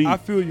feel- new to me. I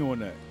feel you on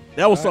that.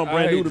 That was something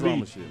brand I hate new to drama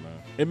me. shit, man.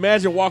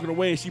 Imagine walking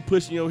away and she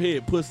pushing your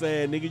head, pussy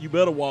ass nigga. You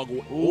better walk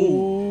away.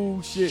 Ooh,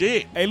 Ooh, shit.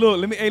 shit. Hey, look,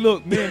 man,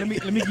 let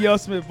me give y'all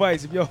some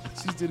advice if y'all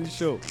listen to this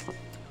show.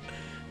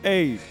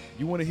 Hey,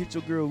 you want to hit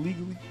your girl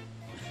legally?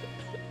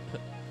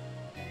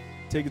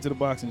 Take it to the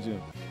boxing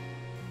gym.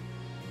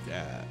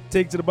 God.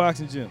 Take it to the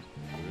boxing gym.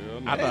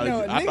 Well, I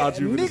no. thought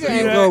you were nigga gonna ain't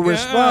say gonna Yeah,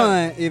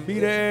 respond if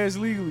Beat her ass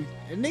legally.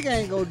 a nigga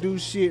ain't gonna do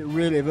shit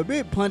really. If a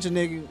bitch punch a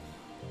nigga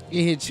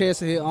in his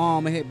chest or his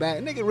arm and his back,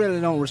 nigga really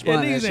don't Yeah,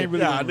 respond to that niggas shit. ain't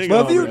really. Nah, gonna nigga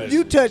But don't if do that you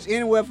shit. touch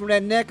anywhere from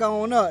that neck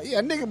on up,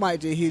 yeah, nigga might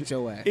just hit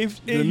your ass.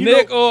 If The you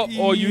neck know- up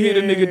or you hit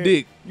a nigga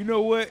dick. You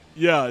know what?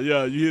 Yeah,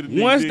 you hit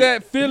the Once dick.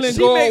 that feeling She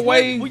go may-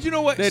 away, well, you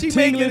know what? that She may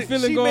tingling get-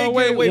 feeling she go may get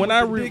away away when with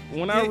I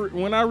the dick.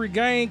 when I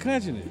regain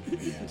consciousness.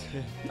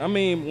 I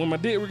mean, when my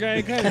dick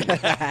regain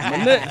consciousness,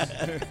 my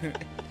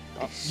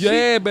nuts, your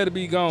ass better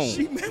be gone,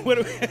 She may what?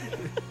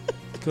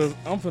 cause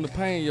I'm finna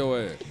pain your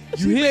ass.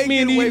 She You may hit me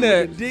in get away these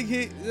with nuts. a dick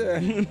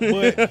hit,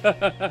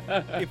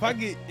 but if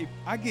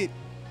I get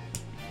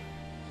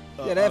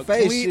Yeah, that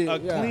face clean, shit, a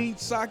yeah. clean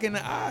sock in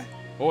the eye,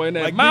 Or in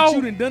that like mouth,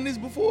 bitch, you done this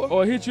before.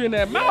 or hit you in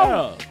that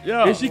mouth.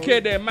 Yeah. And she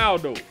catch that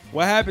mouth though.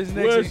 What happens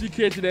next? Well, she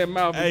catch you that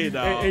mouth, Hey, and,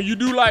 dawg. and you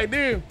do like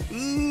this, Ooh,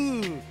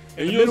 and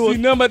the you middle don't see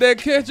of- none of that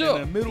catch in the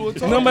up, middle of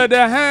none of talking.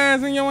 that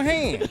hands in your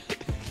hand.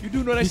 You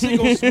do know that shit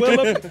gonna swell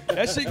up.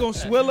 That shit gonna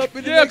swell up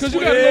in the Yeah, next 'cause you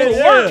one. gotta go to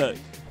Yeah. work.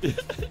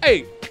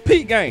 Hey,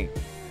 peak game.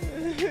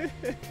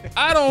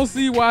 I don't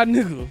see why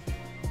niggas.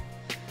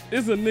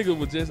 It's a nigga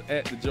was just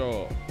at the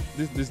job.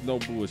 This no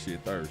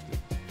bullshit Thursday.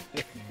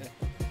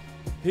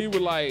 He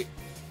would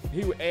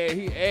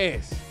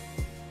asked.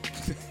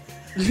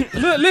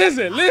 Look,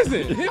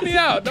 listen, hear me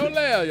out. Don't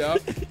laugh, y'all.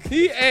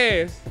 He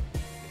asked,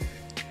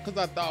 cause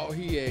I thought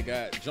he had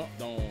got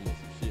jumped on or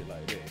some shit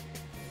like that.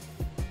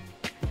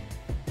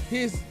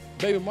 His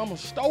baby mama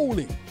stole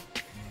him.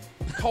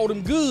 Caught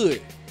him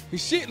good.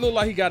 His shit looked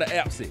like he got an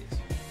abscess.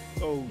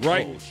 Oh,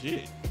 Right. Oh,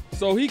 shit.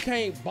 So he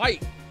can't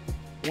bite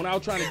when I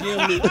was trying to give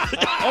him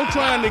I'm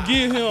trying to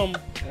give him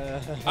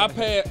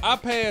I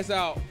pass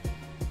out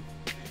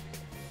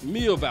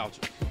meal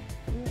vouchers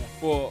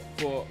for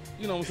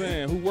you know what I'm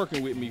saying, who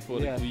working with me for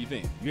Yeah. the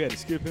event. You had to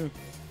skip him.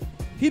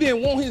 He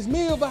didn't want his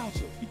meal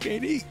voucher. He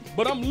can't eat.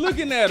 But I'm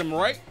looking at him,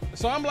 right?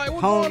 So I'm like,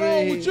 what's going on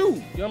Hungry. with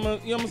you? You know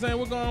what I'm saying?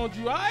 What's going on with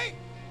you? All right?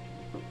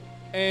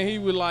 And he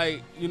was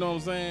like, you know what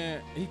I'm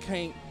saying?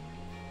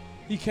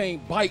 He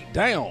can't bite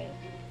down.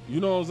 You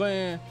know what I'm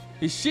saying?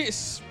 His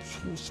shit's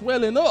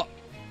swelling up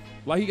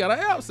like he got an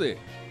abscess.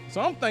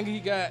 So I'm thinking he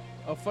got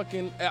a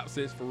fucking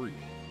abscess for real.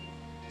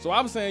 So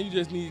I'm saying you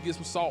just need to get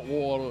some salt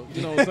water.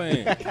 You know what I'm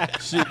saying?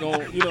 Shit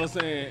gon', you know what I'm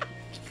saying?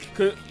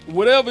 'Cause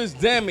whatever is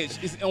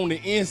damaged is on the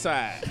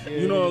inside.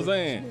 You know what I'm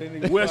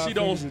saying? Where she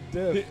don't.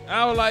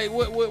 I was like,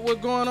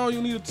 what going on?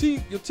 You need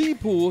your tea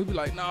pool? He be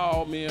like,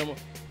 no, me and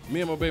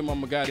my baby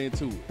mama got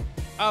into it.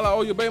 I was like,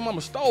 oh, your baby mama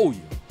stole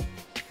you.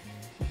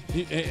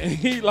 And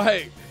he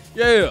like,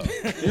 yeah.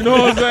 You know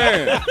what I'm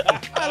saying?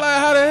 I like,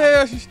 how the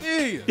hell she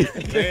steal you?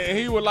 And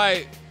he was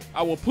like,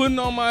 I was putting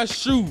on my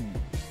shoes,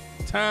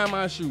 tying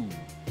my shoes.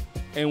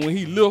 And when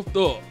he lift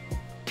up,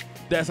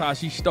 that's how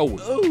she stole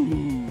it.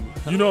 Ooh.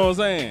 You know what I'm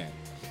saying?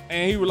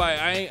 And he was like,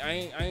 I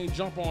ain't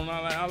jump on.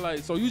 I like,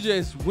 so you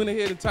just went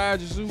ahead and tied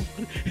your shoe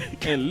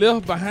and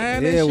left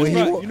behind Yeah, that when shit?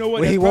 he, right. wo- You know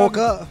what? when he That's woke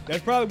probably- up,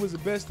 That probably was the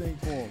best thing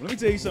for him. Let me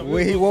tell you something.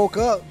 when he woke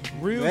up,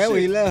 Real that's when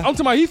he shit. left. I'm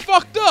talking about he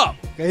fucked up.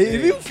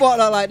 If you fucked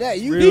up like that,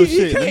 you Real he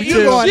shit. can't- Let me you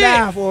tell you going shit.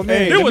 down for a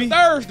minute. Hey, It let was me-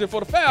 Thursday for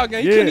the foul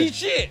game. He Yeah. couldn't eat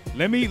shit.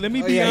 Let me Oh,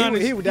 be yeah,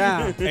 honest. he was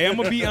down. Hey, I'm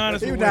gonna be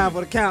honest He with was down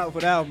women. for the count for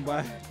that one,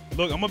 boy.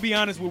 Look, I'm gonna be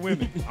honest with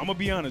women. I'm gonna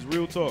be honest,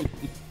 real talk.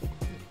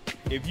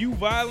 if you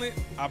violent,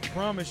 I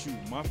promise you,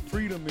 my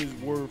freedom is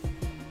worth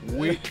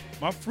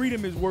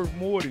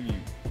more than you.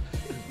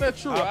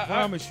 That's true. I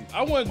promise you.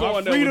 I wasn't My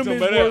going there with freedom him, is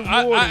but worth more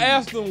I than you.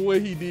 asked him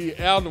what he did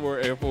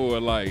afterward for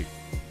like,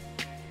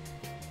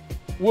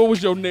 what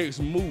was your next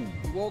move?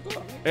 Woke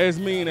up. As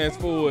mean as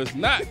far as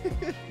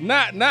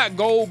not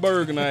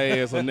Goldberg and I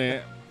ass on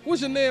that.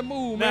 What's your next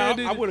move, Nah,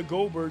 man? I would have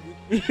Goldberged.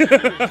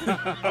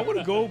 I would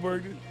have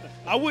Goldberged.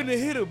 I wouldn't have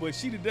hit her, but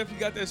she'd have definitely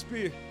got that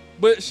spear.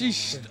 But she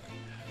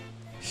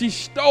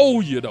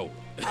stole you though.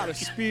 I'd have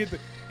speared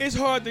it's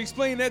hard to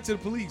explain that to the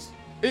police.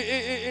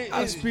 I'd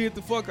have speared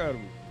the fuck out of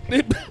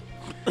her.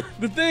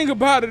 The thing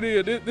about it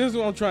is, this is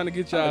what I'm trying to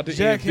get y'all to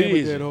jackhammered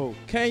envision. that hoe.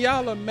 Can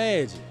y'all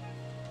imagine?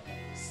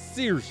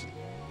 Seriously,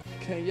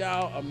 can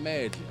y'all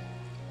imagine?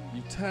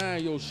 You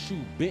tying your shoe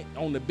bent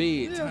on the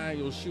bed, tying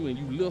your shoe, and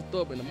you lift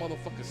up and the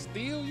motherfucker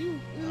steal you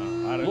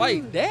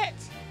like that?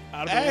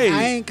 Hey,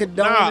 I ain't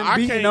condoning I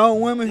beating can't- on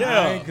women. Yeah.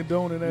 I ain't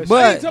condoning that But-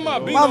 I shit. ain't talking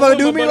about being Motherfucker a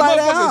do woman, me but like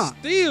a that, motherfucker huh?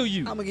 steal you.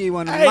 I'm gonna give you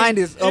one of the Hey,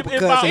 lightest if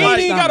uppercuts I- in It my ain't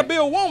even gotta stomach. be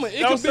a woman. It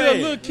Y'all could be a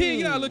saying. little kid.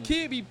 You know, a little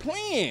kid be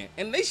playing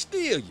and they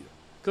steal you.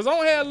 Cause I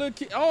don't have little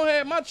kid. I don't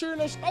have my children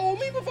don't stole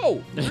me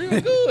before.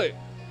 Real good.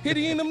 Hit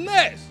it in them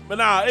nuts. But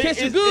nah, Catch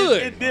you it's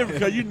good. It's different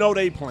because you know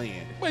they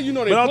playing. Well, you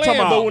know they But I'm playing,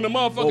 talking but about when the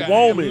motherfucker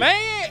a woman.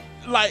 mad,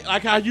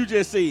 Like how you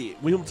just said,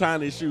 with him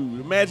tying his shoes.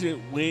 Imagine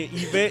when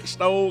Yvette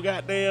stole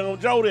goddamn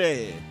Jody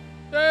ass.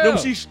 yeah. Them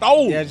she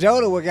stole. Yeah,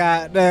 Joda was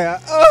got there.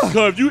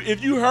 Cause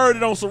if you heard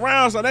it on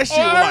surround sound, that shit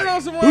Oh, was I like, heard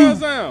on some surround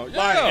sound. Yeah.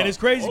 Like, And it's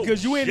crazy Oh,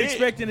 because you ain't shit.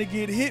 expecting to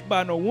get hit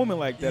by no woman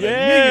like that. Yeah. A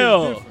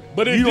nigga is different.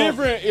 But it's You don't-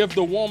 different if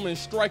the woman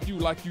strike you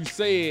like you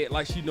said,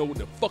 like she know what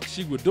the fuck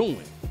she was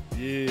doing.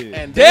 Yeah.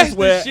 and That's that's the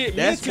where shit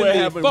that's mentally what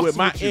happened fucks with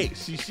my with you.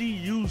 ex. She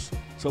used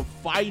to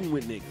fighting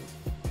with niggas.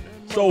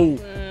 So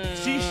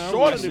she's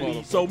shorter than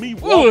me. So me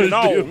walking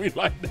off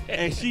like that.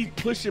 and she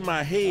pushing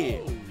my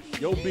head.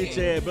 Yo, bitch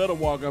ass better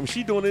walk. I mean,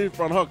 she doing it in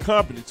front of her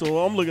company.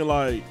 So I'm looking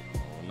like,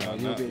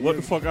 what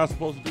the fuck I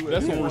supposed to do? at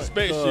That's this some point?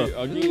 respect shit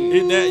again.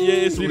 Isn't that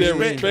it's See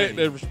respect.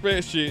 that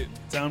respect shit.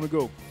 Time to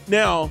go.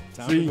 Now,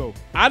 Time see, to go.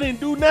 I didn't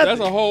do nothing.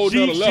 That's a whole she,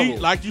 nother level.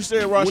 like you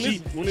said, Ross, When she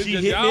it's- when it's she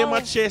just hit me in my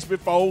y'all, chest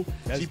before.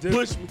 that's She different.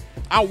 pushed me.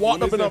 I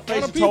walked When up in it's her in front face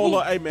of and told people,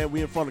 her, hey, man,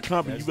 we in front of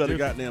company. That's You better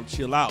different. goddamn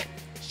chill out.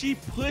 She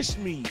pushed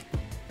me.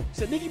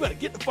 Said, nigga, you better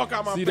get the fuck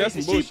out of my See, face. that's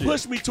And some she bullshit.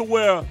 pushed me to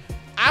where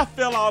I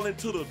fell all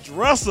into the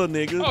dresser,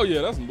 nigga. Oh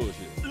yeah, that's some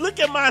bullshit. Look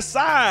at my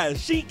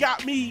size. She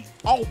got me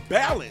off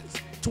balance.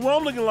 To where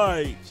I'm looking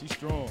like, She's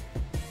strong.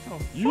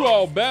 You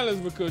all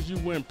balanced because you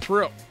went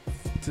prep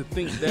to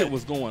think that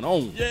was going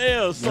on.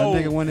 yeah, That so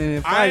nigga went in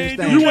and I fighting ain't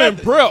stand. You do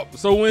went prep.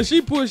 So when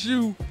she push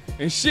you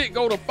and shit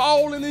go to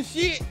falling and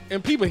shit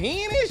and people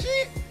hearing that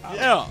shit,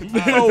 yeah.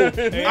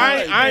 So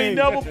I ain't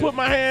never put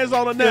my hands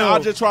on her now. Yo, I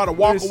just try to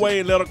walk listen. away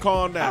and let her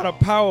calm I'd down. have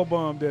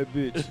powerbomb that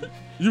bitch.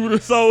 you would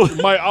have So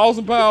Mike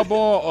Austin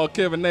powerbomb or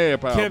Kevin Nash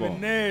powerbomb.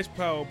 Kevin Nash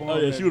powerbomb. oh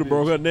yeah, that she would have bitch.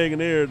 broke her neck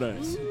and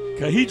everything.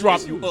 Cause he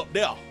dropped you up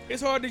there.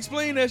 It's hard to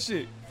explain that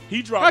shit.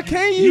 He dropped How you.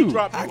 can He you?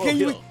 dropped How you can up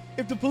you? here.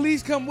 If the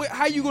police come with,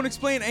 how you gonna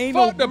explain? Ain't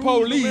Fuck no the bruise, no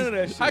police. none of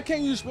that shit. How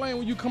can you explain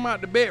when you come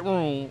out the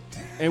bedroom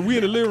and we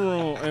in the living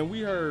room and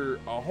we heard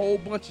a whole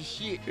bunch of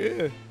shit?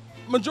 Yeah.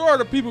 Majority of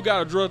the people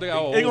got a dresser. They got a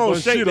whole They gonna bunch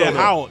of shake shit that on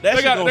there. house. That They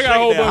shit got gonna a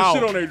whole shake that bunch of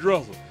shit house. on their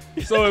dresser.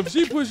 So if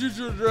she push you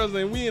to the dresser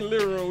and we in the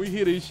living room, we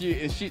hear this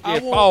shit and shit I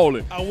that won't-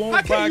 falling. I won't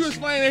How can box you you.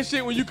 explain that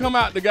shit when you come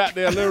out the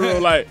goddamn living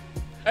room like,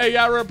 hey,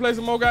 y'all ready to play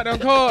some more goddamn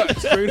cards?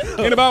 Straight up.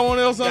 Anybody want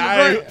else on the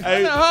Hey, drink?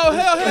 hey.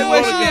 Hell,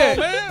 where she at? man.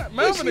 Man,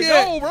 Where I'm finna she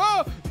at? go,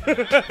 bro.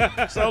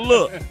 So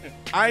look,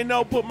 I ain't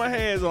never put my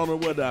hands on her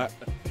with that.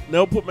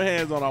 Never put my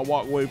hands on her. I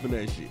walk away from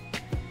that shit.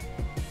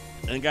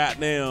 And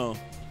goddamn,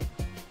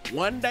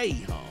 one day,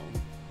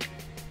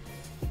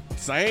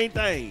 same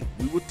thing.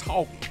 We were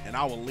talking, and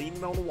I was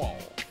leaning on the wall.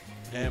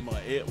 Had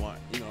my you know what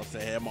I'm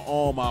saying, had my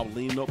arm out,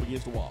 leaning up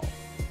against the wall.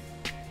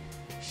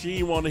 She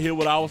didn't want to hear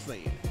what I was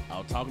saying. I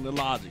was talking the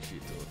logic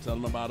shit to her,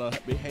 telling her about her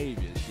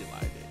behavior and shit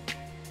like that.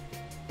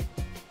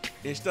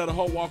 Instead of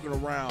her walking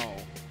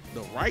around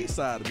the right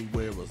side of me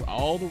where it was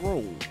all the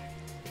room,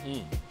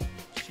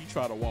 she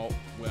tried to walk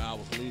where I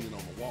was leaning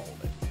on the wall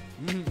at.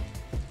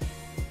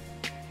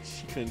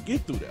 She couldn't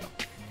get through there.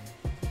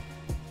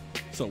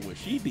 So what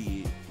she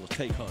did was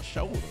take her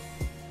shoulder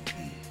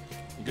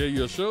Gave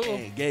you a shove?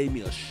 and gave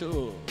me a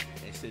shove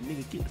and said,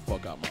 nigga, get the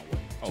fuck out my way.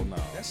 Oh, no.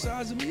 That's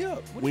sizing me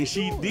up. What When you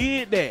she doing?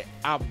 did that,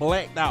 I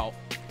blacked out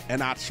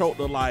and I choked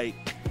her like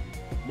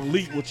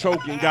Malik was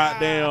choking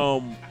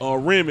goddamn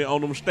Remy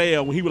on them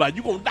stairs when he was like,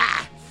 you gonna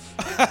die.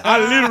 I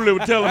literally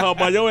was telling her,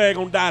 but your ass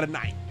gonna die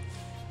tonight.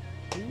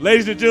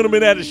 Ladies and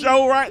gentlemen at the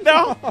show right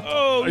now,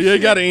 Oh, Yeah, you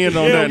got to end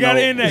on yeah, that gotta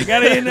note. end that.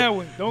 Gotta end that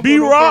one. Don't B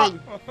go no Rock.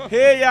 further.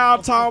 Here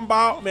y'all talking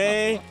about,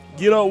 man.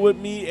 Get up with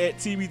me at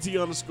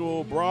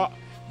TBT_Brock.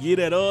 Get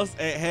at us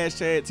at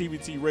hashtag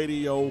TBT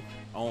Radio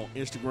on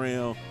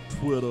Instagram,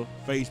 Twitter,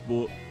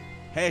 Facebook.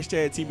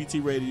 Hashtag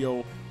TBT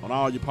Radio on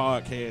all your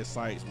podcast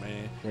sites,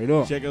 man. Straight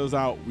up. Check us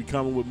out. We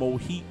coming with more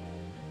heat.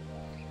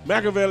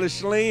 Machiavelli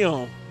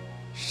Slim.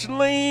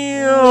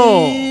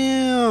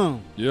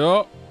 Damn.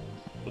 Yup.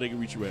 Where they can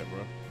reach you at,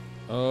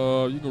 bro?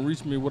 You can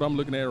reach me what I'm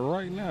looking at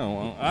right now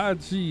on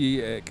IG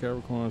at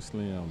Capricorn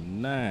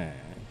Slim 9.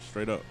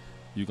 Straight up.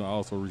 You can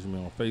also reach me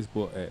on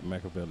Facebook at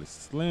Machiavelli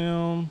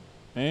Slim,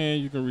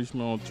 and you can reach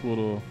me on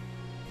Twitter,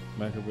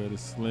 Machiavelli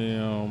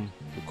Slim,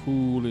 the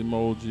cool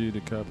emoji, the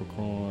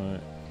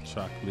Capricorn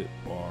chocolate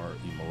bar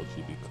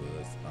emoji,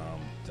 because I'm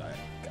that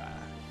guy.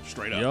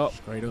 Straight up. Yup.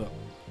 Straight up.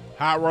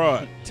 Hot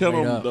Rod, tell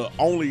Straight them up. the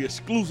only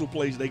exclusive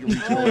place they can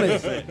reach you Only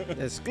at.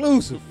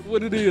 exclusive.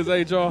 What it is,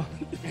 HR?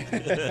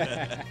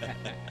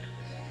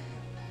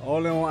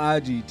 Only on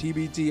IG,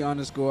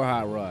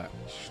 TBT_Hot Rod.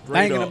 Straight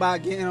Thinking up.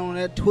 about getting on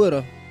that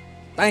Twitter.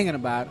 Thinking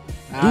about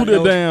it. Do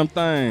the damn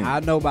thing. I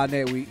know by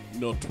that week. You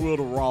know,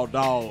 Twitter raw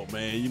dog,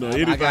 man. You know, I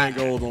anything got-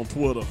 goes on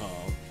Twitter,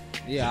 huh?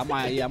 Yeah, I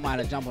might have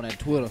to jump on that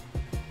Twitter.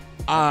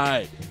 All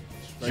right.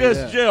 Straight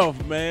Just up.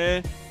 Jeff,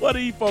 man. What do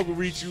you fucking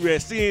reach you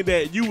at, seeing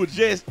that you were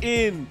just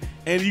in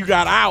and you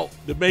got out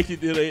to make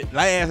it to the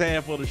last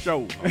half of the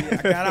show? I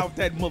got out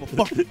that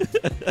motherfucker.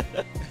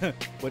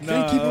 But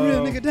Can't keep a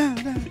real nigga down.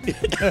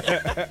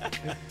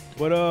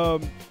 But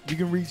you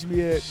can reach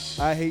me at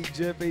I hate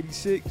Jeff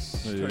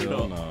 86.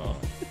 Hell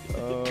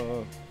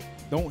no.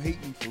 Don't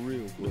hate me for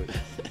real, but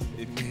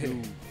if you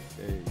do,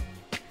 hey.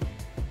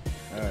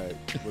 All right,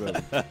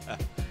 whatever.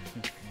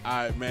 All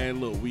right, man.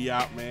 Look, we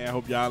out, man. I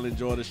hope y'all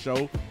enjoy the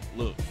show.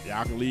 Look,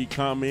 y'all can leave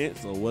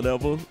comments or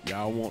whatever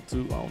y'all want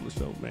to on the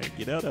show, man.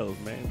 Get at us,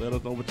 man. Let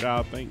us know what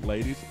y'all think,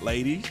 ladies.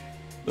 Ladies,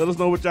 let us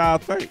know what y'all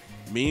think.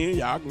 Men,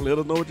 y'all can let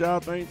us know what y'all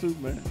think too,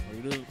 man.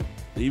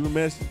 Leave a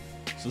message.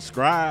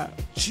 Subscribe.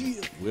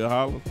 Chill. We'll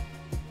holler.